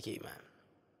උපාදානස්කන්ධය අත්දැකීම.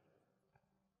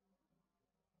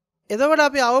 එතකොට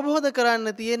අපි අවබෝධ කරන්න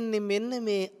තියෙන්නේ මෙන්න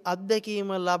මේ අත්දැකීම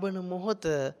ලබන මොහොත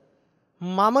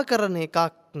මම කරන එකක්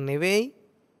නෙවෙයි,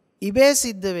 ඉබේ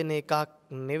සිද්ධ වෙන එකක්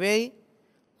නෙවෙයි,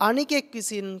 අනිකෙක්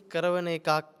විසින් කරවන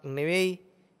එකක් නෙවෙයි.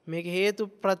 මේක හේතු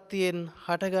ප්‍රත්‍යයෙන්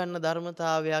හටගන්න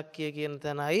ධර්මතාවයක් කියන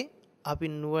තැනයි අපි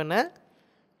නුවණ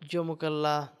යොමු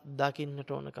කළා දකින්නට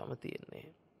ඕනකම තියෙන්නේ.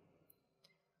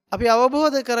 අපි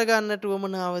අවබෝධ කරගන්නට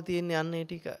උවමනාව තියෙන්නේ අන්නේ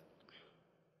ටික.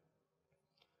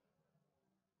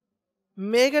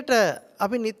 මේකට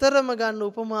අපි නිතරම ගන්න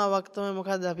උපමාවක් තමයි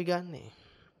මොකද්ද අපි ගන්නෙ?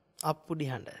 අප්පුඩි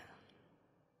හඬ.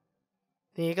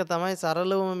 මේක තමයි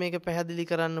සරලවම මේක පැහැදිලි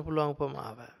කරන්න පුළුවන්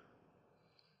උපමාව.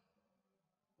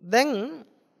 දැන්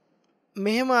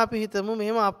මෙහෙම අපි හිතමු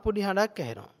මෙහෙම අප්පුඩි හඬක්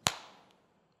ඇහෙනවා.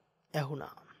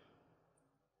 ඇහුණා.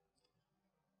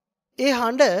 ඒ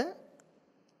හඬ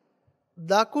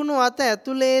දකුණු අත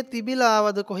ඇතුලේ තිබිලා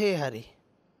ආවද කොහේ හරි?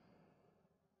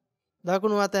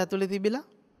 දකුණු අත ඇතුලේ තිබිලා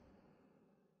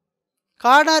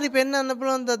කාට හරි පෙන්වන්න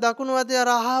පුළුවන්ද දකුණු අතේ අර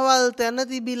අහවල් තැන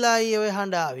තිබිලායි ඔය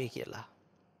හඬ ආවේ කියලා?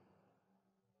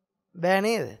 බෑ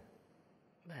නේද?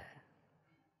 බෑ.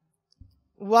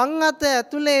 වම් අත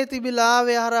ඇතුලේ තිබිලා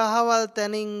ආවේ අර අහවල්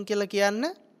තැනින් කියලා කියන්න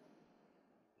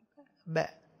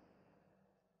බෑ.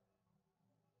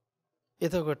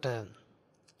 එතකොට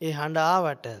ඒ හඬ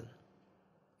ආවට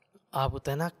ආපු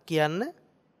තැනක් කියන්න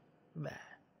බෑ.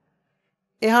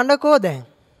 ඒ හඬ කෝ දැන්?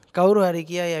 කවුරු හරි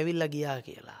කියයි ඇවිල්ලා ගියා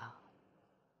කියලා.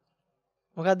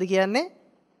 මොකද්ද කියන්නේ?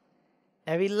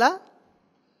 ඇවිල්ලා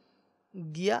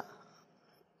ගියා.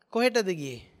 කොහෙටද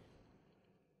ගියේ?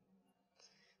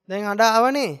 දැන් හඬ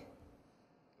ආවනේ.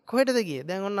 කොහෙටද ගියේ?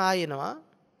 දැන් ඔන්න ආයෙනවා.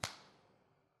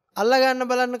 අල්ල ගන්න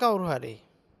බලන්න කවුරු හරි.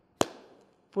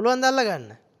 පුළුවන් ද අල්ල ගන්න?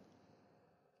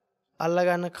 අල්ල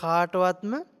ගන්න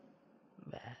කාටවත්ම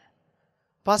බෑ.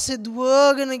 පස්සේ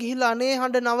දුවගෙන ගිහිල්ලා අනේ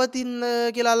හඬ නවතින්න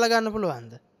කියලා අල්ල ගන්න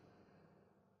පුළුවන්ද?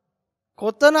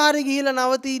 කොතන හරි ගිහිල්ලා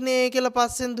නවතිනේ කියලා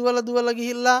පස්සෙන් දුවලා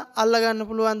ගිහිල්ලා අල්ල ගන්න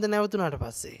පුළුවන්ද නැවතුණාට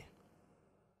පස්සේ?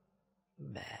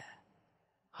 බෑ.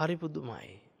 හරි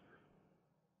පුදුමයි.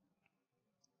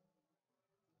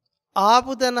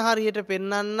 ආපු තැන හරියට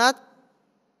පෙන්වන්නත්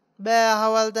බෑ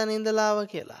අහවල් තැන ඉඳලා ආව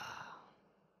කියලා.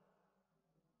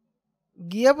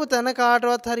 ගියපු තැන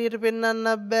කාටවත් හරියට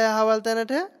පෙන්වන්නත් බෑ අහවල්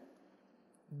තැනට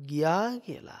ගියා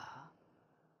කියලා.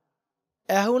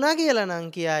 ඇහුණා කියලා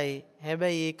නම් කියයි.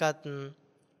 හැබැයි ඒකත්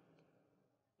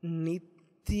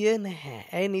නිත්‍ය නැහැ.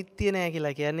 ඇයි නිත්‍ය නැහැ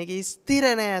කියලා කියන්නේ? ඒක ස්ථිර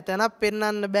නැහැ. තැනක්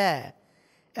පෙන්වන්න බෑ.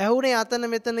 ඇහුනේ අතන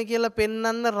මෙතන කියලා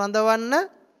පෙන්වන්න රඳවන්න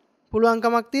පුළුවන්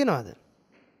කමක් තියනවද?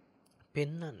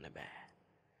 පෙන්වන්න බෑ.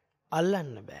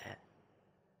 අල්ලන්න බෑ.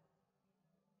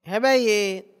 හැබැයි ඒ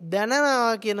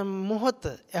දැනනවා කියන මොහොත,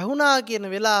 ඇහුණා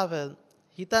කියන වෙලාව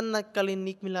හිතන්නක් කලින්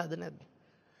නික්මිලාද නැද්ද?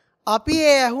 අපි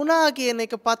ඒ ඇහුණා කියන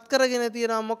එක පත් කරගෙන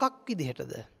තියනවා මොකක්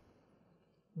විදිහටද?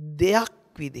 දෙයක්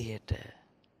විදිහට.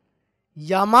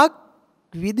 යමක්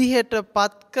විදිහට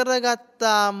පත්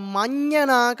කරගත්තා,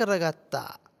 මඤ්ඤණා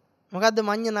කරගත්තා. මොකද්ද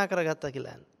මඤ්ඤණා කරගත්තා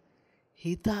කියලා?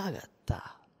 හිතාගත්තා.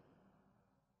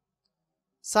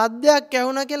 සද්දයක්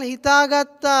ඇහුණා කියලා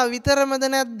හිතාගත්තා විතරමද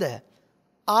නැද්ද?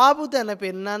 ආපු තැන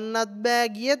පෙන්වන්නත් බෑ,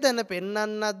 ගිය තැන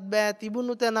පෙන්වන්නත් බෑ,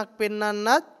 තිබුණු තැනක්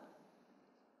පෙන්වන්නත්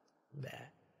බෑ.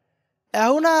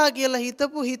 ඇහුණා කියලා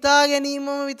හිතා ගැනීමම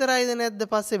විතරයිද නැද්ද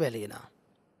පස්සේ බැලීනා?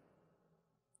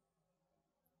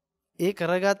 ඒ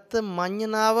කරගත්ත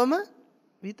මඤ්ඤණාවම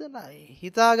විතරයි.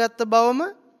 හිතාගත්ත බවම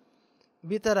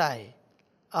විතරයි.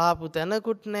 ආපු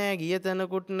තැනකුත් නෑ, ගිය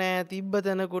තැනකුත් නෑ, තිබ්බ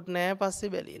තැනකුත් නෑ, පස්සේ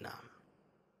බැලීනා.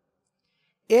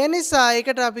 ඒ නිසා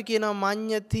ඒකට අපි කියනවා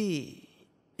මඤ්ඤති.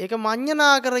 ඒක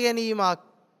මඤ්ඤණා කර ගැනීමක්.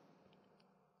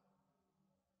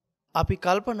 අපි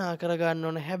කල්පනා කරගන්න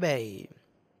ඕන. හැබැයි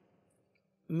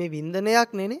මේ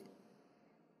වින්දනයක් නෙනේ.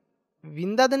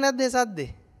 වින්දාද නැද්ද ඒ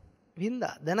සද්දේ?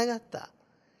 වින්දා, දැනගත්තා.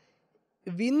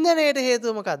 වින්දනයට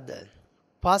හේතුව මොකද්ද?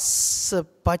 පස්ස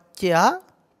පච්චයා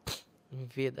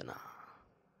වේදනා.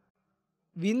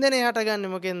 වින්දනය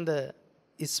හටගන්නේ මොකෙන්ද?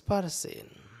 ස්පර්ශයෙන්.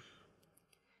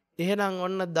 එහෙනම්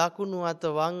ඔන්න දකුණු අත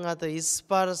වම් අත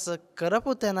ස්පර්ශ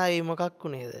කරපු තැනයි මොකක්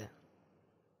වුනේද?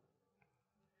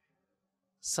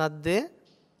 සද්දේ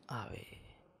ආවේ.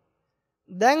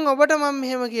 දැන් ඔබට මම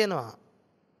මෙහෙම කියනවා.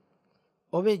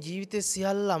 ඔබේ ජීවිතේ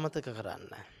සියල්ල අමතක කරන්න.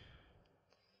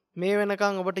 මේ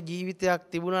වෙනකන් ඔබට ජීවිතයක්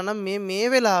තිබුණා නම් මේ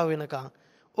වෙලාව වෙනකන්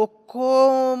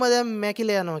ඔක්කොම දැන්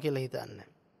මැකිලා යනවා කියලා හිතන්න.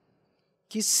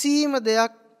 කිසිම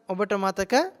දෙයක් ඔබට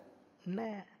මතක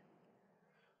නැහැ.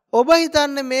 ඔබ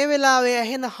හිතන්නේ මේ වෙලාවේ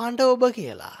ඇහෙන හඬ ඔබ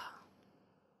කියලා.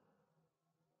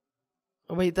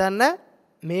 ඔබ හිතන්න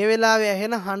මේ වෙලාවේ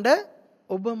ඇහෙන හඬ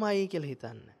ඔබමයි කියලා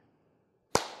හිතන්න.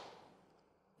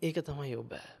 ඒක තමයි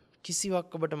ඔබ.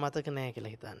 කිසිවක් ඔබට මතක නැහැ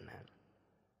කියලා හිතන්න.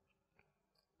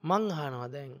 මං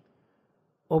අහනවා දැන්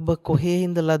ඔබ කොහේ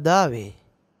ඉඳලා දාවේ?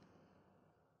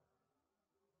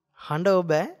 හඬ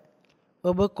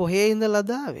ඔබ කොහේ ඉඳලා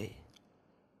දාවේ?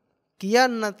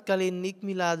 කියන්නත් කලින්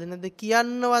නික්මිලාද නැද?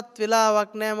 කියන්නවත්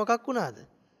වෙලාවක් නැහැ. මොකක් වුණාද?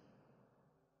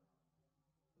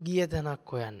 ගිය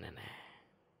තැනක් හොයන්න නැහැ.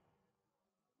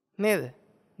 නේද?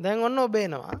 දැන් ඔන්න ඔබ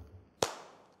එනවා.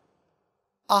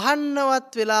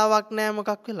 අහන්නවත් වෙලාවක් නැහැ.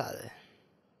 මොකක් වෙලාද?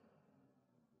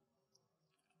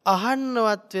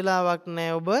 අහන්නවත් වෙලාවක්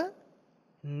නැහැ. ඔබ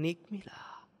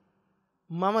නික්මිලා.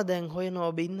 මම දැන්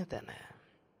හොයනවා ඔබ ඉන්න තැන.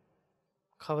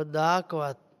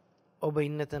 කවදාකවත් ඔබ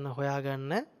ඉන්න තැන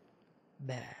හොයාගන්න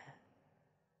බෑ.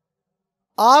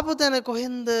 ආපු තැන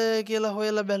කොහෙන්ද කියලා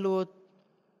හොයලා බැලුවොත්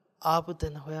ආපු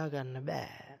තැන හොයාගන්න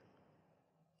බෑ.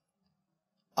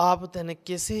 ආපු තැන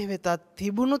කෙසේ වෙතත්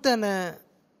තිබුණු තැන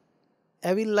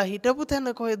ඇවිල්ලා හිටපු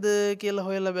තැන කොහෙද කියලා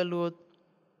හොයලා බැලුවොත්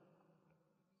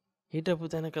හිටපු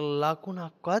තැනක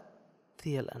ලකුණක්වත්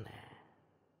තියලා නැහැ.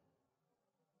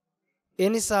 ඒ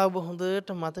නිසා ඔබ හොඳට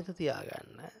මතක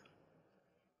තියාගන්න.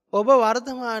 ඔබ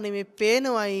වර්තමානයේ මේ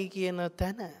පේනවයි කියන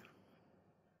තැන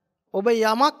ඔබ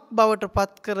යමක් බවට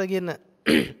පත් කරගෙන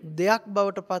දෙයක්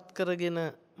බවට පත් කරගෙන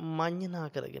මඤ්ඤණා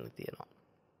කරගෙන තියෙනවා.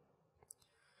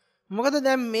 මොකද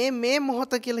දැන් මේ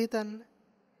මොහොත කියලා හිතන්න.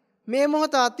 මේ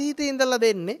මොහොත අතීතේ ඉඳලා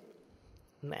දෙන්නේ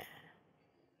නැහැ.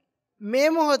 මේ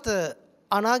මොහොත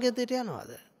අනාගතයට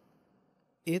යනවද?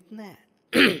 ඒත් නැහැ.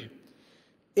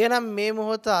 එහෙනම් මේ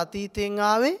මොහොත අතීතෙන්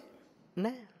ආවේ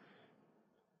නැහැ.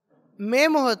 මේ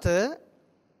මොහොත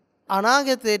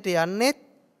අනාගතයට යන්නෙත්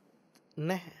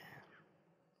නැහැ.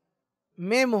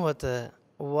 මේ මොහොත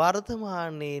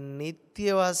වර්තමානයේ නිත්‍ය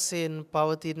වශයෙන්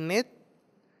පවතින්නෙත්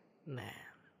නැහැ.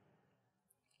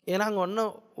 එහෙනම් ඔන්න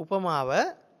උපමාව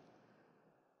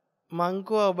මං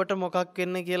කව ඔබට මොකක්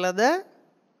වෙන්න කියලාද?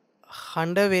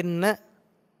 හඬ වෙන්න.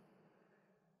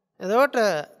 එතකොට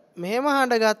මෙහෙම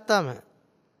හඬ ගත්තම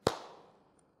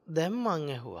දැන් මං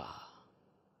ඇහුවා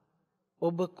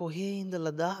ඔබ කොහේ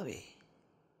ඉඳලා දාවේ?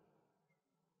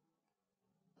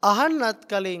 අහන්නත්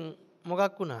කලින්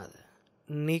මොකක් වුණාද?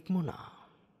 නික්මුණා.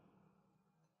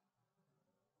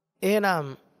 එහෙනම්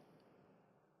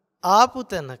ආපු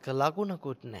තැනක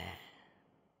ලකුණකුත් නැහැ.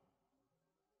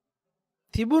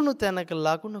 තිබුණු තැනක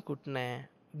ලකුණකුත් නැහැ.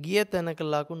 ගිය තැනක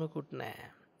ලකුණකුත්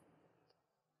නැහැ.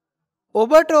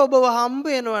 ඔබට ඔබව හම්බ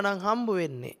වෙනවා නම් හම්බ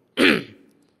වෙන්නේ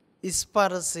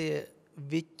ස්පර්ශය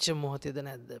විච්ච මොහොතේද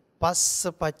නැද්ද? පස්ස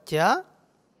පච්චා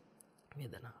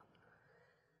වේදනා.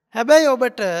 හැබැයි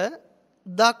ඔබට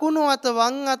දකුණු අත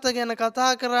වම් අත ගැන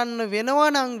කතා කරන්න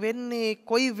වෙනවා නම් වෙන්නේ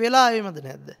කොයි වෙලාවෙමද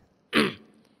නැද්ද?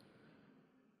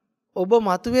 ඔබ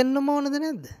මතු වෙන්නම ඕනද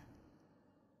නැද්ද?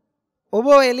 ඔබ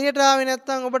එළියට ආවේ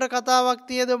නැත්නම් ඔබට කතාවක්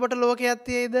තියේද? ඔබට ලෝකයක්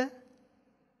තියේද?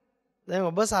 දැන්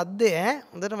ඔබ සද්දේ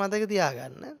හොඳට මතක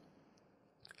තියාගන්න.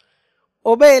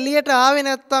 ඔබ එළියට ආවේ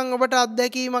නැත්නම් ඔබට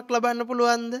අත්දැකීමක් ලබන්න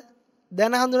පුළුවන්ද?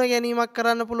 දැන හඳුනා ගැනීමක්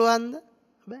කරන්න පුළුවන්ද?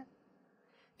 බෑ.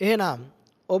 එහෙනම්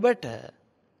ඔබට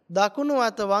දකුණු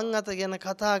අත වම් අත ගැන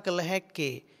කතා කළ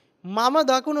හැක්කේ මම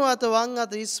දකුණු අත වම්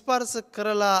අත ස්පර්ශ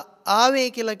කරලා ආවේ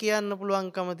කියලා කියන්න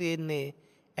පුළුවන්කම තියෙන්නේ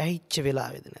ඇහිච්ච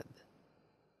වෙලාවේද නැද්ද?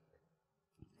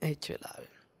 ඇහිච්ච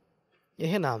වෙලාවේ.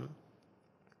 එහෙනම්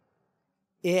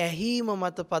ඒ ඇහිම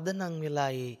මත පදනම්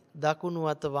වෙලායි දකුණු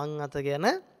අත වම් අත ගැන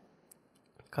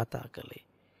කතා කළේ.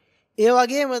 ඒ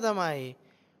වගේම තමයි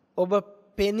ඔබ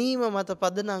පෙනීම මත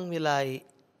පදනම් වෙලායි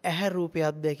ඇහැ රූපය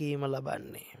අත්දැකීම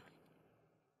ලබන්නේ.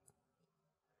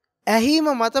 ඇහිම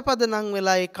මත පදනම්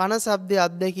වෙලායි කන ශබ්දය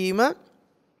අත්දැකීම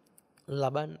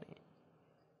ලබන්නේ.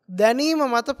 දැනීම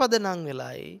මත පදනම්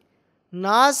වෙලායි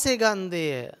නාසය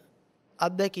ගන්ධය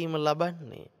අත්දැකීම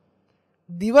ලබන්නේ.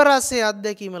 දිව රසය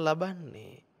අත්දැකීම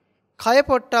ලබන්නේ. කය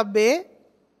පොට්ටබ්බේ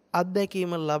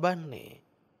අත්දැකීම ලබන්නේ.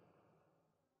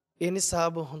 ඒ නිසා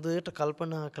ඔබ හොඳට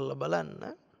කල්පනා කරලා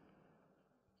බලන්න.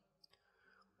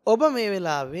 ඔබ මේ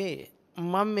වෙලාවේ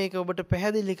මම මේක ඔබට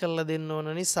පැහැදිලි කරලා දෙන්න ඕන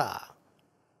නිසා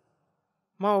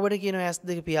මම ඔබට කියනවා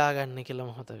S2 පියාගන්න කියලා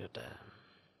මොහොතකට.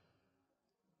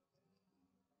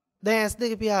 දැන්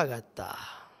S2 පියාගත්තා.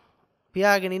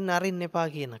 පියාගෙන ඉන්න අරින්න එපා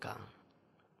කියනකම්.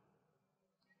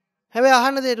 හැබැයි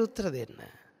අහන්න දෙයට උත්තර දෙන්න.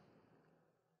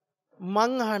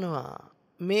 මං අහනවා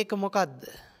මේක මොකද්ද?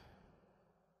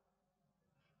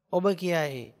 ඔබ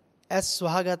කියයි ඇස්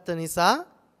වහගත්ත නිසා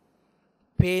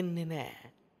පේන්නේ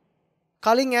නැහැ.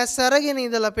 කලින් ඇස් අරගෙන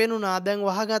ඉඳලා පෙනුණා දැන්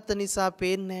වහගත්ත නිසා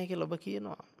පේන්නේ නැහැ කියලා ඔබ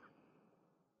කියනවා.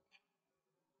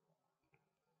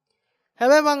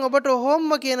 හැබැයි මම ඔබට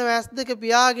ඔහොම කියන ඇස් දෙක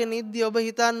පියාගෙන ඉද්දි ඔබ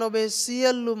හිතන්න ඔබේ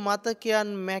සියලු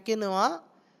මතකයන් මැකෙනවා.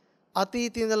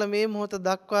 අතීතේ ඉඳලා මේ මොහොත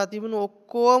දක්වා තිබුණු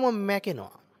ඔක්කොම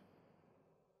මැකෙනවා.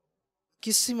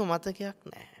 කිසිම මතකයක්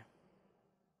නැහැ.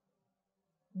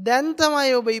 දැන්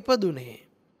තමයි ඔබ ඉපදුනේ.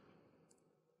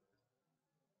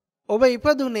 ඔබ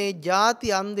ඉපදුනේ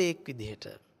ಜಾති අන්ධයෙක් විදිහට.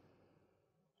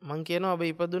 මං කියනවා ඔබ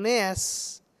ඉපදුනේ ඇස්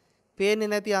පේන්නේ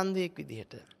නැති අන්ධයෙක්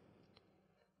විදිහට.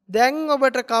 දැන්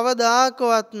ඔබට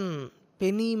කවදාකවත්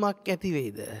පෙනීමක් ඇති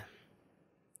වෙයිද?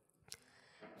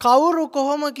 කවුරු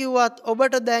කොහොම කිව්වත්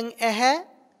ඔබට දැන් ඇහැ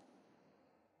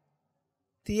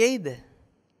තියෙයිද?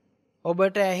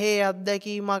 ඔබට ඇහි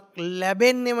අත්දැකීමක්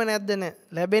ලැබෙන්නෙම නැද්ද?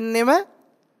 ලැබෙන්නෙම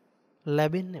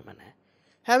නැහැ.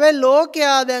 හැබැයි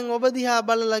ලෝකයා දැන් ඔබ දිහා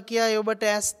බලලා කියයි ඔබට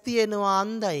ඇස් තියෙනවා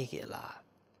අන්ධයි කියලා.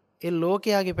 ඒ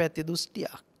ලෝකයාගේ පැත්තේ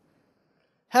දෘෂ්ටියක්.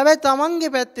 හැබැයි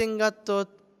තමන්ගේ පැත්තෙන්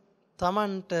ගත්තොත්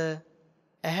තමන්ට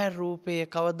ඇහැ රූපය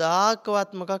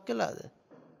කවදාකවත් මොකක් වෙලාද?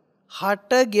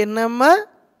 හටගෙනම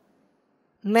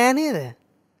නෑ නේද?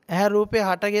 ඇහැ රූපය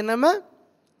හටගෙනම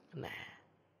නෑ.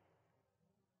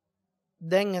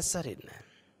 දැන් ඇස්සරින්න.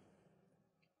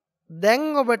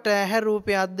 දැන් ඔබට ඇහැ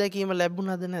රූපය අත්දැකීම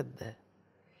ලැබුණද නැද්ද?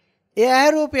 ඒ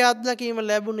ඇහැ රූපය අත්දැකීම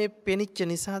ලැබුණේ පෙනිච්ච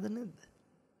නිසාද නැද්ද?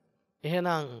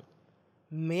 එහෙනම්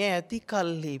මේ ඇති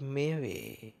කල්හි මේ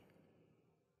වේ.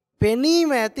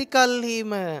 පෙනීම ඇති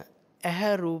කල්හිම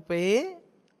ඇහැ රූපයේ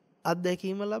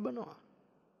අත්දැකීම ලබනවා.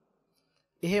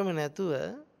 එහෙම නැතුව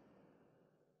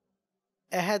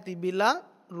ඇහැ තිබිලා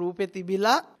රූපේ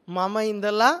තිබිලා මම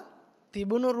ඉඳලා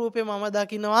තිබුණු රූපේ මම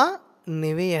දකිනවා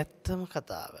නෙවෙයි ඇත්තම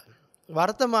කතාව.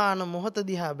 වර්තමාන මොහොත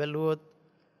දිහා බැලුවොත්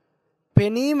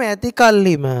පෙනීම ඇති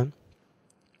කල්හිම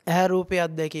ඇහැ රූපේ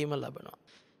අත්දැකීම ලබනවා.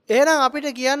 එහෙනම් අපිට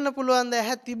කියන්න පුළුවන් ද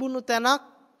ඇහැ තිබුණු තැනක්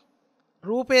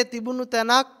රූපේ තිබුණු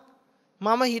තැනක්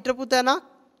මම හිටපු තැනක්?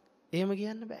 එහෙම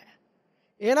කියන්න බෑ.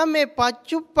 එහෙනම් මේ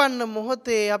පච්චුප්පන්න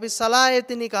මොහොතේ අපි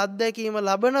සලායතනික අත්දැකීම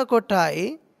ලබන කොටයි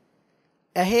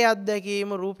ඇහි අත්දැකීම,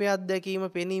 රූපේ අත්දැකීම,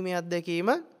 පෙනීමේ අත්දැකීම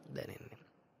දැනෙන්නේ.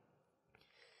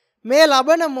 මේ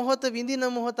ලබන මොහොත විඳින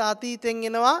මොහොත අතීතෙන්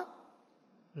එනවා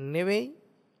නෙවෙයි,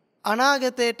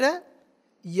 අනාගතයට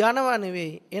යනවා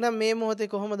නෙවෙයි. එහෙනම් මේ මොහොතේ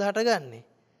කොහොමද හටගන්නේ?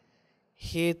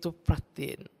 හේතු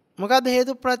ප්‍රත්‍යයෙන්. මොකද්ද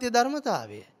හේතු ප්‍රත්‍ය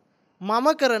ධර්මතාවය? මම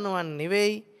කරනවා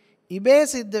නෙවෙයි, ඉබේ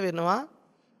සිද්ධ වෙනවා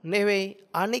නෙවෙයි,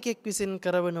 අනිකෙක් විසින්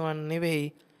කරවනවා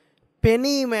නෙවෙයි.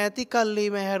 පෙනීම ඇති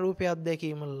කල්හිම ඇහැ රූපය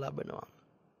අත්දැකීම ලබනවා.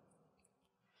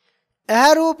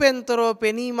 ඇහැ රූපෙන්තරව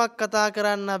පෙනීමක් කතා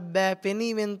කරන්නත් බෑ,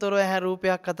 පෙනීමෙන්තරව ඇහැ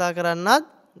රූපයක් කතා කරන්නත්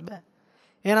බෑ.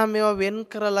 එහෙනම් මේවා වෙන්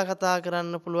කරලා කතා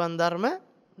කරන්න පුළුවන් ධර්ම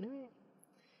නෙවෙයි.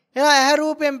 එහෙනම් ඇහැ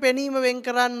රූපෙන් පෙනීම වෙන්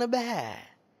කරන්න බෑ.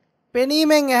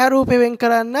 පෙනීමෙන් ඇහැ රූපේ වෙන්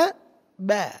කරන්න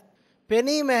බෑ.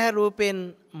 පෙනීම ඇහැ රූපෙන්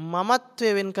මමත්වය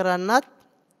වෙන් කරන්නත්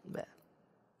බෑ.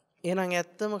 එහෙනම්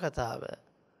ඇත්තම කතාව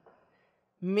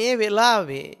මේ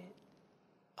වෙලාවේ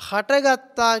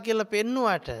හටගත්තා කියලා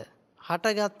පෙන්නුවට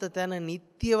හටගත්ත තැන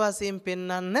නිත්‍ය වශයෙන්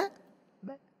පෙන්වන්න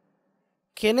බෑ.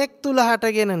 කෙනෙක් තුල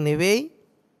හටගෙන නෙවෙයි,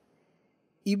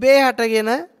 ඉබේ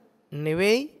හටගෙන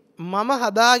නෙවෙයි, මම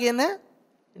හදාගෙන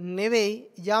නෙවෙයි,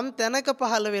 යම් තැනක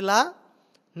පහළ වෙලා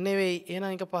නෙවෙයි.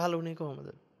 එහෙනම් ඒක පහළ වුණේ කොහොමද?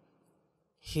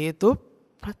 හේතු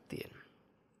ප්‍රත්‍යයෙන්.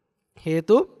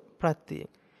 හේතු ප්‍රත්‍යයෙන්.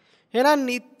 එහෙනම්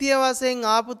නිත්‍ය වශයෙන්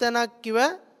ආපු තැනක් කිව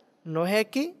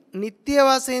නොහැකි, නිත්‍ය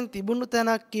වශයෙන් තිබුණු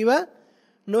තැනක් කිව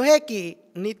නොහැකි,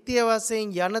 නිත්‍ය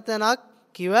වශයෙන් යන තැනක්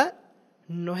කිව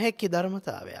නොහැකි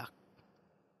ධර්මතාවයක්.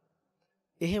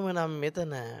 එහෙමනම්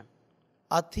මෙතන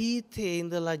අතීතයේ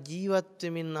ඉඳලා ජීවත්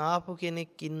වෙමින් ආපු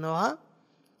කෙනෙක් ඉන්නවා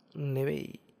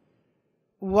නෙවෙයි.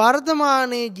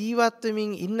 වර්තමානයේ ජීවත්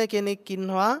වෙමින් ඉන්න කෙනෙක්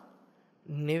ඉන්නවා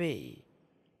නෙවෙයි.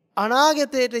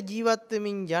 අනාගතයට ජීවත්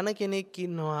වෙමින් යන කෙනෙක්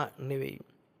ඉන්නවා නෙවෙයි.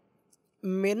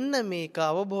 මෙන්න මේක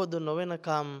අවබෝධ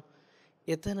නොවෙනකම්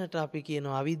එතනට අපි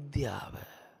කියනවා අවිද්‍යාව.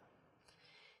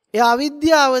 ඒ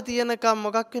අවිද්‍යාව තියෙනකම්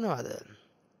මොකක් වෙනවද?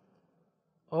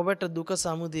 ඔබට දුක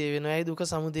සමුදය වෙනවා. ඒ දුක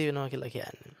සමුදය වෙනවා කියලා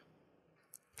කියන්නේ.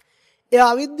 ඒ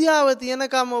අවිද්‍යාව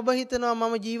තියෙනකම් ඔබ හිතනවා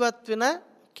මම ජීවත් වෙන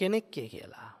කෙනෙක්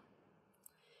කියලා.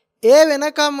 ඒ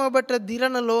වෙනකම් ඔබට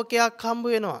දිරණ ලෝකයක් හම්බ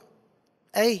වෙනවා.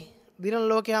 ඇයි දිරණ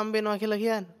ලෝකේ හම්බ වෙනවා කියලා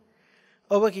කියන්නේ?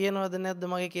 ඔබ කියනවද නැද්ද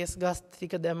මගේ කේස් ගස්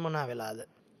ටික දැන් මොනා වෙලාද?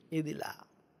 ඉදිලා.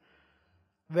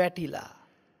 වැටිලා.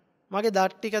 මගේ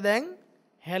දත් ටික දැන්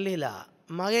හැලිලා.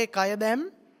 මගේ කය දැන්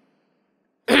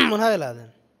මොනා වෙලාද?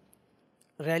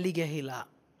 රැලි ගැහිලා.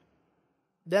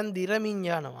 දැන් දිරමින්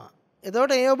යනවා.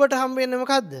 එතකොට ඒ ඔබට හම්බ වෙන්නේ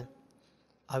මොකද්ද?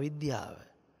 අවිද්‍යාව.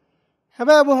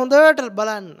 හැබැයි ඔබ හොඳට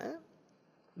බලන්න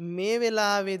මේ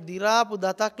වෙලාවේ දි รา පු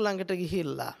දතක් ළඟට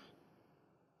ගිහිල්ලා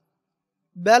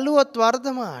බැලුවොත්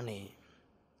වර්තමානයේ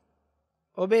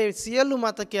ඔබේ සියලු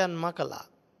මතකයන් මකලා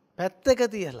පැත්තක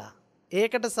තියලා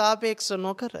ඒකට සාපේක්ෂ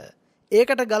නොකර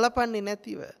ඒකට ගලපන්නේ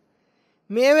නැතිව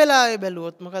මේ වෙලාවේ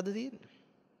බැලුවොත් මොකද තියෙන්නේ?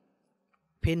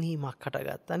 පෙනීමක්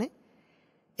හටගත්තනේ.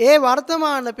 ඒ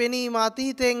වර්තමාන පෙනීම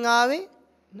අතීතයෙන් ආවේ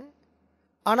නේ.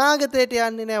 අනාගතයට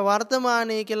යන්නේ නැහැ.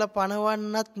 වර්තමානයේ කියලා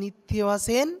පණවන්නත් නිත්‍ය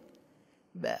වශයෙන්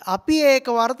බෑ. අපි ඒක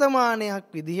වර්තමානයක්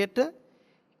විදිහට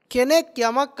කෙනෙක්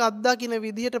යමක් අත්දකින්න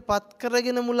විදිහට පත්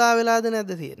කරගෙන මුලා වෙලාද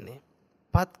නැද්ද තියෙන්නේ?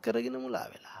 පත් කරගෙන මුලා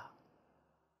වෙලා.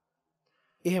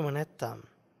 එහෙම නැත්තම්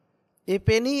ඒ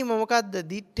පෙනීම මොකද්ද?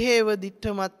 දිත්තේව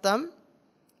දිත්තමත්තම්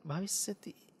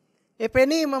භවිස්සති. ඒ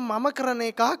පෙනීම මම කරන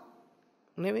එකක්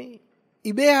නෙවෙයි.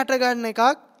 ඉබේ හටගන්න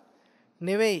එකක්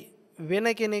නෙවෙයි. වෙන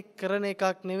කෙනෙක් කරන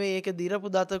එකක් නෙවෙයි. ඒක දිරපු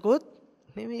දතකොත්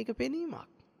නෙවෙයි. ඒක පෙනීමක්.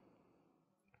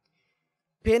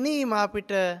 පෙනීම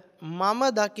අපිට මම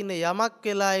දකින යමක්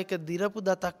වෙලා ඒක දිරපු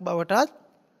දතක් බවටත්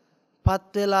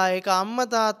පත් වෙලා ඒක අම්මා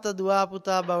තාත්තා දුව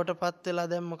පුතා බවට පත් වෙලා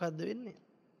දැන් මොකද්ද වෙන්නේ?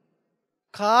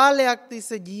 කාලයක්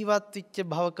තිස්සේ ජීවත් වෙච්ච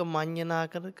භවක මඤ්ඤණා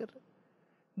කර කර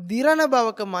දිරණ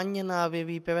භවක මඤ්ඤණා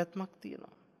වෙවි පැවැත්මක්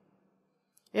තියෙනවා.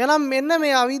 එහෙනම් මෙන්න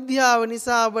මේ අවිද්‍යාව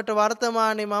නිසා ඔබට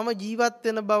වර්තමානයේ මම ජීවත්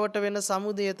වෙන බවට වෙන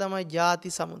සමුදය තමයි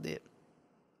ජාති සමුදය.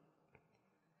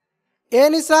 ඒ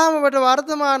නිසාම ඔබට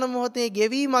වර්තමාන මොහොතේ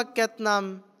ගෙවීමක් ඇතනම්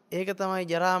ඒක තමයි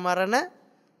ජරා මරණ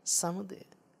සමුදය.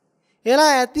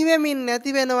 එලා ඇති වෙමින්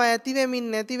නැති වෙනවා ඇති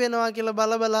වෙමින් නැති වෙනවා කියලා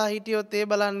බල හිටියොත් ඒ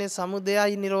බලන්නේ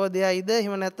සමුදයයි නිරෝධයයිද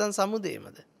එහෙම නැත්නම්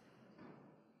සමුදයමද?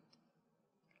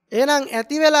 එහෙනම්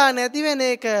ඇති වෙලා නැති වෙන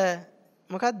එක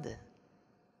මොකද්ද?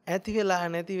 ඇති වෙලා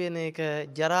නැති වෙන එක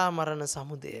ජරා මරණ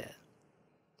සමුදය.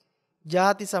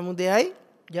 ජාති සමුදයයි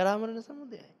ජරා මරණ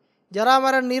සමුදයයි. ජරා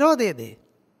මරණ නිරෝධයද?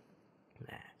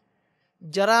 නෑ.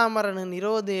 ජරා මරණ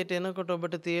නිරෝධයට එනකොට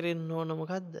ඔබට තේරෙන්න ඕන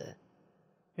මොකද්ද?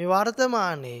 මේ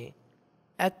වර්තමානයේ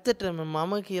ඇත්තටම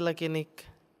මම කියලා කෙනෙක්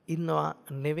ඉන්නවා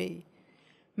නෙවෙයි.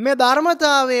 මේ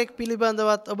ධර්මතාවයේ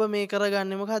පිළිබඳවත් ඔබ මේ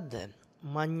කරගන්නේ මොකද්ද?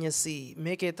 මඤ්ඤසී.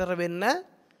 මේක ඊතර වෙන්න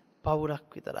පවුරක්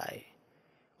විතරයි.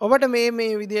 ඔබට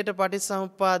මේ විදියට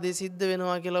පටිච්චසමුප්පාදේ සිද්ධ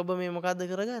වෙනවා කියලා ඔබ මේ මොකද්ද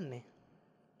කරගන්නේ?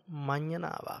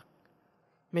 මඤ්ඤණාවක්.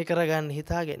 මේ කරගන්නේ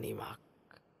හිතා ගැනීමක්.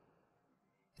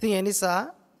 ඉතින් ඒ නිසා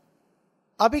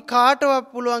අපි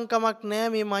කාටවත් පුළුවන් කමක් නැහැ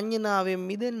මේ මඤ්ඤණාවෙන්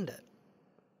මිදෙන්න.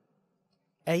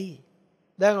 ඇයි?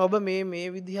 දැන් ඔබ මේ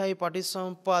විදිහයි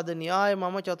පටිච්චසමුප්පාද න්‍යාය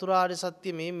මම චතුරාර්ය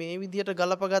සත්‍ය මේ විදිහට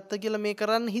ගලපගත්ත කියලා මේ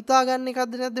කරන්න හිතාගන්න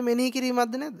එකක්ද නැද්ද? මෙනෙහි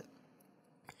කිරීමක්ද නැද්ද?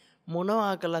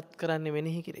 මොනවා කළත් කරන්නේ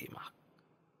මෙනෙහි කිරීමක්.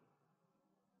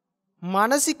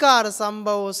 මානසිකාර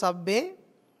සම්භවෝ සබ්බේ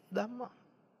ධම්මා.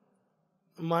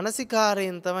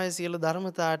 මානසිකාරයෙන් තමයි සියලු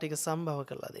ධර්මතා ටික සම්භව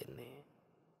කරලා දෙන්නේ.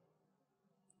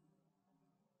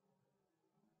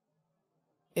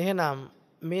 එහෙනම්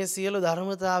මේ සියලු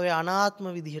ධර්මතාවය අනාත්ම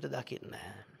විදිහට දකින්න.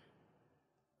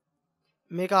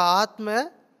 මේක ආත්ම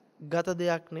ගත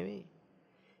දෙයක් නෙවෙයි.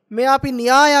 මේ අපි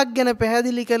න්‍යායක් ගැන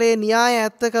පැහැදිලි කළේ න්‍යාය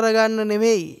ඇත්ත කරගන්න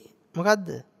නෙවෙයි. මොකද්ද?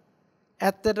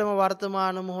 ඇත්තටම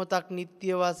වර්තමාන මොහොතක්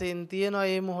නිට්ටය වශයෙන් තියෙනවා.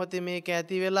 ඒ මොහොතේ මේක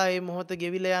ඇති වෙලා ඒ මොහොත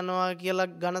ගෙවිලා යනවා කියලා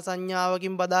ඝන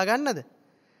සංඥාවකින් බදා ගන්නද?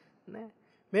 නෑ.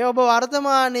 මේ ඔබ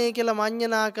වර්තමානයේ කියලා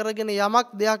මඤ්ඤණා කරගෙන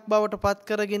යමක් දෙයක් බවට පත්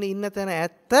කරගෙන ඉන්න තැන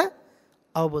ඇත්ත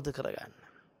අවබෝධ කරගන්න.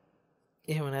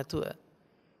 එහෙම නැතුව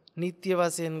නිට්ටය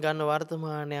වශයෙන් ගන්න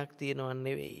වර්තමානයක් තියෙනව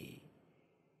නෙවෙයි.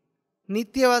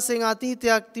 නිට්ටය වශයෙන්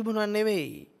අතීතයක් තිබුණා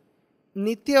නෙවෙයි.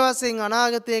 නිට්ටය වශයෙන්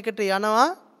අනාගතයකට යනවා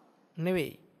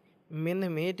නෙවෙයි. මෙන්න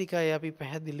මේ ටිකයි අපි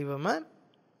පැහැදිලිවම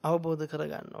අවබෝධ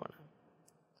කරගන්න ඕන.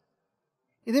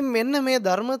 ඉතින් මෙන්න මේ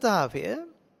ධර්මතාවය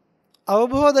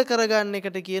අවබෝධ කරගන්න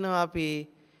එකට කියනවා අපි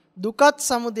දුකත්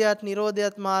සමුදයත්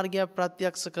නිරෝධයත් මාර්ගයක්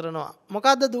ප්‍රත්‍යක්ෂ කරනවා.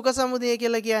 මොකද්ද දුක සමුදය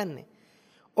කියලා කියන්නේ?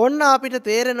 ඔන්න අපිට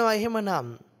තේරෙනවා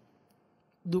එහෙමනම්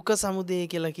දුක සමුදය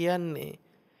කියලා කියන්නේ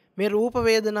මේ රූප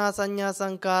වේදනා සංඥා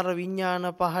සංකාර විඥාන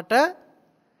පහට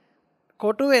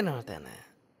කොටු වෙනව තැන.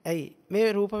 ඇයි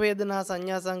මේ රූප වේදනා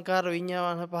සංඥා සංකාර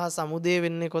විඥාන පහ සමුදය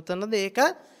වෙන්නේ කොතනද? ඒක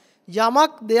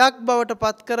යමක් දෙයක් බවට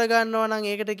පත් කරගන්නවා නම්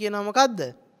ඒකට කියනවා මොකද්ද?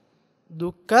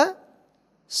 දුක්ඛ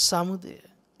සමුදය.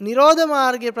 නිරෝධ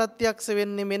මාර්ගයේ ප්‍රත්‍යක්ෂ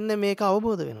වෙන්නේ මෙන්න මේක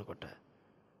අවබෝධ වෙනකොට.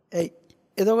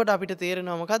 එතකොට අපිට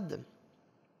තේරෙනවා මොකද්ද?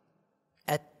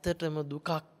 ඇත්තටම දුකක්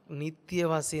නිට්ටය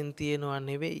වශයෙන් තියෙනවා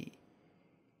නෙවෙයි.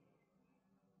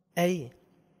 ඇයි?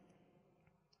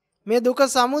 මේ දුක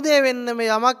සමුදය වෙන්නම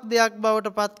යමක් දෙයක් බවට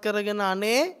පත් කරගෙන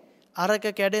අනේ අරක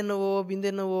කැඩෙනවෝ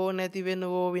බිඳෙනවෝ නැති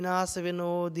වෙනවෝ විනාශ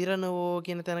වෙනවෝ දිරනවෝ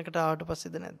කියන තැනකට ආවට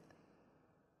පස්සේද නැද්ද?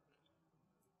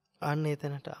 අන්න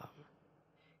එතනට ආව.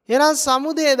 එහෙනම්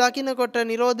සමුදය දකින්නකොට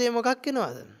නිරෝධය මොකක්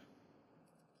වෙනවද?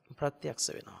 ප්‍රත්‍යක්ෂ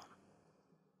වෙනවා.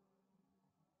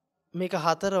 මේක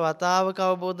 4 වතාවක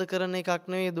අවබෝධ කරන එකක්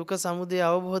නෙවෙයි. දුක සමුදය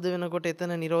අවබෝධ වෙනකොට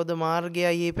එතන නිරෝධ මාර්ගයයි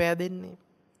ඒ පෑදෙන්නේ.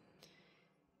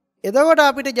 එතකොට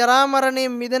අපිට ජරා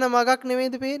මරණයෙන් මිදෙන මගක්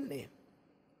නෙවෙයිද පේන්නේ.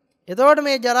 එතකොට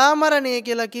මේ ජරා මරණය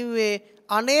කියලා කිව්වේ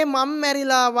අනේ මම්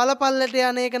මැරිලා වලපල්ලට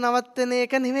යන එක නවත්තන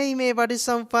එක නෙවෙයි මේ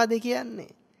පටිච්චසමුප්පාදේ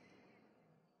කියන්නේ.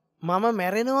 මම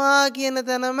මැරෙනවා කියන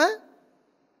තැනම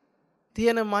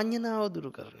තියෙන මඤ්ඤණාව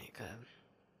දුරු කරන එක.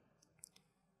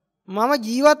 මම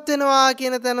ජීවත් වෙනවා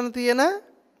කියන තැනම තියෙන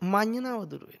මඤ්ඤණාව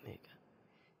දුරු වෙන එක.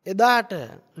 එදාට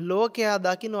ලෝකයා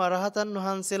දකින්න අරහතන්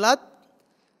වහන්සේලාත්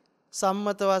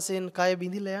සම්මත වශයෙන් කය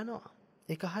බිඳිලා යනවා.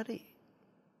 ඒක හරි.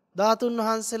 ධාතුන්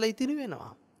වහන්සේලා ඉතිරි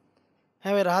වෙනවා.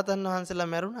 හැබැයි රහතන් වහන්සේලා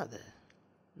මැරුණාද?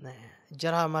 නෑ.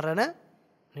 ජරා මරණ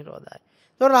නිරෝධයි.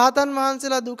 તો රහතන්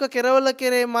වහන්සේලා දුක කෙරවල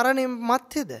කෙරේ මරණින්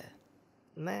මත්තේද?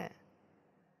 නෑ.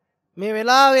 මේ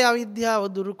වෙලාවේ අවිද්‍යාව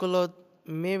දුරු කළොත්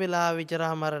මේ වෙලාවේ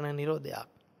ජරා මරණ නිරෝධයක්.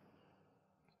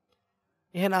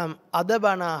 එහෙනම් අද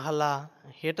බණ අහලා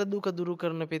හෙට දුක දුරු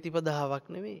කරන ප්‍රතිපදාවක්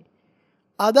නෙවෙයි.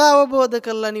 අද අවබෝධ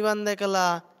කරලා නිවන්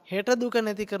දැකලා හෙට දුක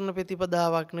නැති කරන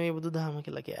ප්‍රතිපදාවක් නෙවෙයි බුදුදහම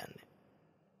කියලා කියන්නේ.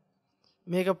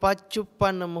 මේක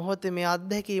පච්චුප්පන්න මොහොතේ මේ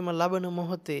අත්දැකීම ලබන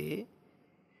මොහොතේ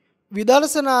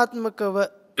විදර්ශනාත්මකව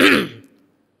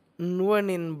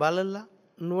නුවණින් බලලා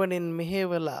නුවණින්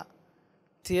මෙහෙवला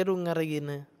තේරුම් අරගෙන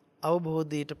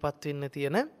අවබෝධයටපත් වෙන්න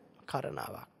තියෙන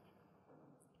කරණාවක්.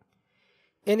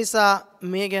 ඒ නිසා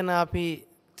මේ ගැන අපි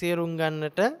තේරුම්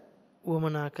ගන්නට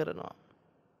උවමනා කරනවා.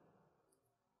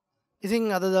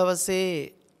 ඉතින් අද දවසේ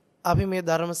අපි මේ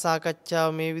ධර්ම සාකච්ඡාව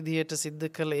මේ විදිහට සිද්ධ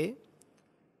කළේ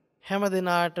හැම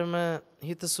දිනාටම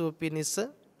හිතසුව පිණිස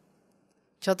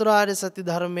චතුරාර්ය සත්‍ය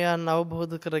ධර්මයන්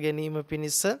අවබෝධ කර ගැනීම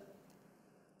පිණිස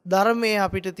ධර්මයේ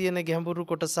අපිට තියෙන ගැඹුරු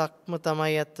කොටසක්ම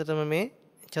තමයි ඇත්තටම මේ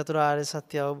චතුරාර්ය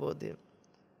සත්‍ය අවබෝධය.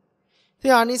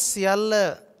 ඉතින් අනිත් සියල්ල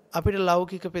අපිට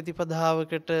ලෞකික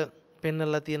ප්‍රතිපදාවකට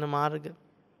පෙන්වලා තියෙන මාර්ග.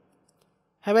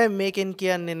 හැබැයි මේකෙන්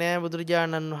කියන්නේ නෑ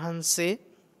බුදුරජාණන් වහන්සේ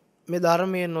මේ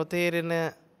ධර්මයේ නොතේරෙන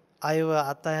අයව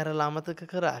අතහැරලා අමතක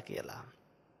කරා කියලා.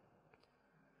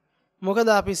 මොකද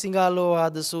අපි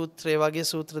සිංහලෝවාද සූත්‍රය වගේ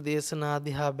සූත්‍ර දේශනා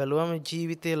දිහා බැලුවම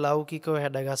ජීවිතේ ලෞකිකව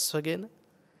හැඩගස්වගෙන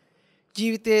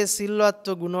ජීවිතයේ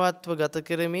සිල්වත්ව ගුණවත්ව ගත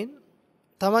කරමින්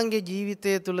තමන්ගේ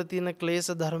ජීවිතය තුළ තියෙන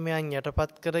ක්ලේශ ධර්මයන්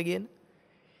යටපත් කරගෙන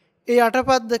ඒ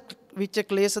යටපත් විච්ච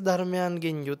ක්ලේශ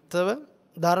ධර්මයන්ගෙන් යුක්තව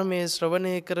ධර්මයේ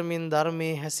ශ්‍රවණය කරමින්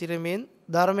ධර්මයේ හැසිරෙමින්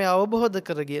ධර්මය අවබෝධ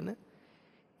කරගෙන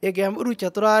ඒ ගැඹුරු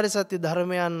චතුරාර්ය සත්‍ය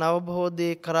ධර්මයන්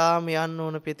අවබෝධයේ කරාම යන්න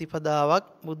ඕන ප්‍රතිපදාවක්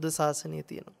බුද්ධ ශාසනයේ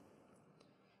තියෙනවා.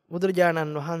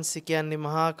 බුදුරජාණන් වහන්සේ කියන්නේ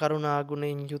මහා කරුණා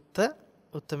ගුණයෙන් යුක්ත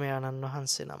උත්තමයාණන්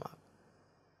වහන්සේ නමක්.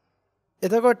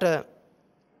 එතකොට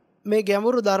මේ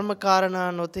ගැඹුරු ධර්ම කාරණා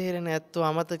නොතේරෙන ඇත්තෝ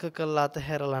අමතක කරලා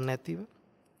අතහැරලා නැතිව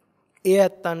ඒ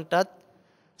ඇත්තන්ටත්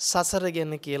සසර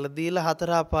ගැන කියලා දීලා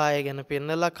හතර අපාය ගැන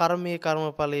පෙන්නලා කර්මයේ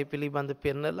කර්මඵලයේ පිළිබඳ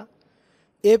පෙන්නලා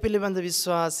ඒ පිළිබඳ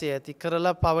විශ්වාසය ඇති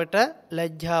කරලා පවට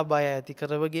ලැජ්ජා බය ඇති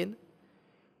කරවගෙන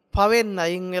පවෙන්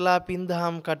අයින් වෙලා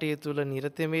පින්දහම් කටයුතු වල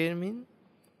නිරත වෙමින්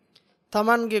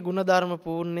තමන්ගේ ගුණධර්ම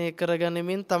පූර්ණේ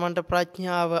කරගනිමින් තමන්ට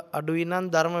ප්‍රඥාව අඩුයි නම්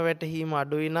ධර්ම වැටහීම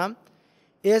අඩුයි නම්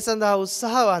ඒ සඳහා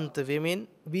උත්සාහවන්ත වෙමින්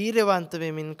වීරවන්ත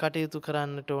වෙමින් කටයුතු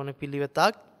කරන්නට ඕන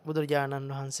පිළිවෙතක්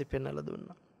බුදුරජාණන් වහන්සේ පෙන්වලා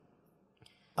දුන්නා.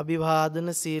 අභිවාදන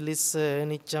සීලිස්ස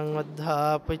නිච්ඡං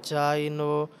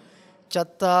වද්ධාපචායිනෝ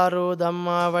චත්තාරෝ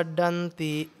ධම්මා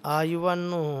වඩ්ඩಂತಿ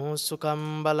ආයුවන්නෝ සුඛම්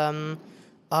බලං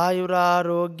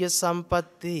ආයුරාෝග්‍ය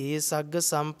සම්පatti සග්ග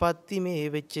සම්පatti මේ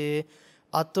වෙච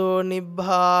අතෝ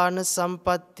නිබ්බාන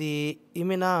සම්පatti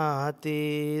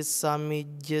ඉමිනාතේ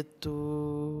සමිජ්ජතු.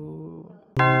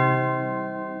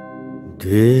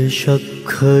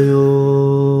 දේශක්ඛයෝ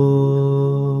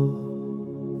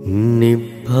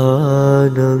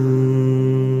නිබ්බානං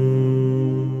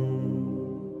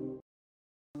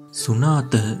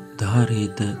සුනාත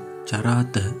ධාරේත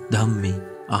චරාත ධම්මේ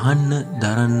අහන්න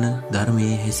දරන්න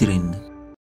ධර්මයේ හැසිරෙන්න